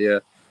good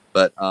idea,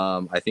 but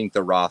I think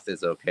the Roth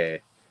is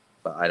okay,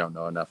 but I don't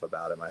know enough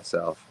about it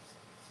myself.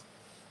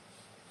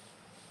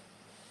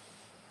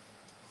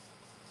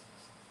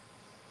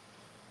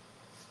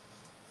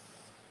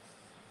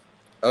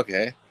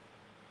 Okay.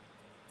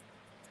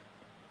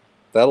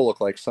 That'll look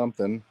like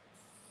something.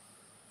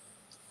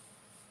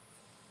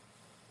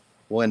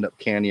 We'll end up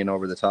candying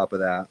over the top of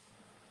that.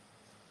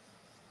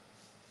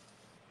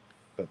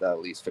 But that at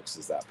least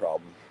fixes that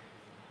problem.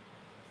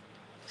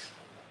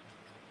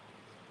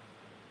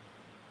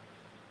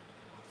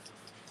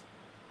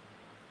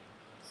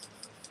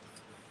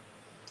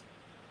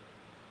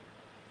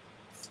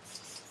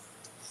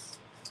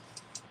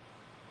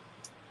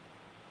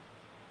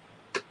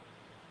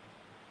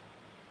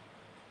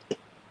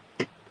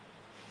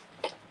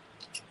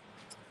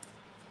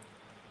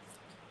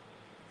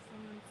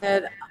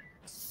 Said,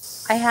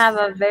 I have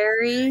a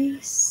very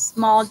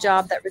small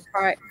job that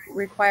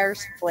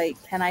requires flake.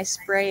 Can I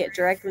spray it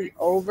directly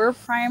over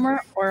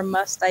primer, or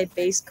must I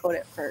base coat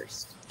it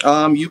first?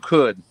 You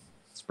could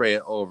spray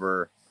it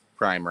over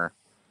primer,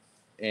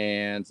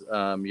 and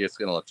it's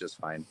going to look just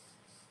fine.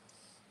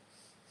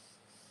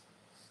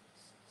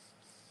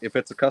 If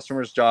it's a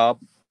customer's job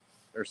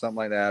or something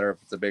like that, or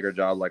if it's a bigger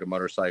job like a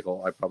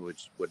motorcycle, I probably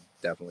would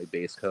definitely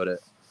base coat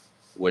it.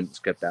 Wouldn't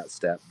skip that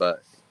step.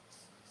 But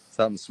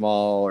something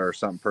small or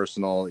something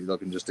personal you're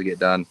looking just to get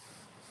done,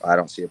 I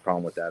don't see a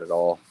problem with that at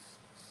all.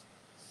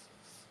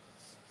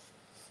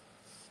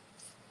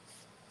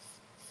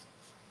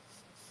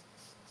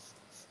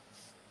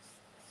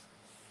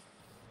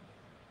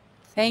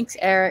 Thanks,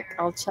 Eric.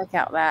 I'll check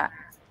out that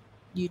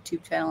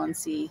YouTube channel and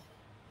see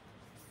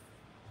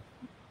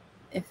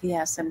if he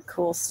has some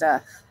cool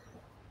stuff.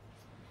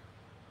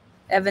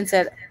 Evan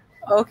said,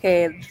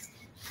 okay,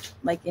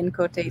 like in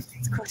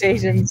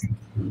quotations.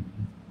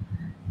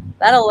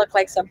 That'll look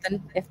like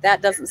something if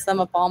that doesn't sum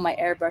up all my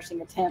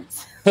airbrushing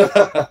attempts. We're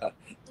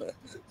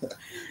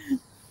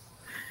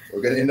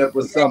going to end up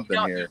with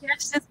something here.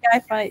 Catch this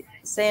guy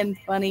saying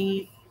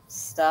funny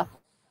stuff.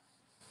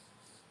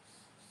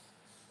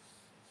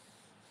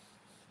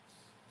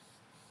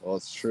 Well,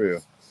 it's true.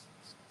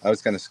 I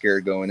was kind of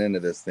scared going into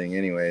this thing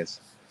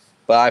anyways.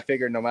 But I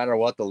figured no matter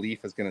what, the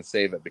leaf is going to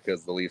save it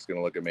because the leaf's going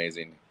to look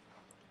amazing.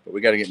 But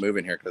we got to get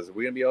moving here because are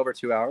we going to be over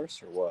 2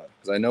 hours or what?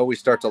 Because I know we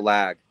start to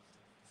lag.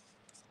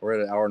 We're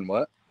at an hour and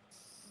what?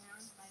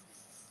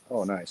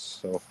 Oh, nice.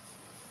 So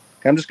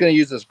I'm just going to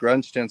use this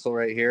grunge stencil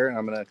right here, and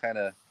I'm going to kind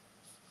of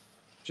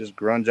just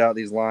grunge out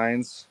these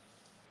lines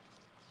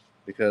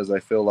because I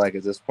feel like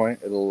at this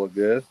point it'll look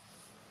good.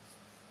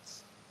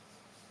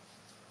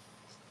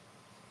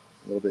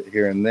 A little bit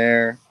here and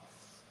there.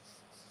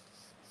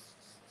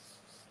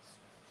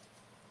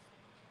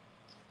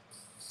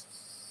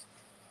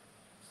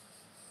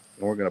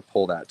 And we're going to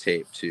pull that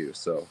tape too.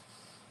 So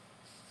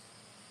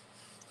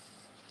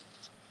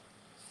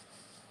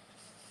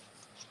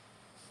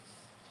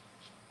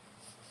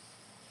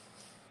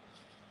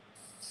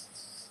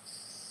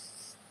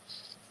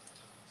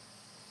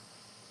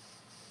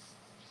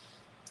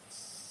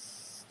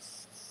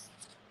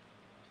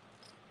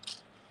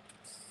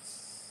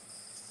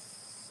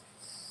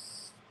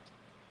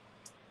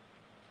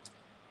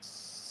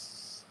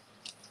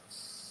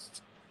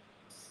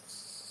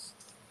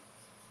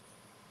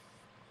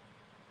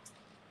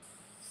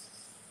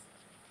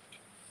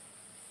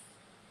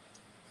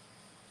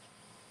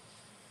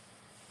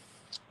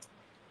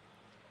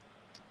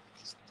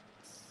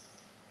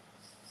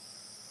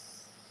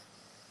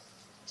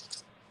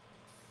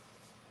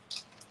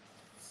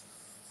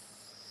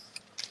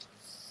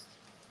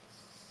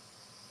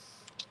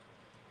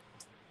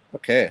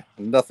okay,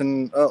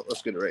 nothing. Oh,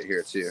 let's get it right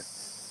here too.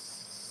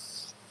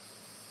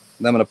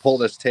 And I'm going to pull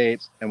this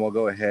tape and we'll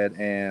go ahead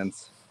and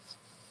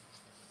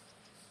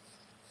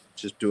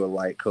just do a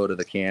light coat of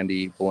the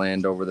candy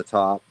blend over the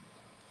top.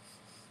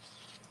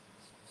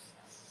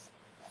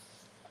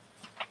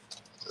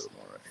 A little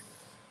more right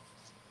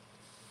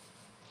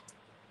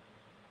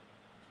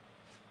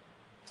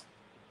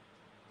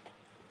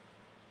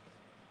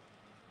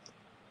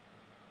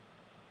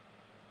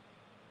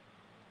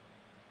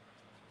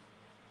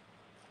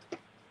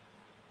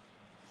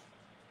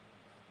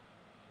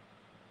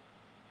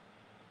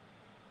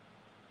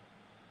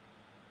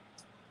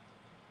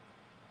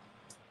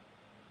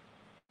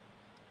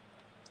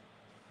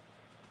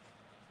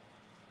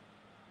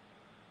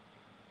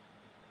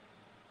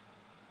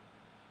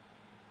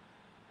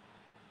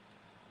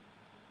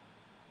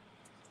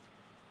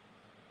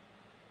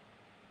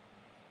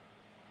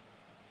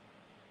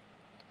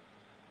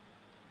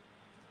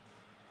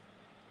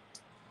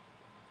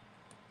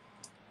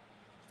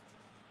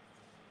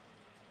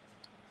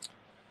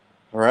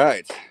All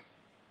right.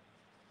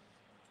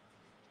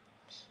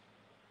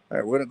 All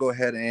right, we're going to go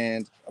ahead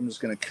and I'm just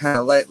going to kind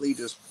of lightly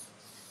just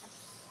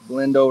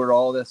blend over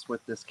all this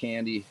with this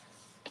candy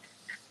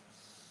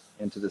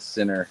into the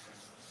center.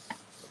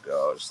 We'll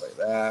go just like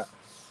that.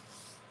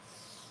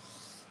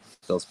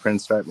 Those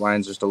print stripe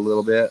lines just a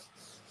little bit.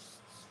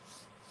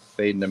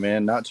 Fading them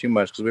in, not too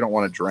much because we don't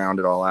want to drown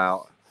it all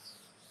out.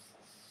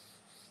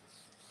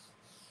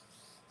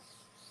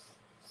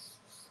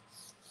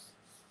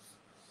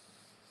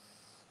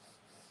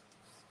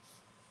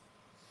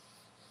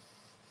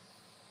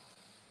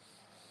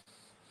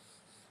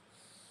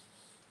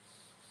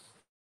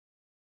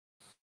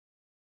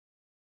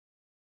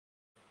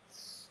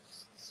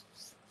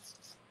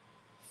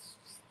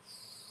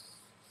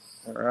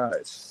 All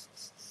right.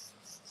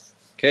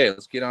 Okay,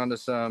 let's get on to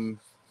some.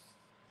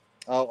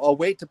 I'll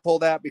wait to pull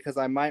that because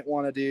I might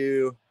want to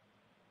do.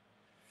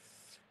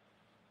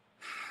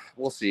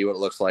 We'll see what it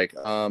looks like.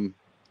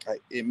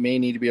 It may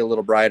need to be a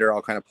little brighter.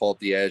 I'll kind of pull up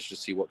the edge to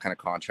see what kind of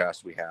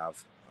contrast we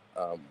have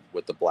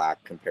with the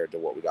black compared to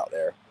what we got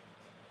there.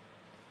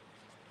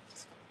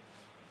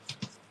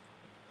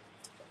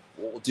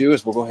 What we'll do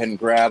is we'll go ahead and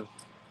grab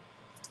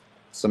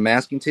some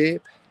masking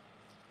tape.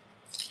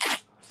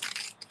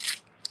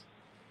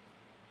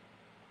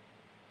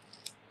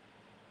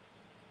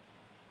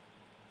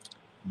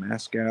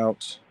 Mask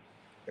out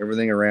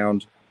everything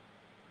around.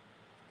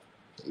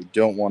 We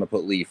don't want to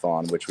put leaf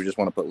on, which we just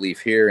want to put leaf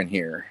here and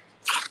here.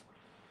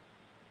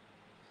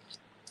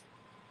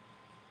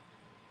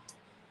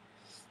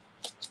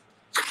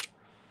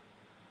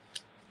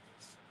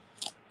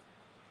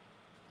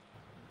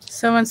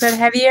 Someone said,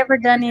 have you ever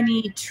done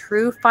any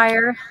true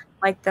fire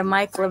like the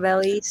Mike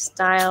Lavelli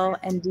style,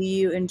 and do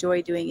you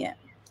enjoy doing it?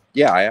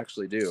 Yeah, I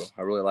actually do.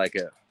 I really like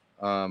it.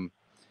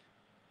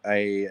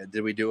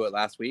 Did we do it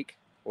last week?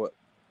 What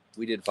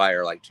we did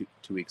fire like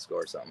two weeks ago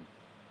or something.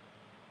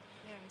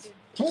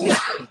 Yeah,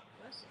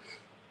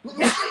 we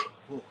did.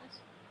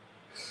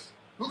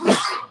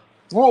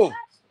 Whoa!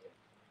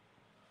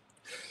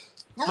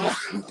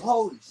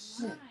 Holy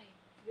shit!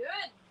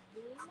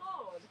 Good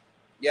Lord.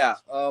 Yeah.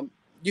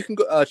 You can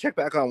go check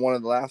back on one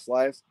of the last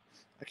lives.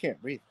 I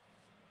can't breathe.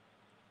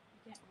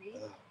 You can't read?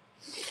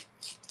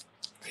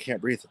 I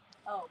can't breathe.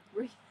 Oh,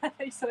 breathe.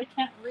 So I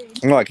can't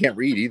read. No, I can't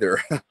read either.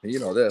 You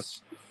know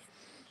this.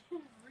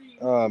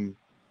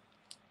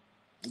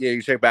 Yeah,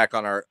 you check back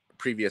on our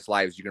previous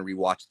lives. You can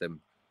rewatch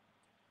them.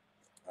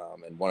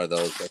 And one of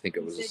those, I think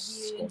it was.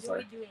 You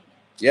enjoy doing it.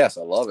 Yes,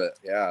 I love it.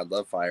 Yeah, I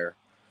love fire.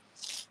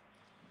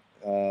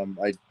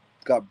 I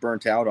got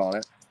burnt out on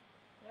it.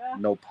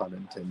 No pun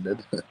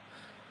intended.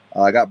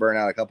 I got burnt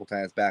out a couple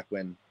times back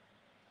when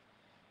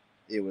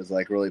it was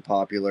like really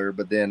popular,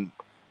 but then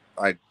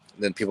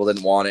people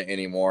didn't want it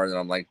anymore. And then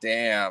I'm like,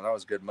 damn, that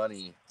was good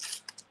money,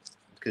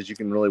 because you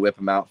can really whip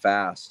them out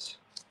fast.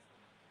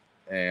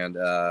 And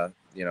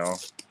you know,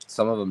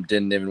 some of them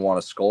didn't even want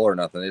a skull or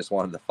nothing. They just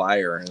wanted the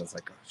fire, and it's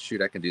like, oh,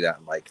 shoot, I can do that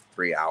in like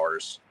 3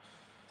 hours.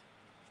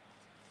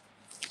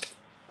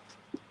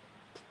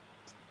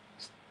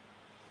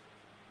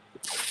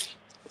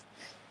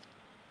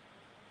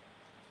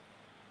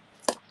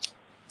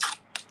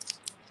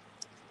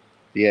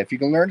 Yeah, if you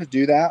can learn to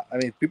do that, I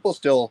mean, people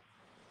still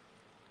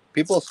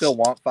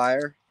want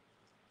fire.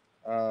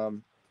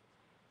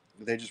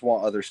 They just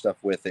want other stuff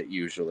with it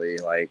usually,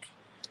 like,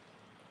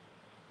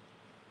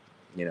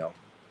 you know,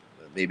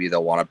 maybe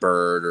they'll want a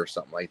bird or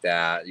something like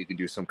that. You can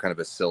do some kind of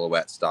a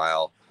silhouette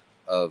style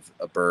of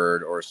a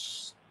bird or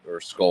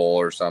skull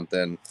or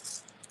something.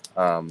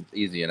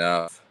 Easy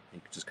enough. You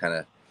can just kind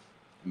of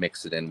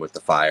mix it in with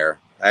the fire.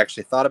 I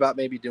actually thought about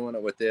maybe doing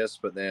it with this,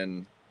 but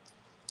then,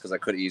 because I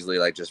could easily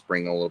like just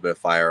bring a little bit of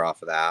fire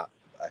off of that,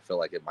 I feel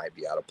like it might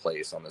be out of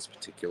place on this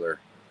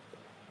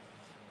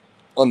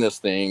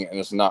thing, and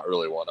it's not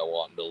really what I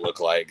want it to look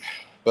like.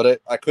 But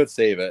I could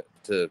save it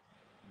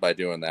by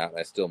doing that.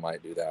 I still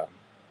might do that.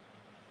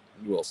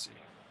 We'll see.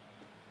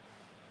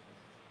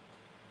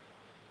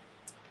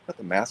 Got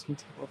the masking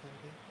tape over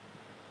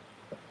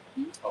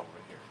here? Oh, right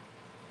here.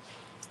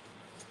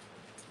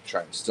 I'm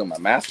trying to steal my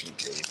masking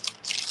tape.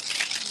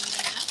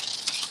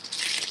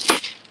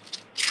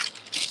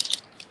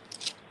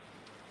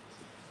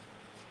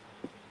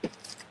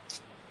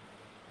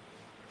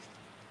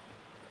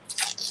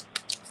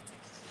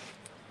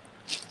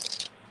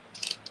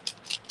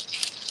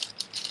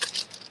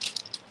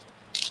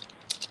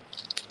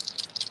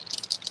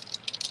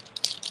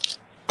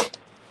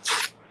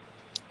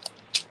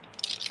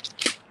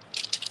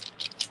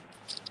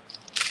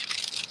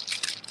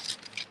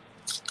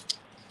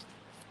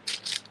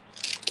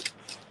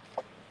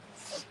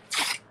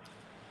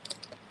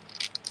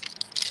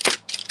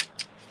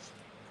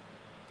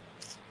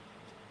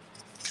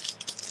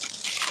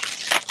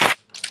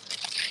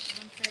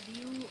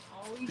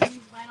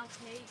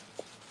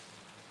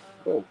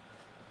 Oh.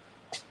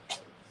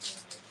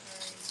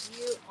 Do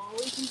you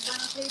always use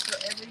vinyl tape or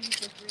ever use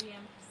the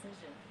 3M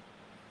precision?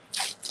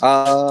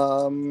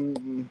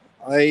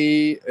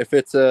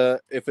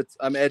 If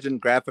I'm edging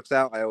graphics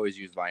out, I always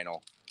use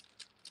vinyl.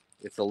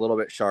 It's a little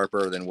bit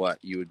sharper than what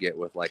you would get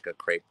with like a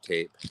crepe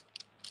tape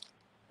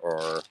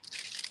or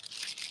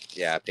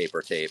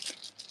paper tape.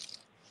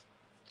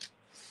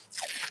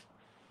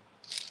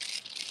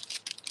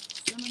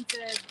 Someone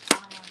said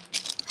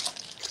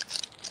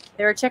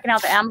they were checking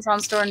out the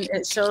Amazon store and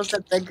it shows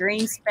that the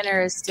green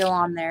spinner is still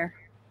on there.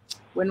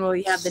 When will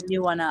you have the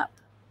new one up?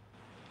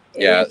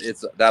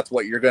 That's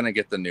what you're gonna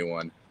get, the new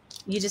one.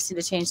 You just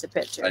need to change the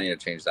picture. I need to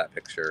change that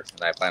picture,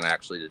 and I plan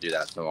actually to do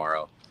that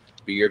tomorrow.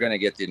 But you're gonna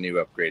get the new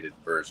upgraded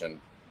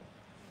version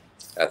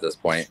at this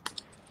point.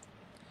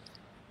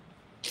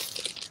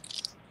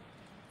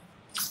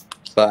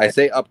 But I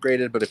say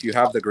upgraded, but if you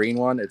have the green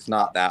one, it's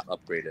not that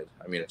upgraded.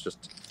 I mean, it's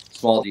just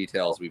small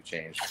details we've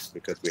changed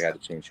because we had to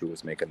change who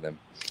was making them.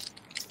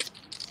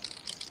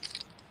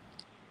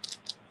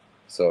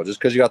 So just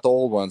because you got the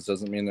old ones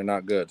doesn't mean they're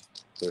not good.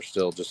 They're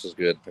still just as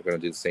good. They're going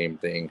to do the same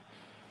thing.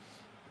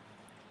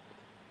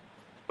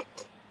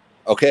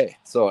 Okay,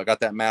 so I got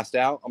that masked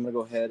out. I'm going to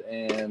go ahead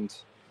and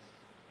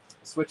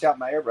switch out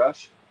my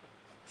airbrush.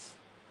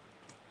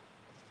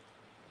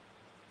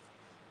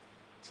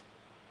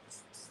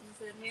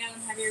 Hey,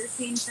 Adam, have you ever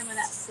seen some of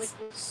that Slick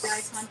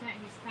guy content?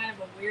 He's kind of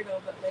a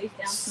weirdo, but lays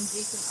down some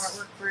decent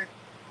artwork for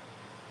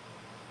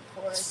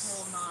his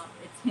whole knob.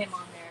 It's him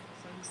on there,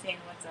 so he's saying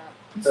what's up.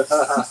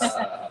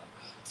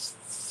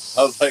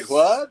 I was like,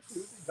 what?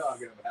 Who's he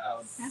talking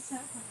about?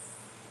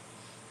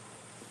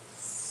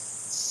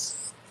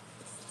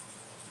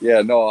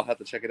 Yeah, no, I'll have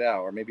to check it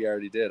out. Or maybe I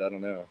already did. I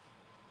don't know.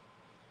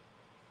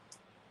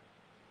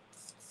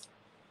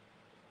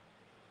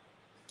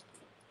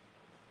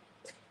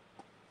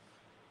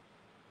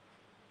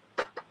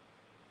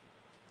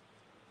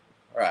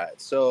 All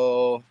right,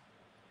 so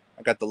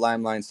I got the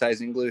Limeline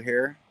sizing glue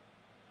here.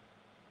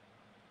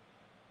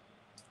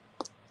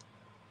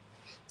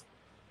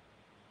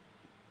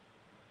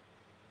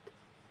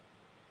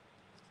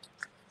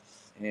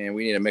 And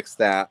we need to mix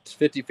that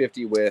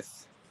 50-50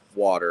 with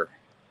water.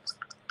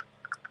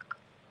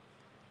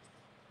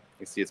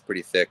 You see it's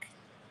pretty thick.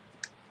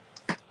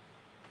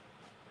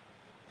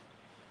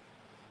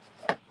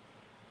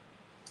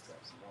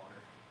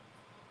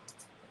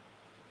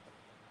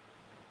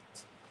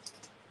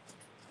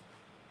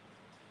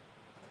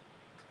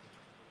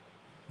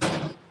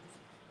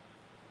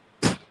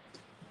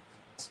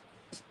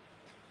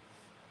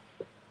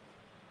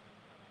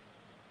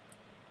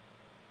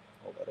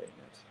 Oh, that ain't it.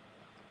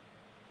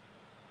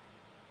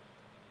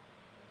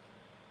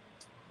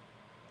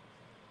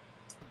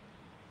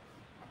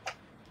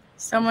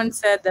 Someone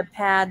said the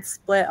pad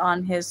split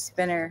on his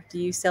spinner. Do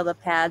you sell the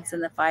pads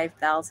in the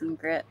 5,000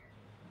 grit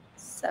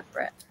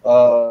separate?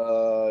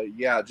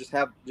 Yeah,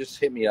 just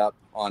hit me up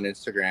on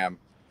Instagram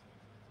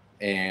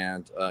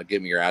and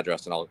give me your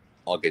address, and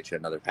I'll get you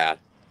another pad,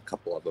 a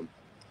couple of them.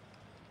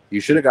 You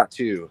should have got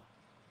 2.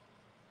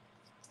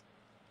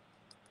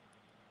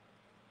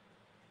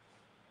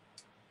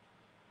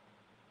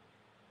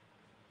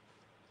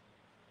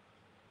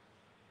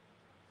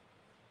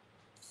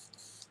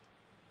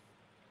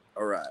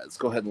 All right, let's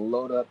go ahead and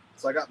load up.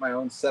 So I got my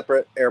own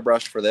separate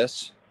airbrush for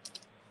this.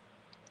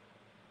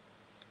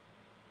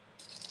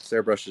 This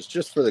airbrush is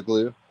just for the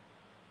glue.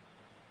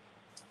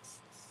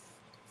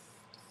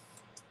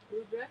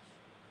 Glue brush?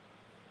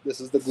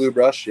 This is the glue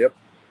brush, yep.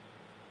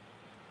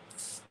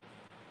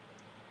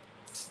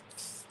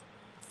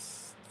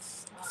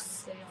 Oh, you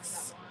said you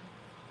only got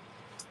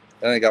one.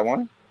 I only got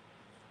one?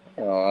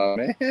 Oh,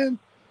 man.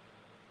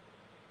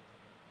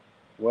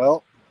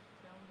 Well.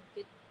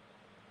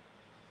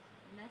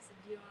 Message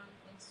you on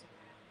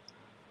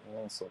Instagram. I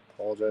also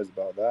apologize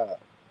about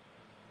that.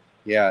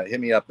 Yeah, hit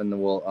me up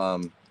and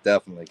we'll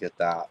definitely get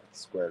that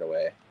squared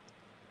away.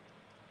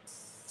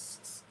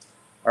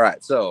 All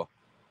right, so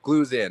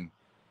glue's in.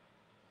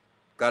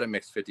 Got it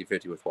mixed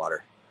 50-50 with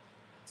water.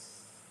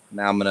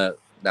 Now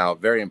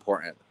very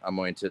important, I'm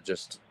going to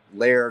just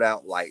layer it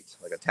out light,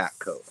 like a tack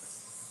coat.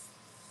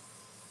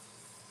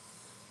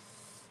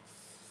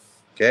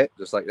 Okay,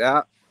 just like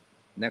that.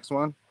 Next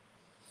one.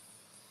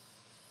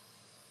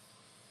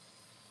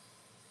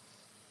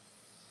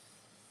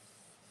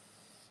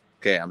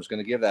 Okay, I'm just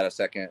going to give that a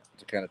second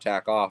to kind of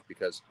tack off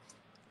because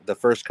the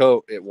first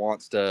coat,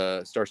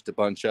 starts to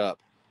bunch up.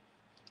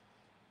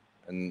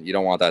 And you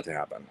don't want that to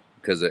happen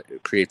because it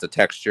creates a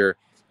texture.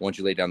 Once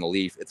you lay down the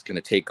leaf, it's going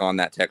to take on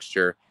that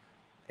texture.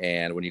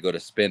 And when you go to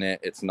spin it,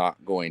 it's not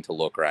going to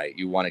look right.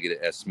 You want to get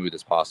it as smooth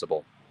as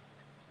possible.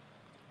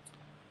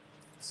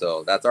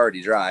 So that's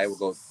already dry. We'll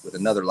go with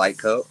another light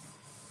coat.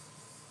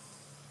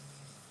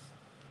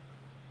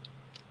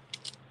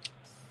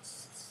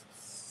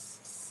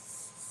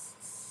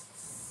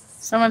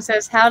 Someone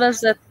says, how does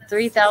the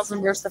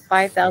 3,000 versus the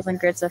 5,000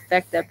 grits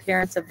affect the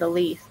appearance of the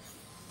leaf?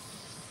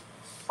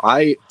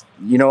 I've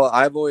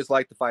always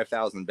liked the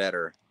 5,000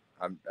 better.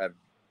 I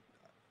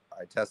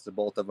tested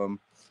both of them.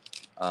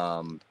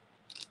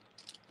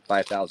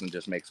 5,000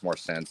 just makes more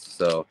sense.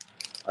 So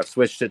I've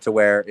switched it to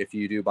where if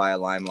you do buy a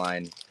lime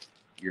line,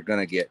 you're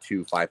gonna get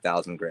 2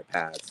 5,000 grit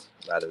pads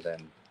rather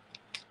than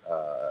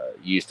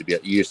you used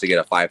to get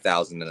a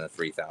 5,000 and a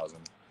 3,000,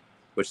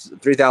 which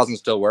 3,000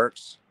 still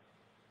works.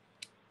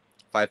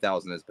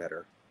 5,000 is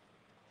better.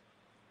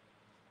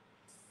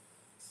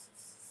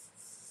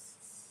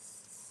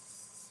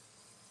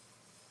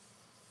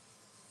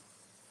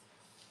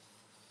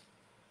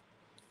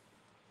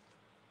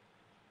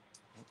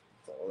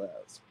 All that.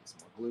 Let's put some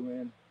more glue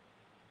in.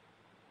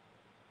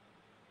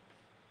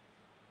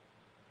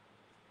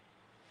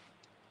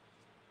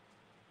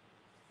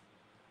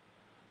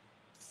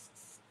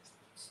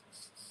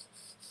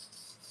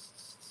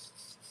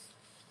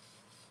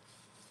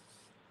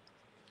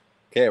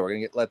 Okay, we're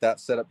gonna let that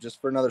set up just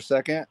for another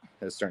second.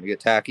 It's starting to get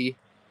tacky.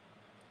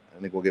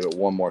 I think we'll give it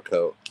one more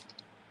coat.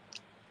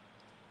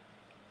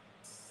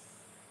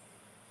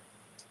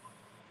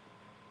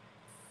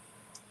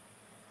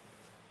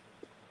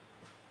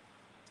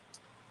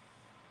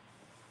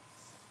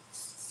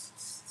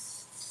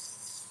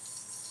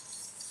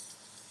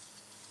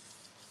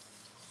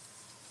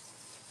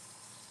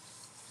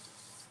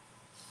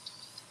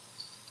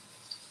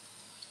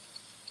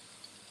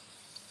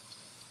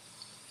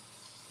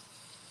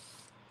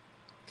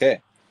 Okay.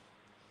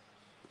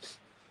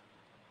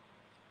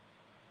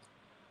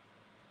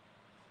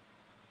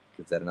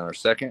 Give that another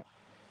second.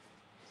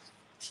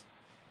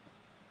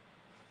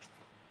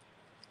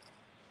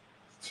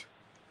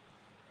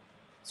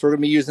 So we're going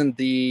to be using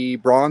the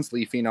bronze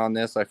leafing on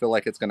this. I feel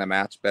like it's going to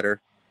match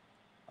better.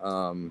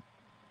 Kind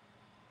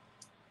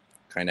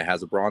of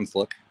has a bronze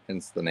look,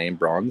 hence the name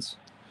bronze.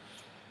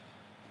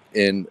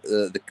 And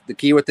the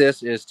key with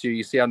this is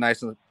you see how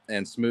nice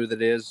and smooth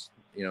it is.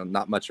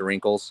 Not much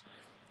wrinkles.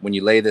 When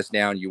you lay this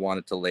down, you want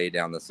it to lay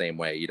down the same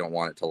way. You don't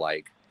want it to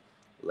lay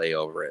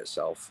over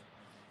itself.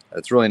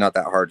 It's really not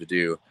that hard to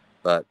do,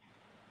 but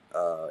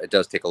it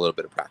does take a little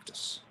bit of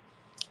practice.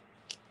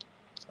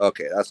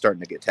 Okay, that's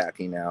starting to get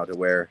tacky now to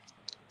where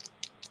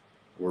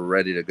we're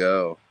ready to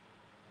go.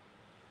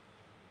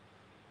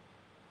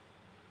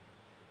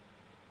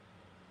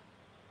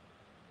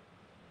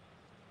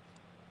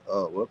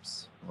 Oh,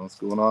 whoops. What's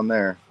going on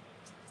there?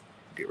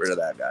 Get rid of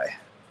that guy.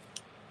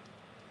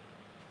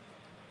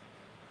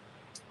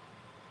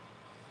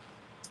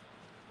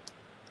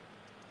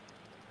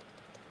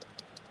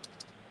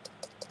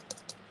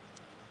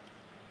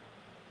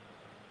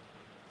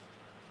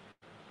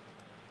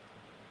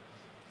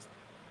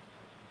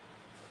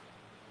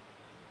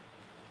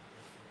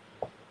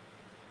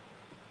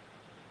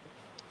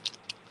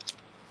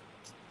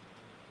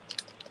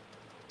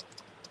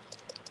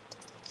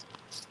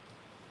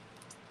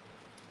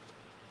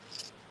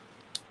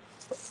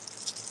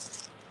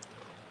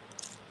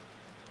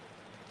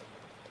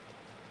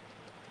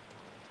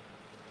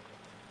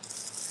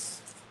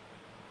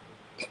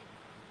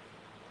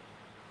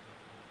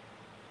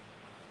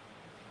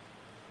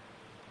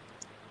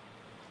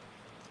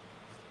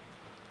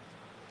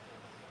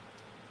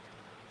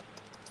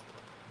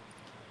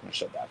 gonna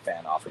shut that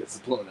fan off. It's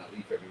blowing out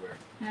leaf everywhere.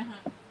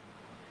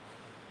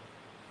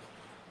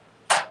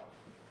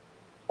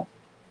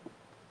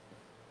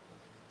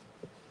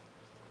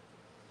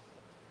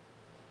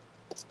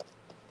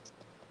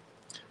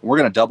 We're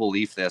gonna double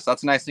leaf this.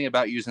 That's the nice thing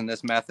about using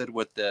this method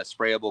with the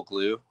sprayable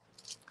glue,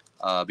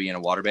 being a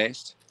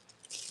water-based,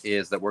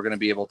 is that we're gonna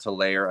be able to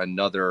layer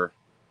another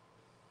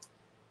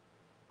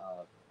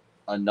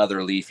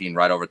leafing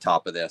right over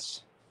top of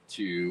this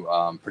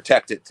to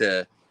protect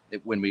it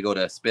when we go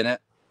to spin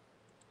it.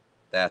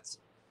 That's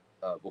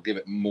we'll give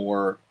it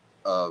more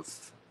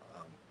of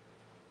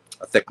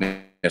a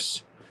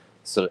thickness,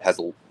 so it has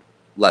a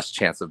less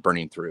chance of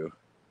burning through.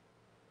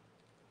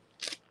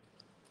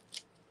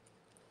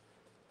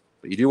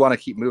 But you do want to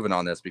keep moving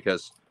on this,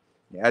 because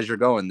as you're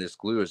going, this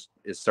glue is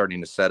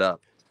starting to set up,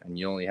 and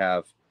you only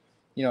have,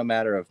 a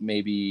matter of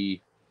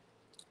maybe,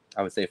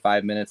 I would say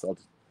 5 minutes. It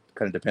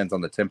kind of depends on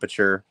the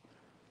temperature,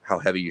 how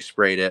heavy you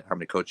sprayed it, how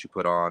many coats you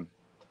put on.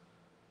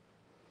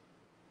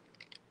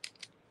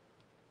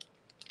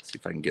 Let's see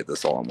if I can get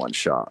this all in one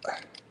shot.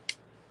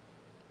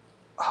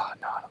 Oh,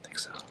 no, I don't think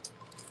so.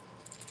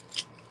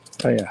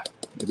 Oh, yeah,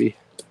 maybe.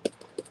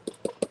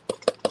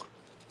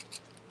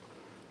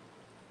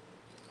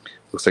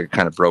 Looks like it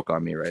kind of broke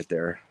on me right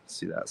there.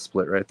 See that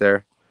split right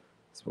there?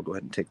 So we'll go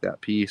ahead and take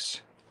that piece,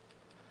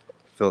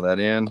 fill that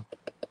in.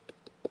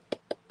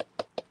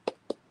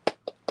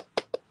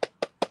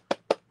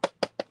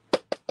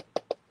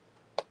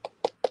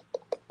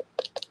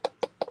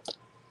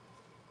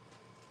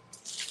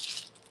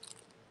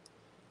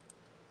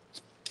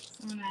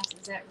 Someone asked,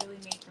 is that really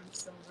made from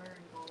silver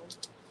and gold?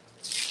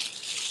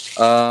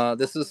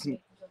 This is... Or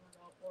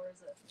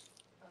is it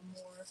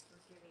more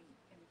forgiving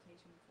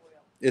imitation foil?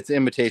 It's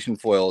imitation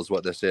foil is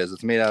what this is.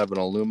 It's made out of an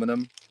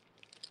aluminum,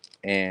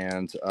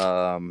 and it's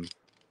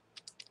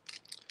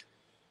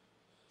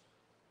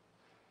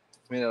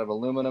made out of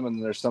aluminum,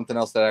 and there's something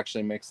else that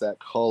actually makes that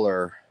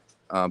color,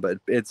 but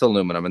it's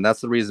aluminum, and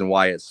that's the reason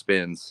why it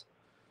spins.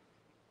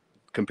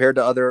 Compared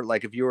to other,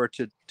 like if you were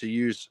to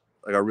use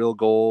like a real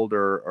gold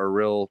or a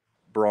real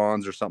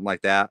bronze or something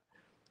like that,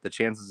 the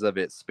chances of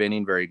it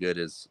spinning very good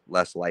is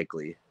less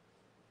likely.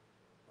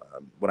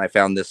 When I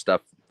found this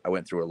stuff, I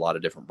went through a lot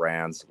of different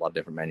brands, a lot of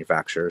different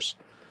manufacturers,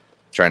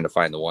 trying to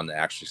find the one that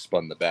actually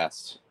spun the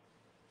best.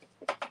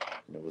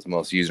 It was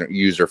most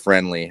user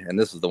friendly, and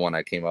this is the one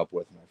I came up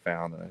with and I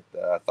found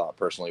that I thought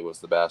personally was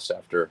the best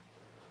after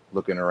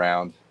looking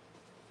around.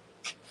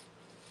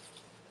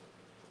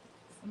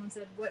 Someone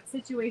said, what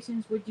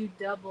situations would you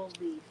double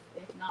leaf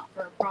if not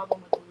for a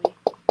problem with the leaf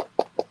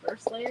the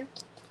first layer?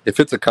 If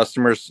it's a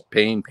customer's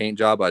paying paint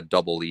job, I'd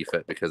double leaf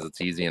it because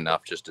it's easy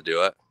enough just to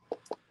do it.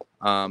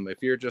 If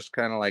you're just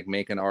kind of like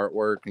making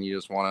artwork and you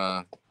just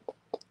want to,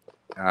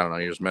 I don't know,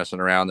 you're just messing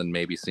around, and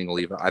maybe single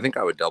leaf it, I think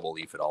I would double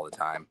leaf it all the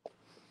time.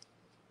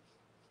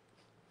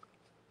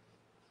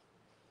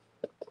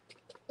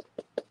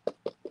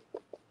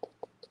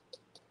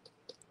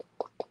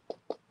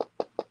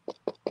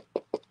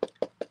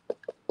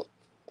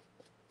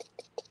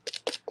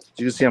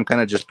 You can see I'm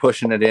kind of just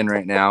pushing it in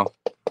right now,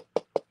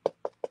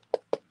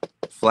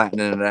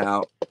 flattening it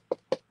out,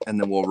 and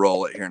then we'll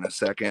roll it here in a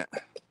second.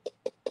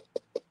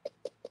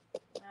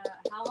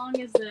 How long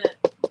is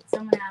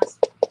someone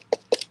asked,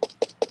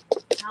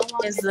 how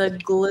long is the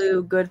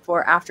glue good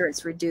for after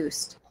it's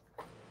reduced?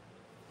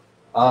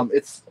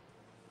 It's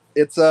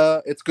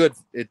good.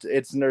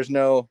 There's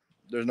no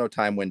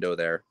time window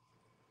there.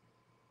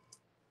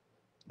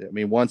 I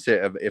mean, once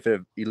if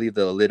you leave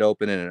the lid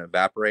open and it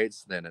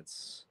evaporates, then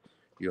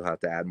you'll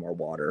have to add more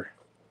water.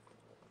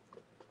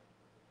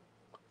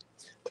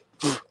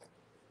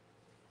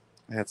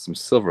 I had some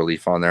silver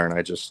leaf on there and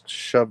I just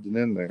shoved it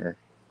in there.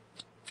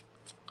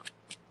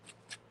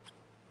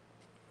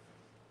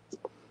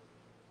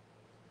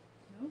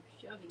 No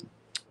shoving.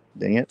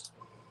 Dang it.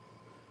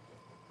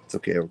 It's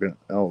okay.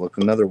 Oh, look,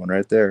 another one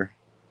right there.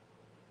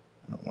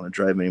 I don't want to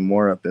drive any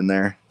more up in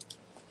there.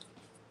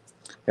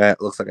 Yeah,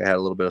 it looks like I had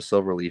a little bit of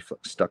silver leaf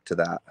stuck to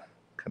that.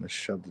 Kind of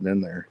shoved it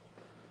in there.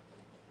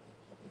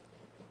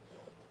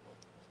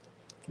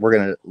 We're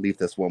going to leaf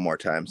this one more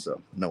time, so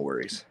no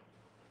worries.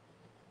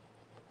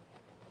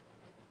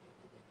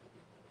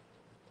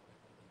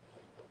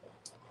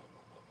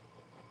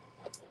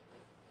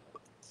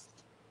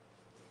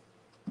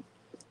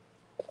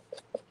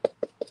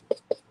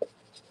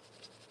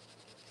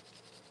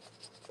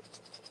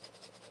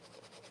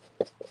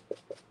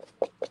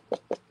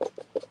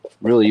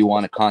 Really, you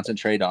want to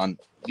concentrate on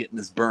getting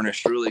this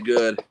burnished really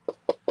good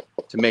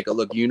to make it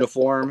look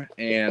uniform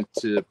and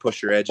to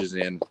push your edges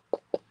in.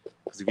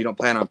 Because if you don't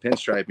plan on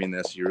pinstriping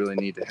this, you really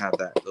need to have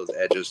those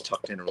edges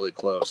tucked in really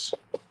close,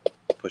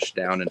 pushed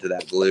down into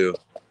that glue.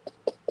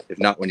 If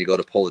not, when you go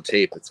to pull the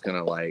tape, it's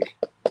gonna like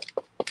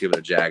give it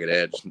a jagged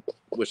edge,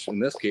 which in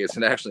this case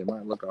it actually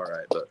might look all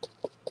right, but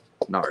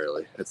not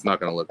really. It's not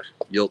gonna look.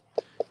 You'll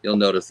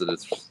notice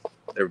that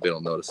everybody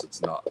will notice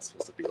it's not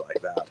supposed to be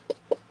like that.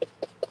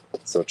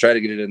 So try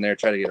to get it in there,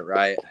 try to get it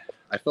right.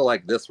 I feel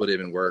like this would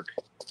even work,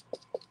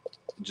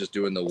 just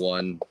doing the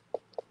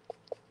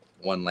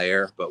one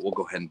layer, but we'll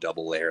go ahead and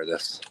double layer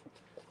this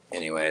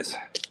anyways.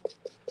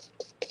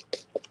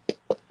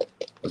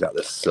 We got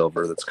this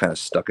silver that's kind of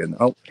stuck in.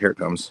 Oh, here it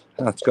comes.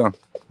 Oh, it's gone.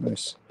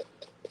 Nice.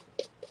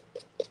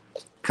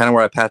 Kind of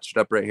where I patched it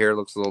up right here.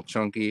 Looks a little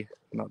chunky.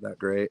 Not that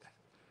great.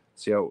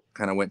 See how it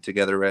kind of went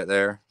together right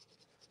there?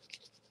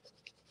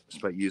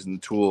 Just by using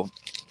the tool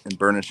and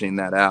burnishing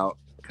that out,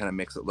 kind of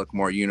makes it look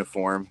more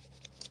uniform.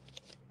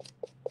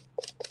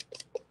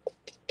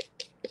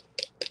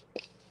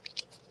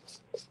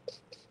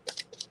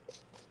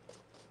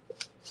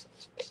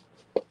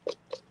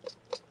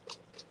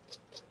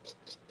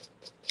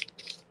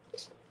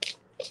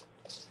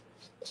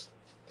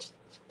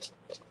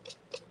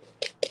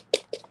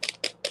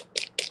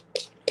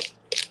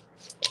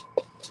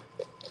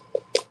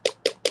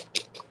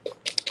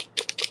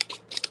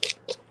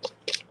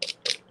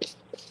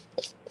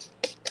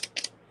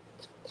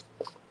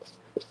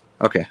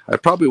 Okay, I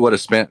probably would have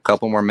spent a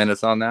couple more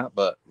minutes on that,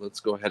 but let's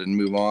go ahead and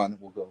move on.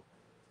 We'll go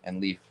and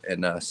leave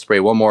and spray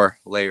one more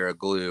layer of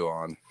glue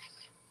on.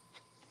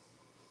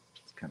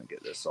 Let's kind of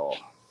get this all.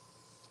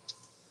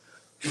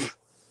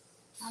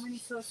 How many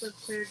coats of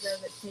clear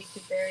does it take to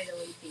bury the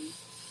leafy?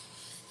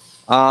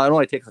 It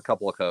only takes a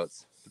couple of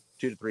coats,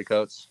 2 to 3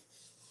 coats.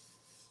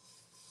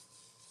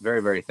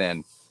 Very, very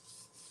thin.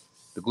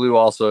 The glue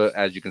also,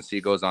 as you can see,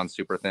 goes on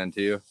super thin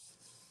too.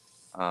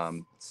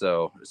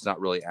 So it's not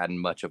really adding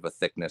much of a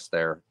thickness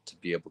there to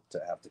be able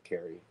to have to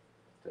carry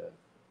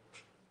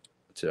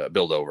to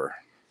build over.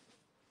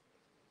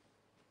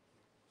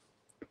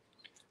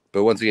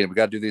 But once again, we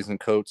got to do these in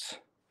coats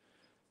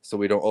so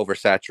we don't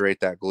oversaturate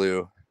that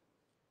glue.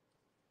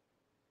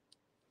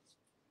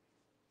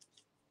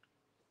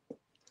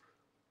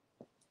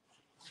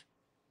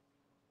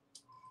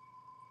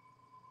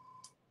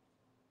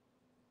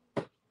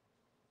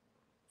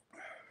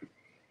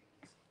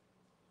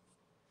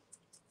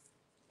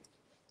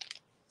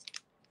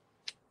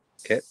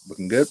 Okay,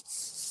 looking good.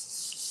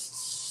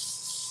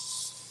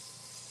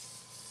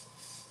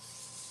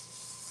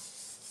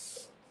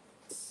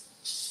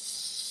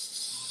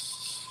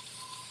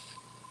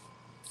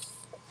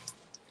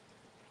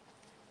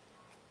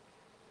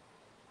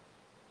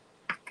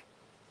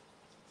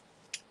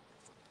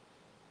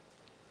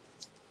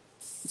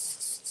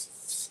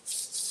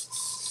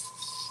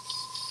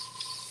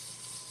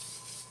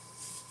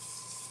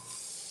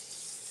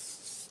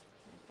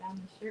 I found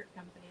the shirt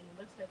company, and it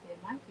looks like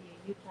it might be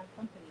a Utah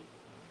company.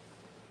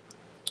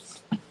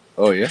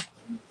 Oh, yeah.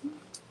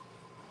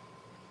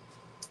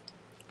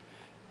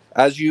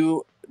 As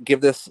you give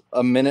this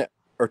a minute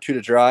or two to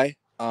dry,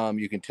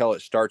 you can tell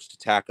it starts to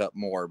tack up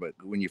more. But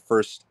when you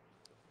first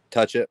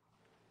touch it,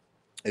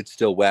 it's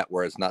still wet,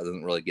 where it's not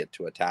doesn't really get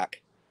to a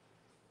tack.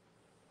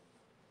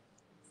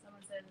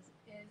 Someone says,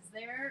 is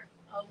there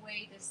a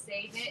way to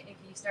save it if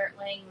you start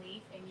laying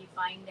leaf and you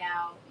find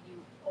out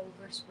you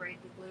oversprayed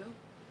the glue?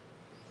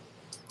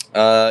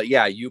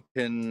 Yeah, you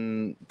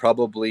can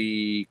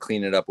probably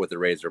clean it up with a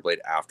razor blade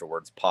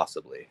afterwards,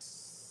 possibly.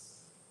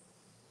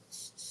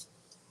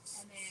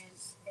 And then,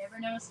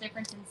 ever notice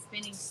difference in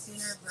spinning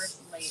sooner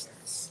versus later?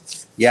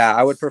 Yeah,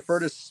 I would prefer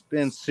to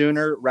spin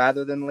sooner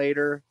rather than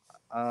later,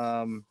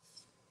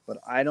 but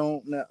I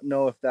don't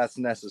know if that's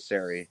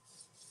necessary.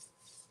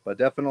 But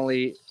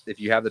definitely, if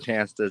you have the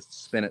chance to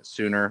spin it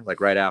sooner,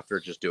 like right after,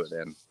 just do it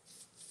then. And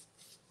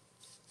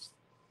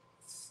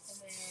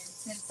then,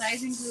 since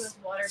sizing glue is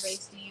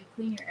water-based, do you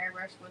clean your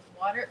airbrush with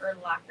water or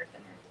lacquer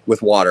thinner?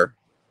 With water.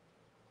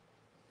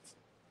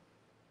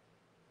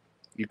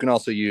 You can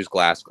also use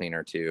glass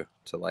cleaner too,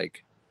 to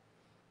like,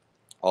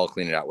 I'll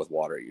clean it out with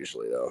water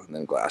usually though, and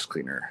then glass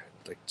cleaner,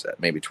 like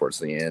maybe towards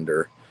the end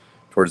or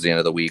towards the end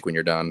of the week when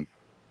you're done.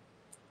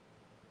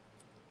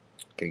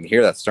 You can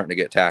hear that's starting to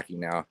get tacky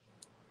now,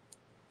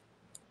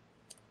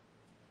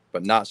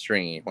 but not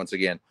stringy. Once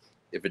again,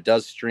 if it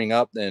does string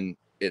up, then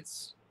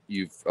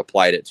you've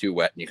applied it too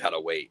wet and you gotta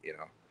wait, you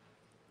know.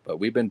 But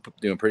we've been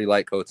doing pretty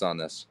light coats on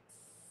this.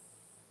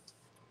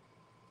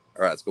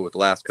 All right, let's go with the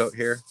last coat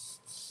here.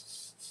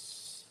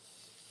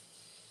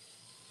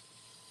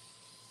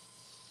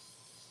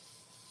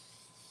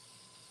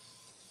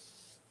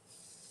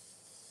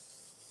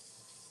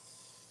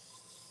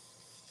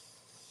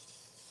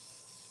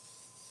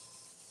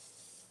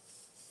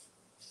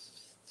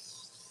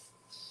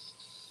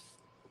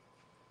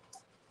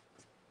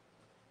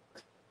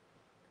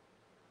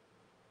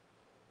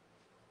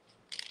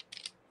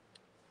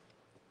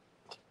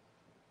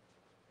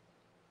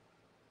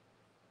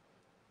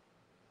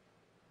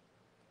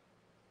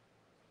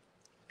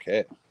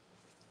 Okay.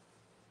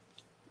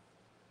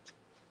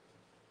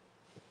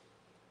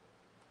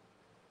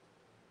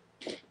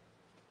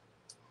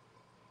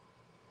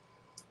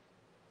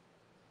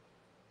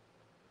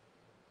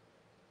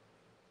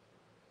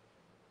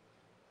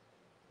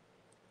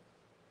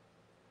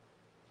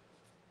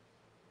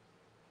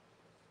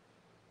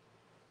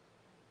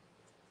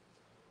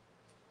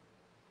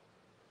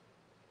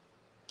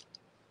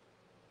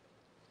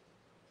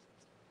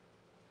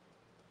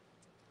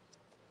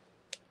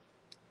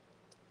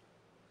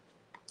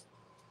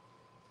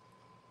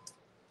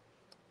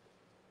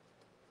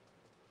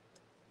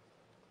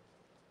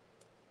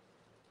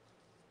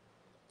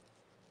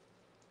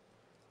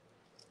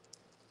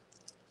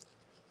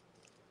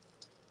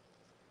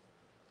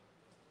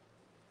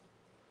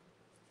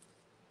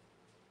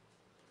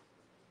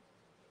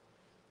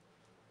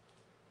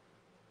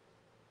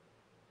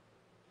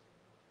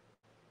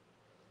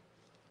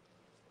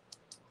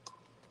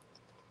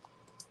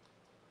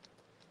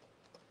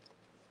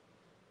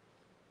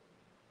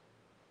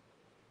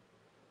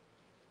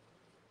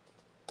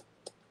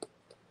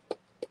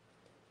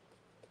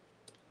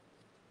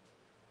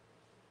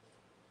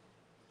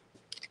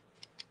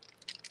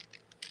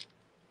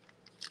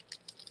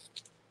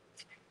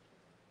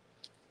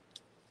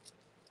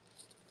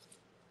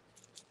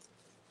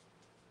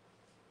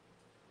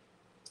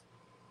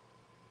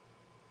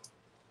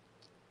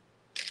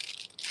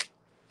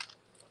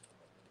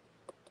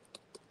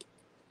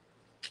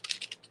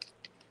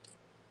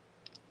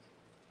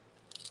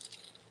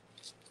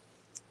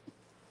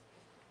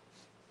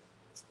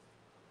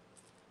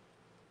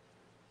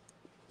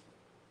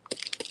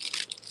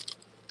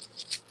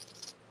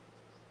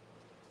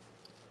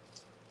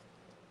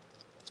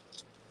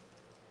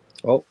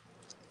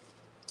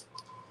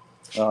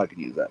 Oh, I could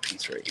use that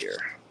piece right here.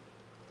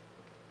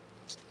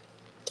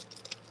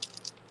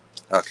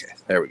 Okay,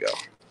 there we go.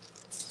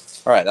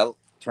 All right, that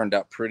turned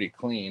out pretty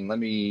clean. Let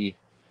me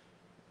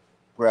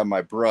grab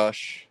my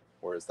brush.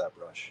 Where is that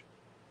brush?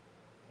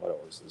 What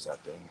always is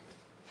that thing?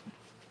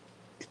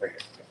 Right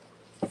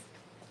here.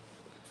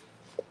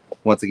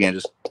 Once again,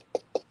 just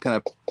kind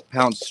of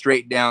pound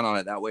straight down on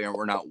it. That way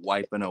we're not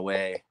wiping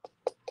away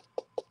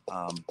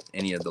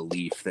any of the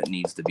leaf that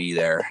needs to be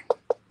there.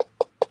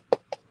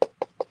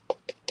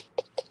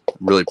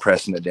 Really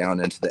pressing it down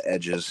into the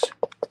edges.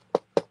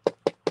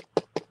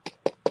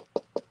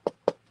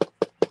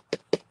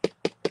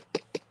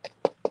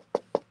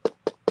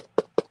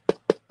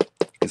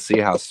 You can see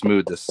how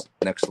smooth this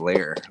next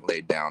layer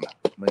laid down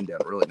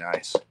really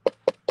nice.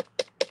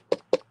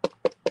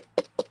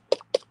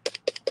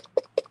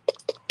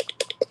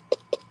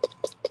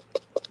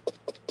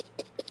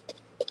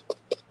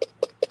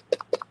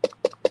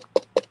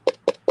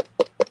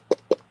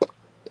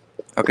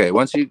 Okay,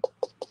 once you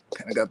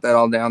kind of got that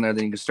all down there,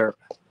 then you can start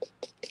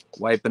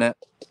wiping it.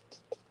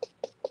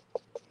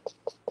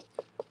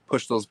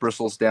 Push those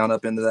bristles down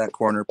up into that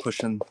corner,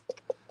 pushing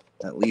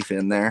that leaf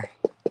in there.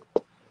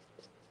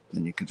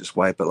 Then you can just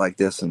wipe it like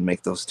this and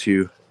make those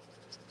two,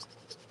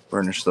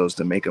 burnish those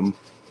to make them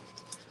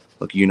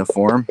look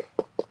uniform.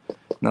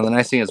 Now the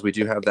nice thing is we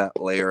do have that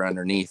layer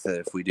underneath that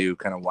if we do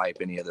kind of wipe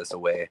any of this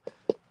away,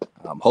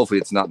 hopefully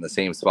it's not in the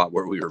same spot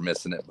where we were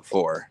missing it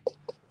before.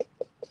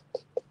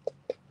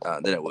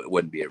 Then it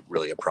wouldn't be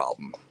really a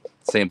problem.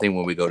 Same thing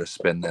when we go to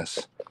spin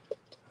this.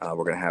 We're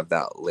going to have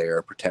that layer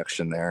of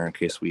protection there in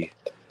case we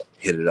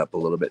hit it up a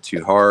little bit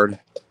too hard.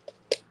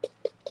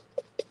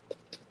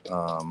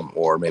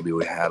 Or maybe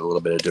we had a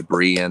little bit of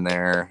debris in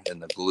there in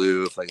the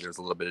glue. If like there's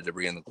a little bit of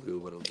debris in the glue,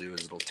 what it'll do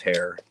is it'll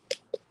tear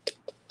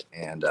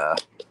and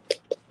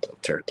it'll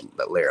tear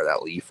that layer,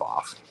 that leaf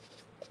off.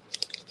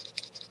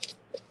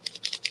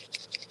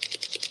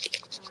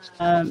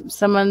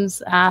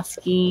 Someone's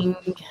asking,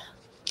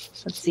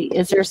 let's see,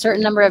 is there a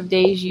certain number of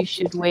days you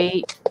should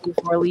wait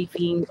before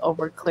leafing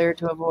over clear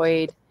to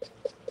avoid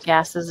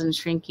gases and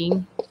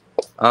shrinking?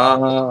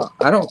 I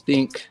don't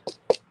think,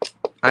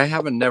 I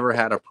haven't never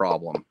had a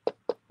problem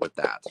with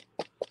that.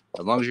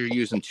 As long as you're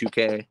using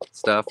 2K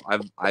stuff,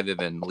 I've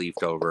even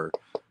leafed over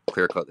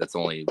clear coat that's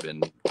only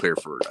been clear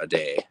for a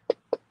day.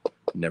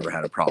 Never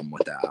had a problem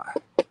with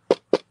that.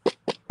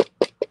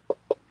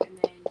 And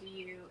then do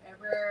you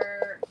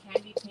ever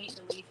candy paint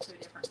the leaf to a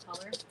different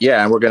color?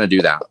 Yeah, and we're going to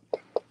do that.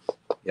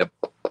 Yep.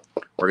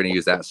 We're going to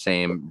use that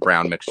same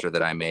brown mixture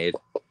that I made.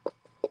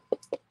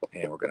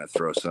 And we're going to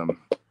throw some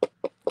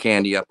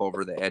candy up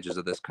over the edges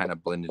of this, kind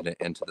of blending it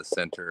into the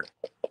center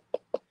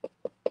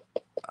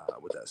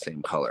with that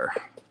same color.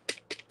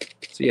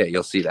 So yeah,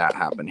 you'll see that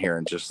happen here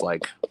in just a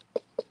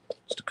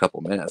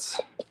couple minutes.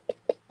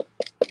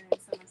 And then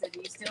someone said, do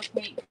you still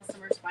paint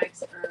customer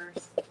spikes or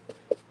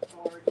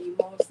do you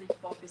mostly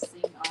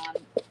focusing on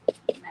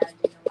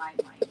managing the line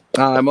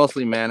line? I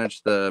mostly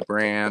manage the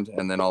brand,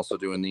 and then also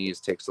doing these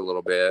takes a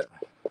little bit.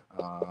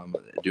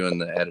 Doing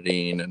the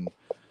editing and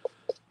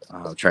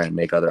trying to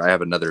make I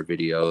have another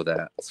video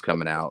that's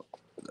coming out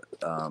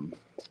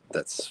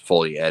that's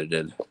fully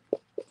edited,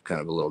 kind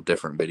of a little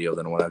different video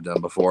than what I've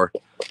done before,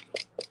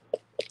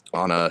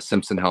 on a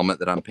Simpson helmet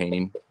that I'm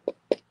painting.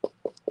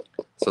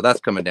 So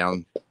that's coming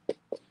down.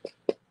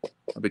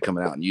 I'll be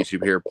coming out on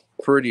YouTube here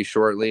pretty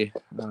shortly.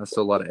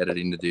 Still a lot of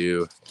editing to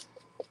do.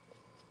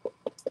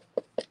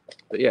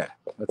 But yeah,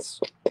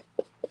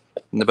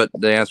 but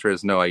the answer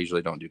is no, I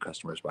usually don't do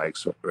customers'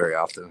 bikes very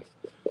often.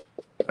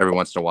 Every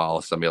once in a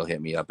while, somebody will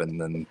hit me up and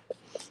then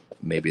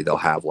maybe they'll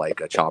have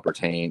like a chopper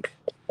tank.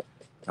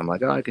 I'm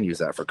like, oh, I can use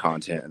that for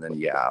content. And then,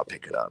 yeah, I'll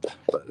pick it up.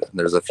 But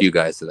there's a few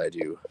guys that I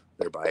do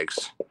their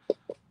bikes.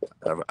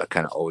 I've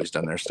kind of always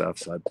done their stuff.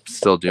 So I'm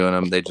still doing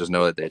them. They just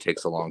know that it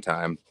takes a long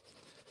time.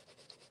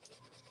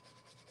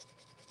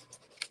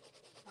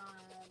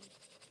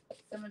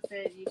 Someone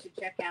said you should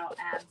check out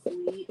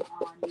Absolute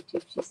on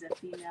YouTube. She's a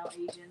female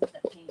Asian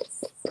that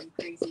paints some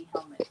crazy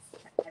helmets.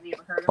 Have you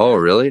ever heard of her? Oh,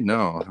 really?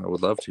 No, I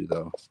would love to,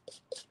 though.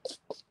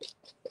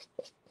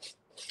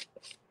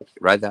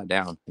 Write that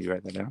down. You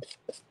write that down?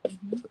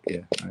 Mm-hmm.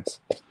 Yeah, nice.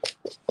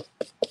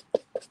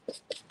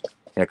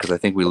 Yeah, because I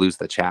think we lose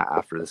the chat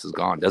after this is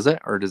gone. Does it?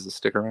 Or does it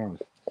stick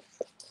around?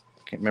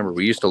 Can't remember.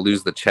 We used to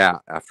lose the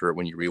chat after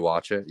when you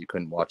rewatch it. You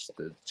couldn't watch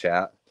the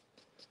chat.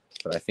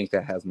 But I think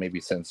that has maybe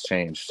since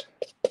changed.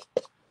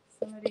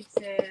 Somebody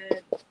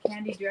said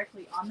candy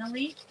directly on the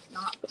leaf,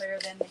 not clearer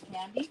than the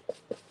candy.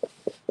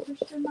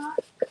 Question mark?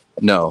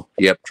 No.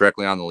 Yep,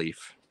 directly on the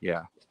leaf.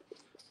 Yeah.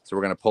 So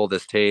we're going to pull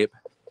this tape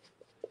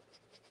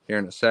here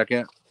in a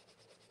second,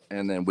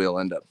 and then we'll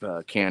end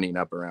up candying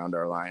up around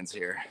our lines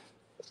here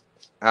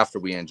after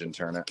we engine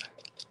turn it.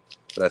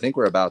 But I think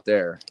we're about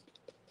there.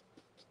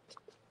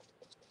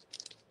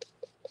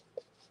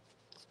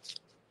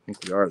 I think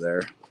we are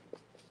there.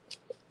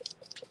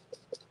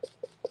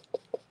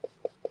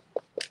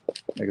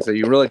 Like I said,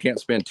 you really can't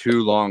spend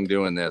too long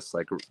doing this.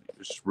 Like, you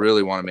just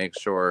really want to make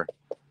sure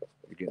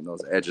you're getting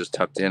those edges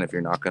tucked in if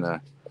you're not going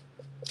to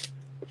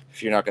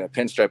if you're not going to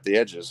pinstripe the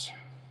edges.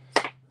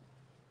 And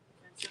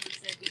someone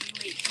said, did you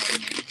wait 10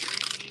 minutes or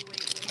do you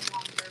wait way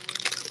longer when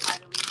you apply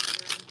the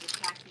leaf during the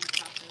packing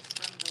process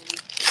from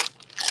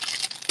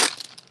the leaf?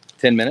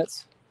 10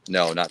 minutes?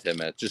 No, not 10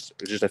 minutes.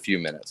 Just a few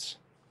minutes.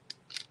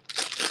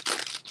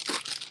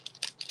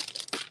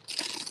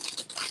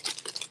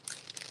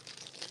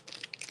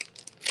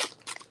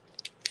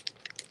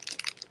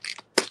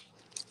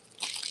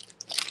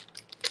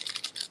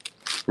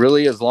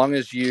 Really, as long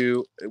as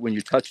when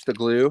you touch the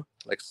glue,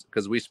 like,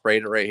 because we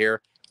sprayed it right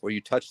here, where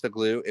you touch the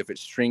glue, if it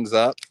strings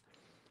up,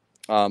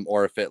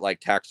 or if it like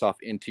tacks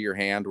off into your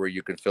hand where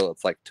you can feel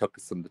it's like took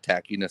some of the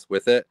tackiness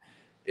with it,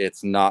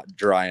 it's not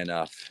dry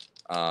enough,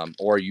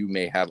 or you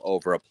may have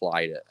over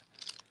applied it.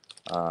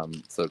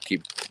 So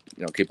keep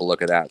a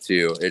look at that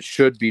too. It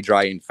should be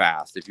drying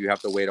fast. If you have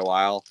to wait a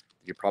while,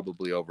 you're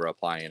probably over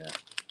applying it,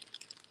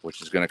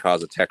 which is going to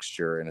cause a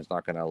texture and it's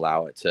not going to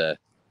allow it to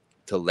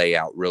lay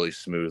out really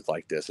smooth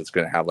like this. It's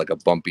going to have like a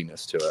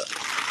bumpiness to it,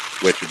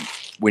 which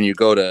when you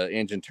go to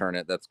engine turn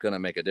it, that's going to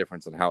make a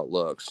difference in how it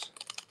looks.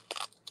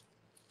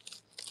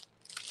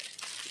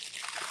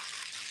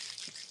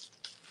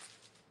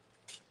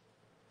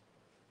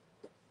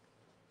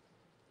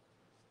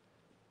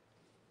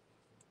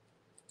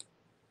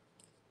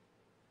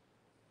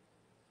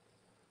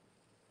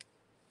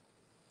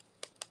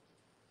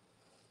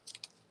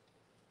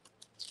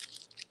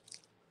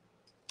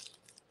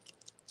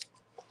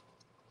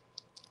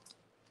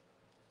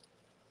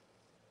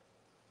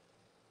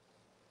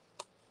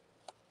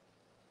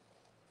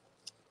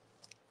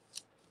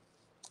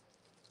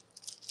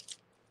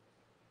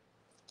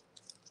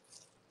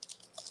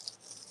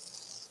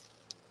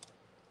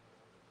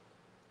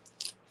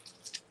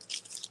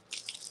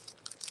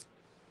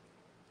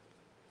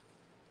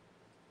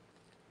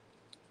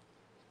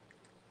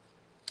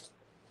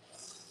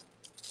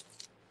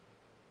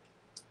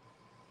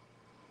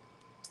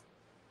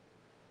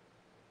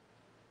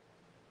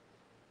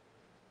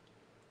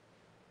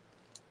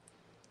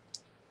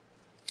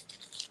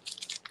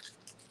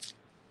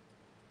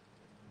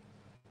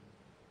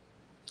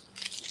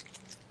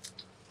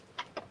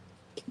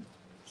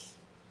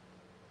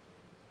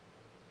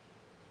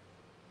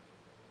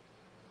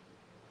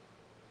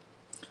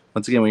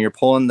 Once again, when you're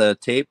pulling the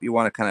tape, you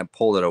want to kind of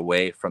pull it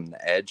away from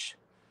the edge.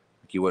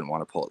 You wouldn't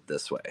want to pull it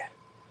this way.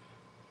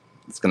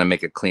 It's going to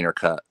make a cleaner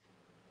cut.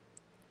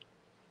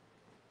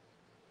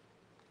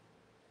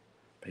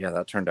 But yeah,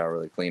 that turned out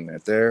really clean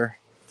right there.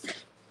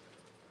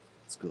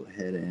 Let's go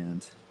ahead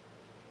and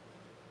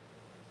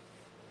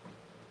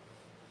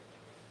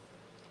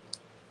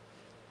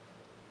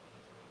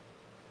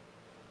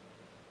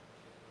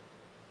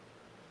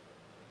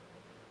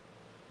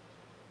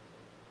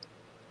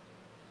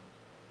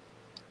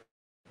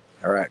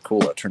all right, cool.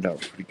 That turned out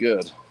pretty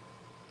good.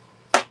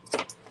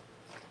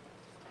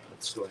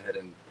 Let's go ahead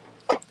and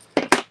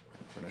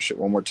finish it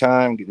one more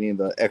time, getting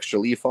the extra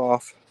leaf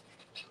off.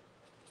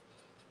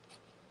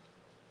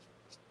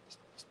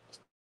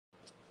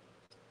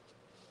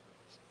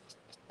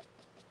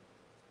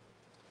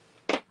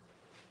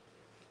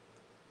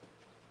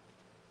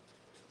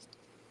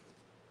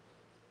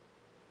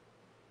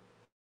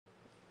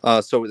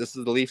 So this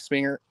is the leaf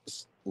swinger.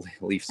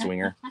 Leaf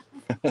swinger.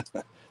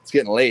 It's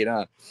getting late,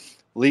 huh?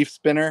 Leaf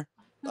spinner.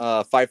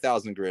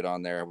 5,000 grit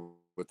on there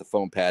with the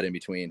foam pad in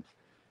between.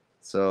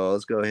 So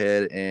let's go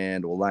ahead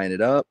and we'll line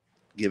it up,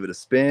 give it a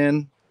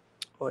spin.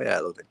 Oh yeah,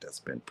 it looks like that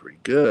spin pretty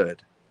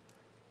good.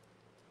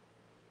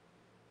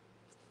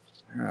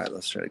 All right,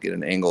 let's try to get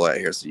an angle out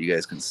here so you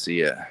guys can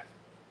see it.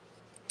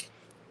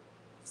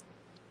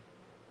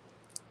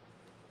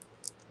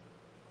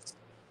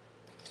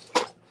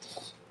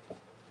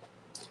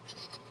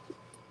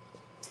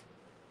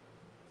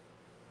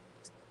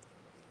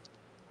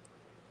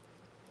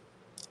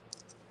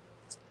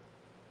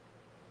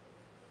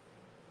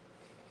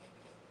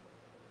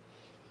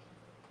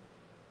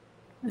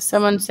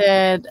 Someone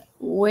said,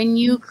 when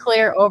you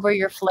clear over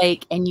your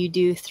flake and you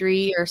do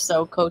 3 or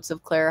so coats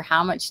of clear,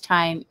 how much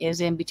time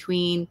is in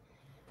between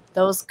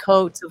those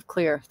coats of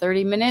clear?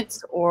 30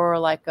 minutes or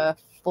like a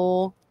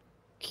full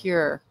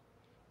cure?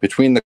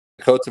 Between the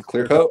coats of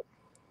clear coat,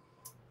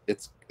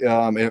 it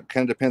kind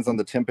of depends on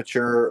the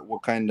temperature,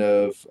 what kind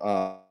of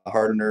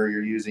hardener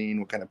you're using,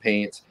 what kind of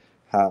paint,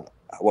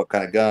 what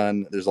kind of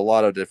gun. There's a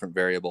lot of different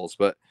variables,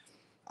 but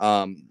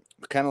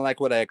kind of like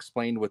what I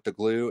explained with the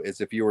glue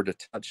is if you were to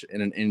touch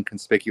in an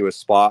inconspicuous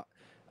spot,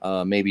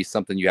 maybe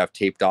something you have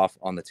taped off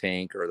on the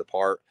tank or the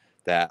part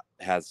that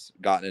has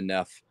gotten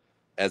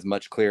as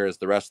much clear as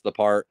the rest of the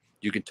part,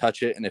 you can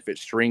touch it, and if it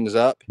strings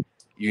up,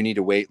 you need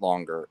to wait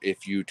longer.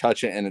 If you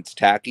touch it and it's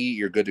tacky,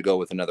 you're good to go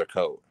with another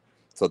coat.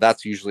 So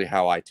that's usually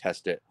how I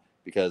test it,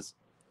 because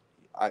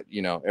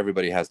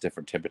everybody has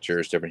different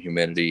temperatures, different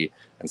humidity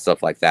and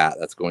stuff like that.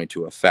 That's going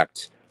to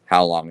affect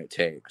how long it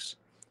takes.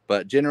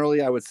 But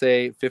generally, I would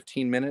say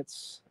 15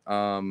 minutes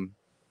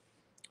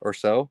or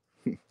so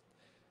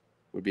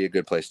would be a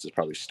good place to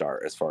probably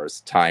start as far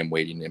as time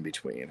waiting in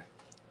between.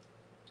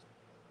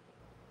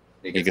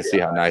 You can see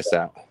how nice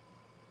that.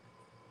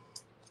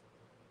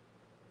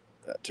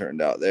 that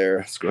turned out there.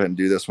 Let's go ahead and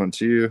do this one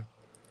too.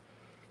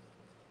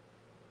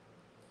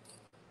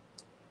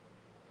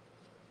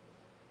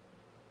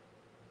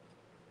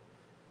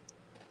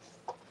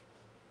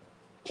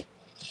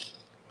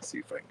 Let's see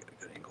if I can get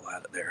a good angle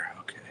at it there.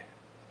 Okay.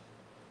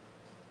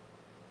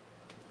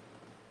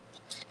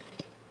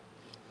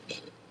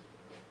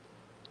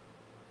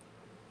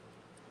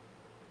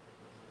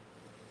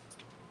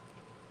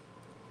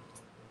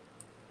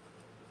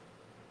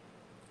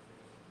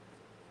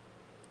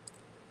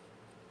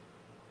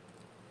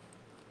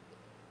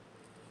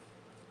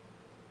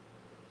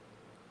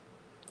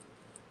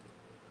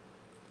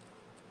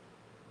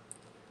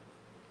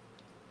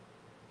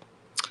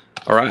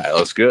 All right,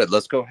 that's good.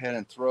 Let's go ahead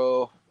and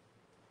throw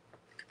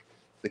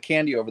the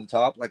candy over the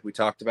top like we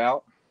talked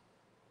about.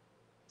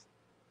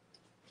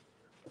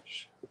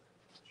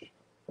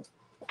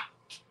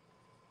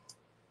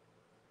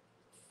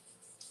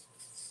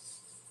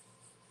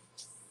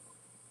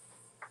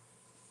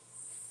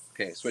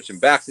 Okay, switching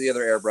back to the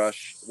other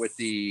airbrush with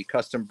the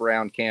custom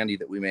brown candy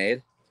that we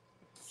made.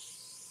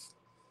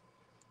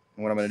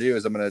 And what I'm going to do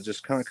is I'm going to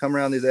just kind of come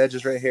around these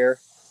edges right here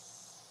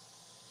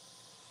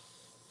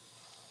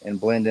and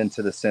blend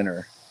into the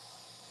center.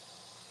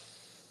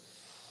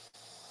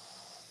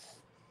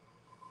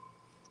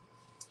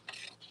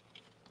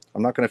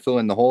 I'm not going to fill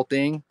in the whole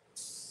thing.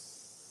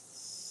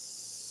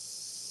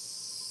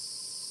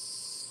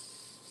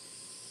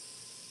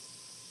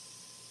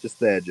 Just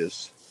the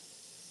edges.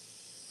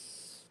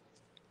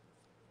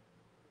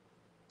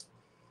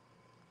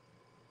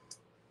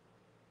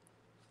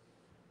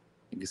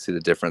 You can see the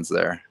difference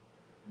there.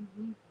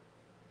 Mm-hmm.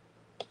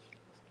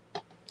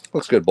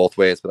 Looks good both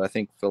ways, but I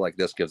feel like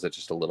this gives it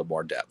just a little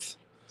more depth.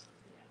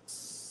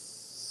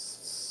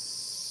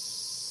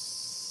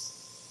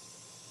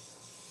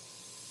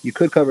 You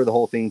could cover the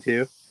whole thing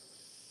too.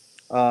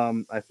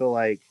 I feel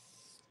like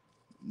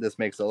this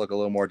makes it look a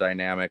little more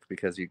dynamic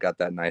because you got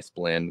that nice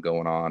blend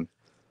going on.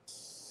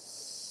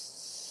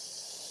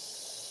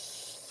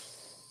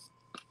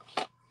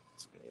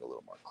 Let's get a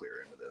little more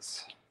clear into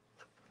this.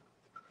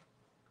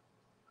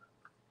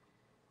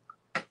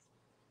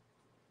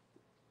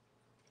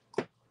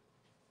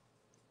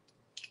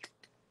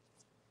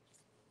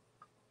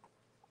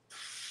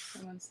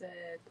 Someone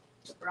said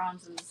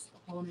bronze is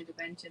a whole new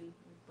dimension,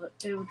 but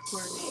it would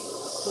coordinate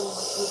gold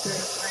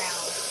with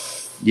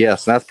brown.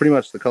 Yes, that's pretty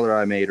much the color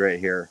I made right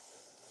here.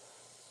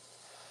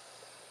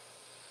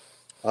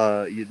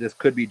 This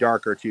could be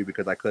darker too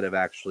because I could have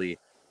actually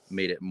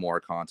made it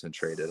more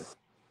concentrated.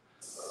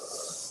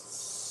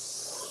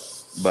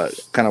 But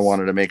kind of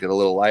wanted to make it a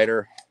little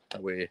lighter.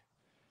 That way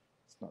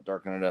it's not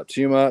darkening it up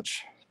too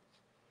much.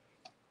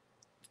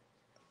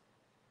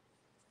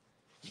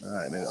 All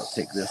right, maybe I'll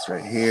take this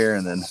right here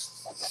and then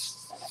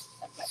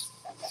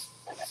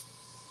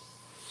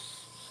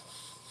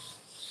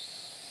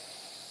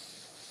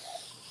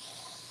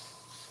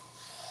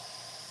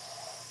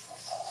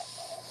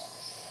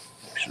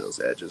make sure those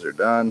edges are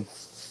done.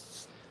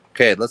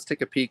 Okay, let's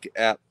take a peek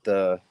at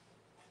the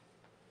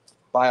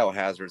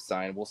BioHazard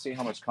sign. We'll see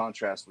how much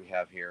contrast we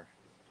have here.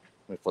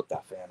 Let me flip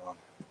that fan on.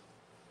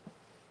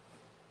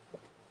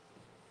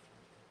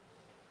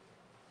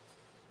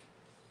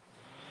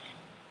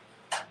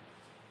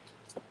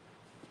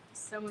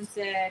 Someone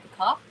said,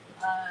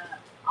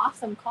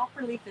 awesome,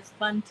 copper leaf is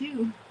fun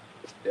too.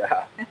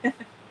 Yeah.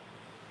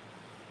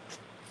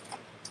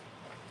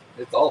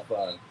 It's all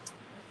fun.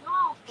 It's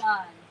all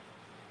fun.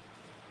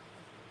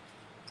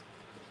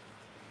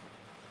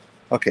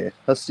 Okay,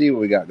 let's see what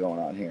we got going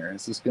on here.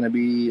 Is this going to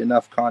be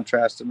enough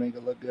contrast to make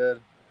it look good?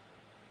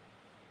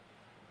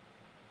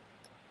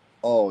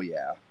 Oh,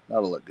 yeah,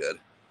 that'll look good.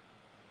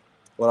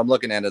 What I'm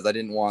looking at is I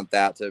didn't want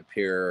that to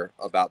appear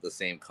about the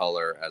same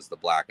color as the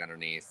black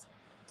underneath,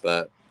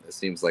 but it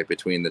seems like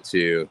between the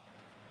two,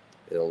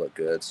 it'll look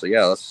good. So,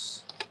 yeah,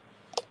 let's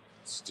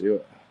do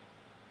it.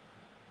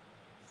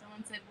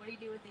 Someone said, what do you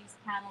do with these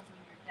panels when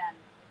you're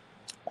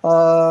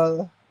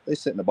done? They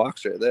sit in a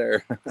box right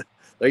there.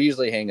 They're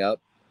usually hang up,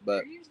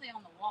 but they're usually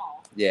on the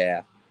wall.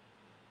 Yeah.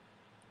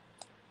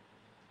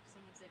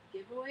 Someone said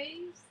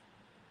giveaways.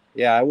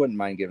 Yeah, I wouldn't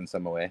mind giving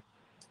some away.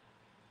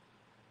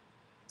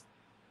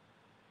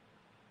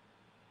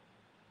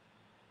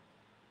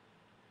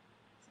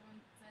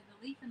 Someone said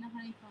the leaf and the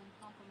honeycomb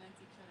complements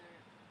each other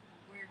in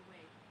a weird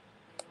way.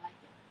 They like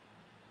it.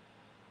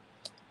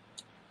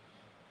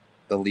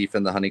 The leaf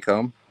and the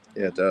honeycomb?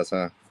 Yeah, it does,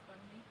 huh?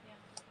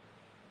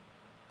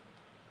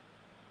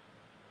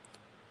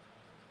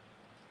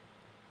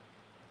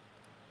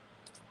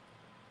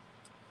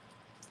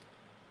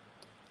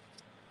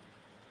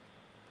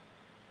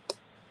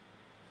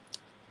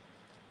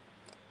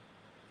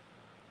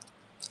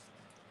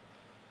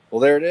 Well,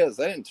 there it is.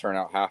 That didn't turn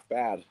out half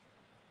bad.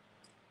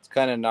 It's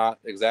kind of not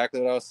exactly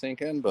what I was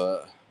thinking,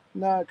 but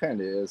no, it kind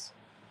of is.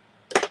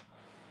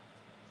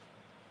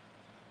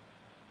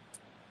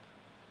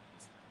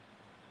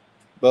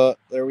 But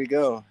there we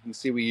go. You can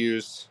see we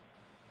used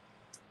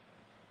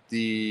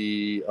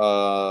the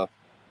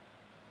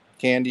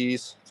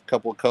candies, a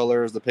couple of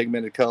colors, the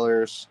pigmented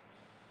colors,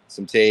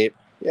 some tape.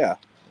 Yeah,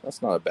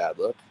 That's not a bad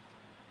look.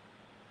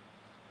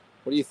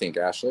 What do you think,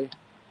 Ashley?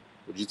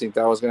 Would you think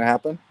that was going to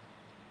happen?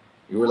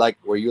 You were like,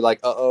 were you like,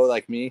 uh-oh,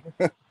 like me?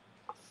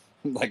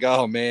 Like,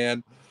 oh,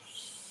 man.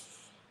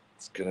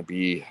 It's going to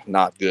be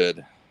not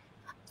good.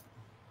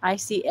 I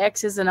see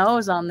X's and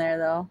O's on there,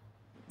 though.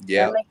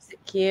 Yeah. That makes it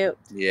cute.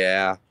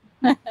 Yeah.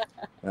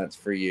 That's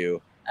for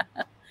you.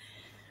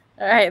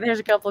 All right, there's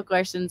a couple of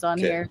questions on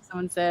here.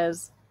 Someone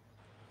says,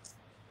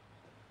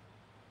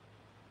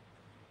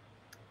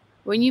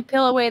 when you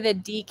peel away the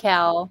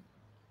decal,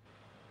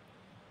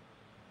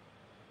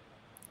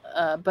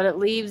 but it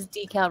leaves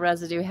decal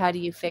residue, how do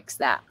you fix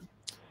that?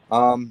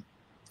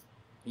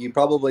 You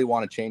probably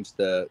want to change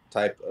the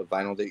type of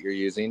vinyl that you're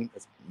using.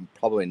 It's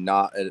probably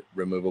not a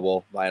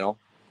removable vinyl.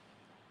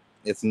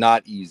 It's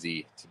not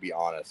easy, to be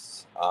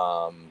honest.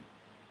 I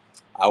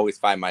always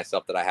find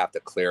myself that I have to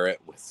clear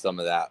it with some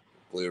of that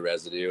glue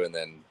residue and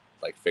then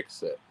like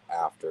fix it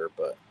after.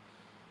 But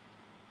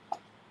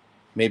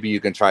maybe you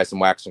can try some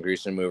wax and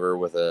grease remover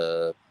with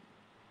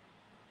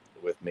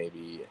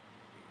maybe,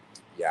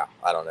 yeah,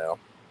 I don't know.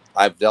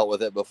 I've dealt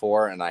with it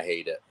before and I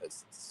hate it.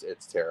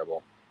 It's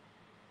terrible.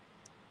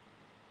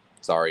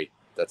 Sorry,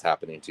 that's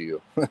happening to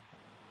you.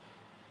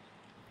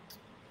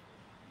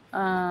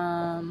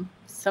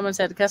 Someone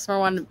said the customer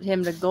wanted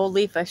him to gold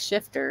leaf a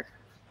shifter.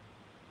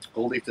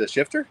 Gold leaf to the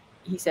shifter?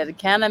 He said, I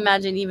can't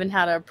imagine even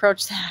how to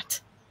approach that.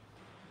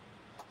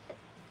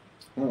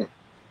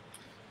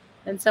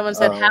 And someone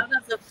said, how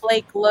does the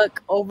flake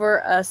look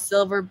over a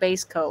silver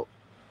base coat?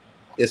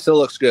 It still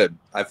looks good.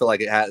 I feel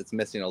like it's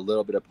missing a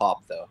little bit of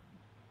pop, though.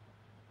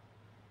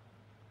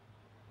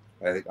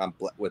 I think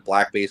with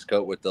black base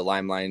coat with the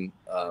limelight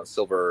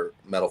silver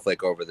metal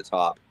flake over the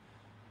top,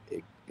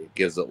 it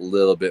gives a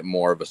little bit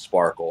more of a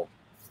sparkle.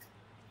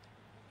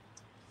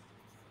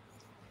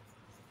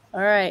 All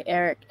right,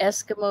 Eric,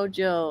 Eskimo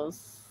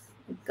Joe's.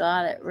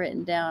 Got it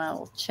written down. I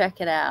will check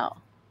it out.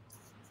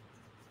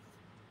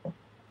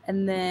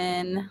 And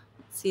then,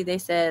 let's see, they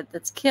said,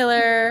 that's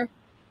killer.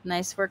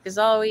 Nice work as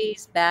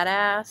always.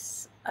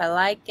 Badass. I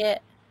like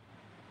it.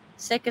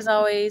 Sick as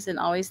always, and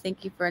always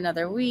thank you for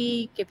another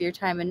week of your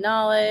time and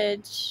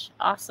knowledge.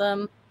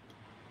 Awesome.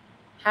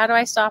 How do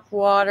I stop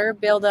water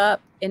build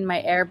up in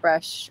my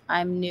airbrush?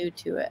 I'm new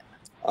to it.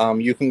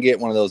 You can get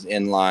one of those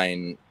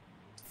inline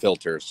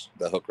filters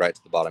that hook right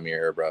to the bottom of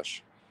your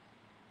airbrush.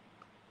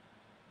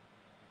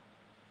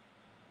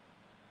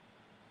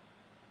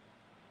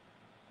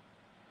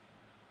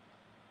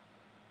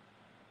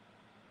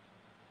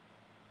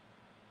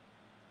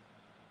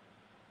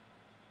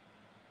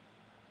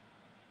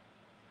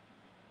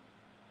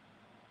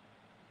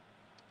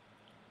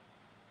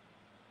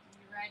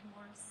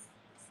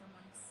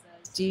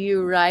 Do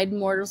you ride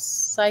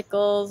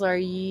motorcycles? Are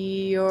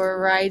your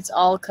rides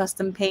all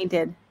custom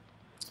painted?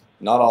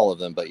 Not all of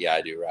them, but yeah,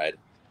 I do ride.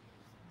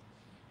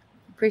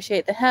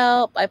 Appreciate the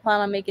help. I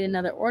plan on making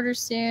another order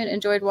soon.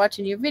 Enjoyed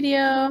watching your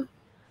video.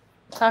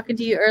 Talking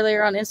to you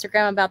earlier on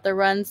Instagram about the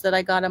runs that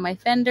I got on my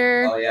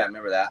fender. Oh, yeah, I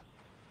remember that.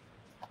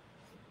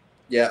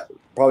 Yeah,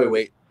 probably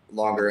wait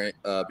longer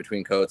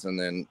between coats, and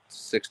then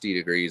 60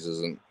 degrees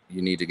isn't,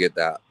 you need to get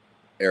that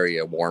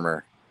area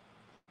warmer.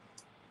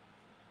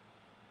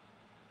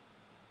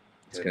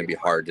 It's going to be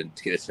hard to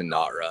get it to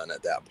not run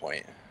at that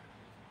point.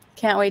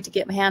 Can't wait to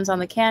get my hands on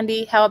the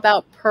candy. How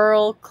about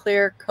pearl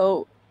clear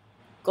coat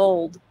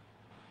gold?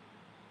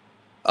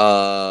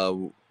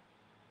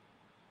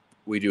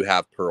 We do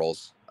have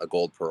pearls, a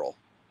gold pearl.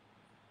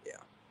 Yeah.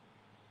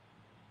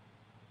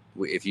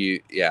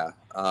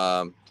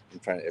 I'm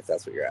trying to, if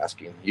that's what you're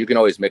asking. You can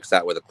always mix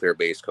that with a clear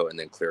base coat and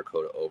then clear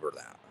coat it over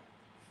that.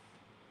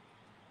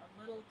 A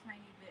little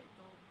tiny bit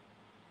gold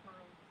pearl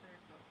clear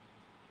coat.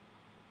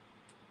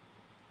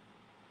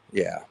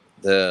 Yeah,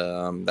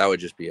 that would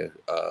just be a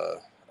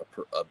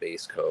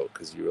base coat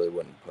because you really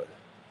wouldn't put it.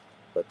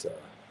 But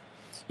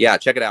yeah,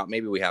 check it out.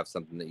 Maybe we have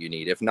something that you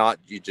need. If not,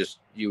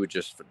 you would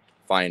just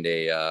find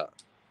a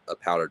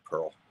powdered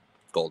pearl,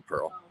 gold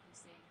pearl.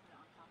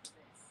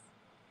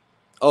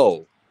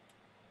 Oh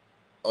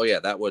yeah,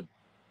 that would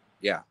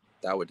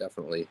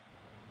definitely,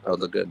 that would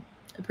look good.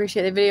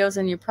 Appreciate the videos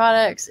and your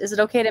products. Is it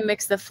okay to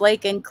mix the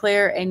flake and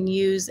clear and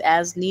use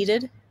as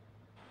needed?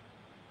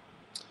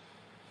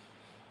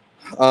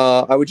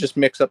 I would just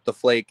mix up the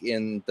flake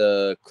in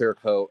the clear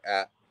coat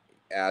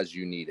as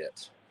you need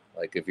it.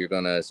 Like if you're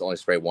gonna only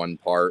spray one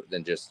part,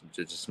 then just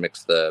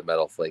mix the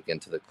metal flake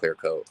into the clear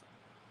coat.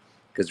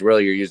 Because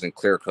really, you're using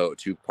clear coat,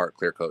 2-part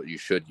clear coat. You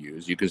should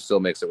use. You can still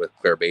mix it with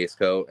clear base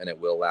coat, and it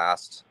will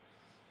last.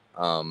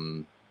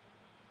 But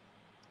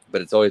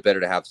it's always better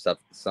to have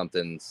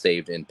something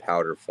saved in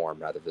powder form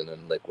rather than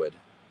in liquid.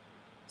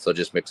 So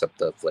just mix up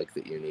the flake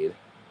that you need.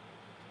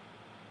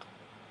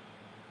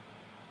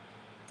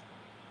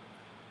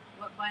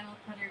 What vinyl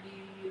cutter do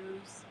you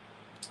use?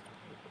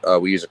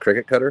 We use a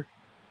Cricut cutter,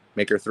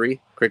 Maker 3,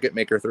 Cricut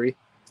Maker 3.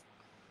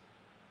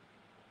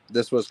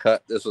 This was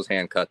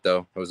hand cut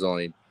though. I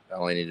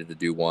only needed to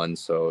do one,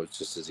 so it's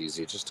just as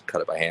easy just to cut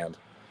it by hand.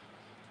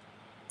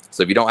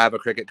 So if you don't have a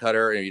Cricut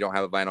cutter and you don't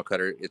have a vinyl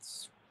cutter,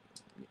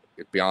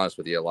 to be honest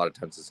with you, a lot of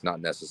times it's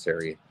not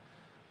necessary.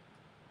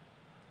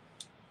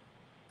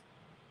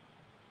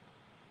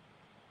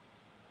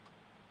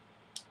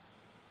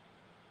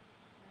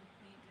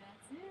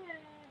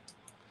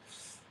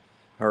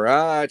 All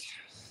right.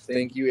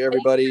 Thank you,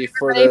 everybody,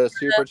 for the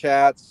super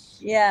chats.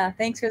 Yeah,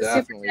 thanks for the super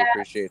chats. Definitely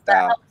appreciate that.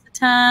 That helps a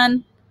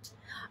ton.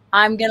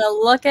 I'm going to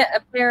look at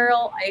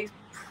apparel. I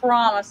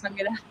promise I'm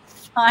going to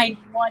find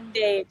one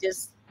day,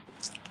 just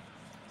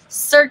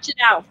search it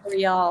out for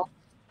y'all.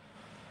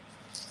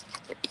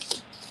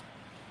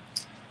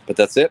 But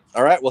that's it.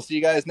 All right. We'll see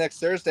you guys next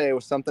Thursday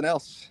with something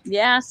else.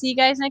 Yeah. See you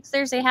guys next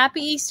Thursday.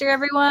 Happy Easter,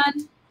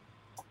 everyone.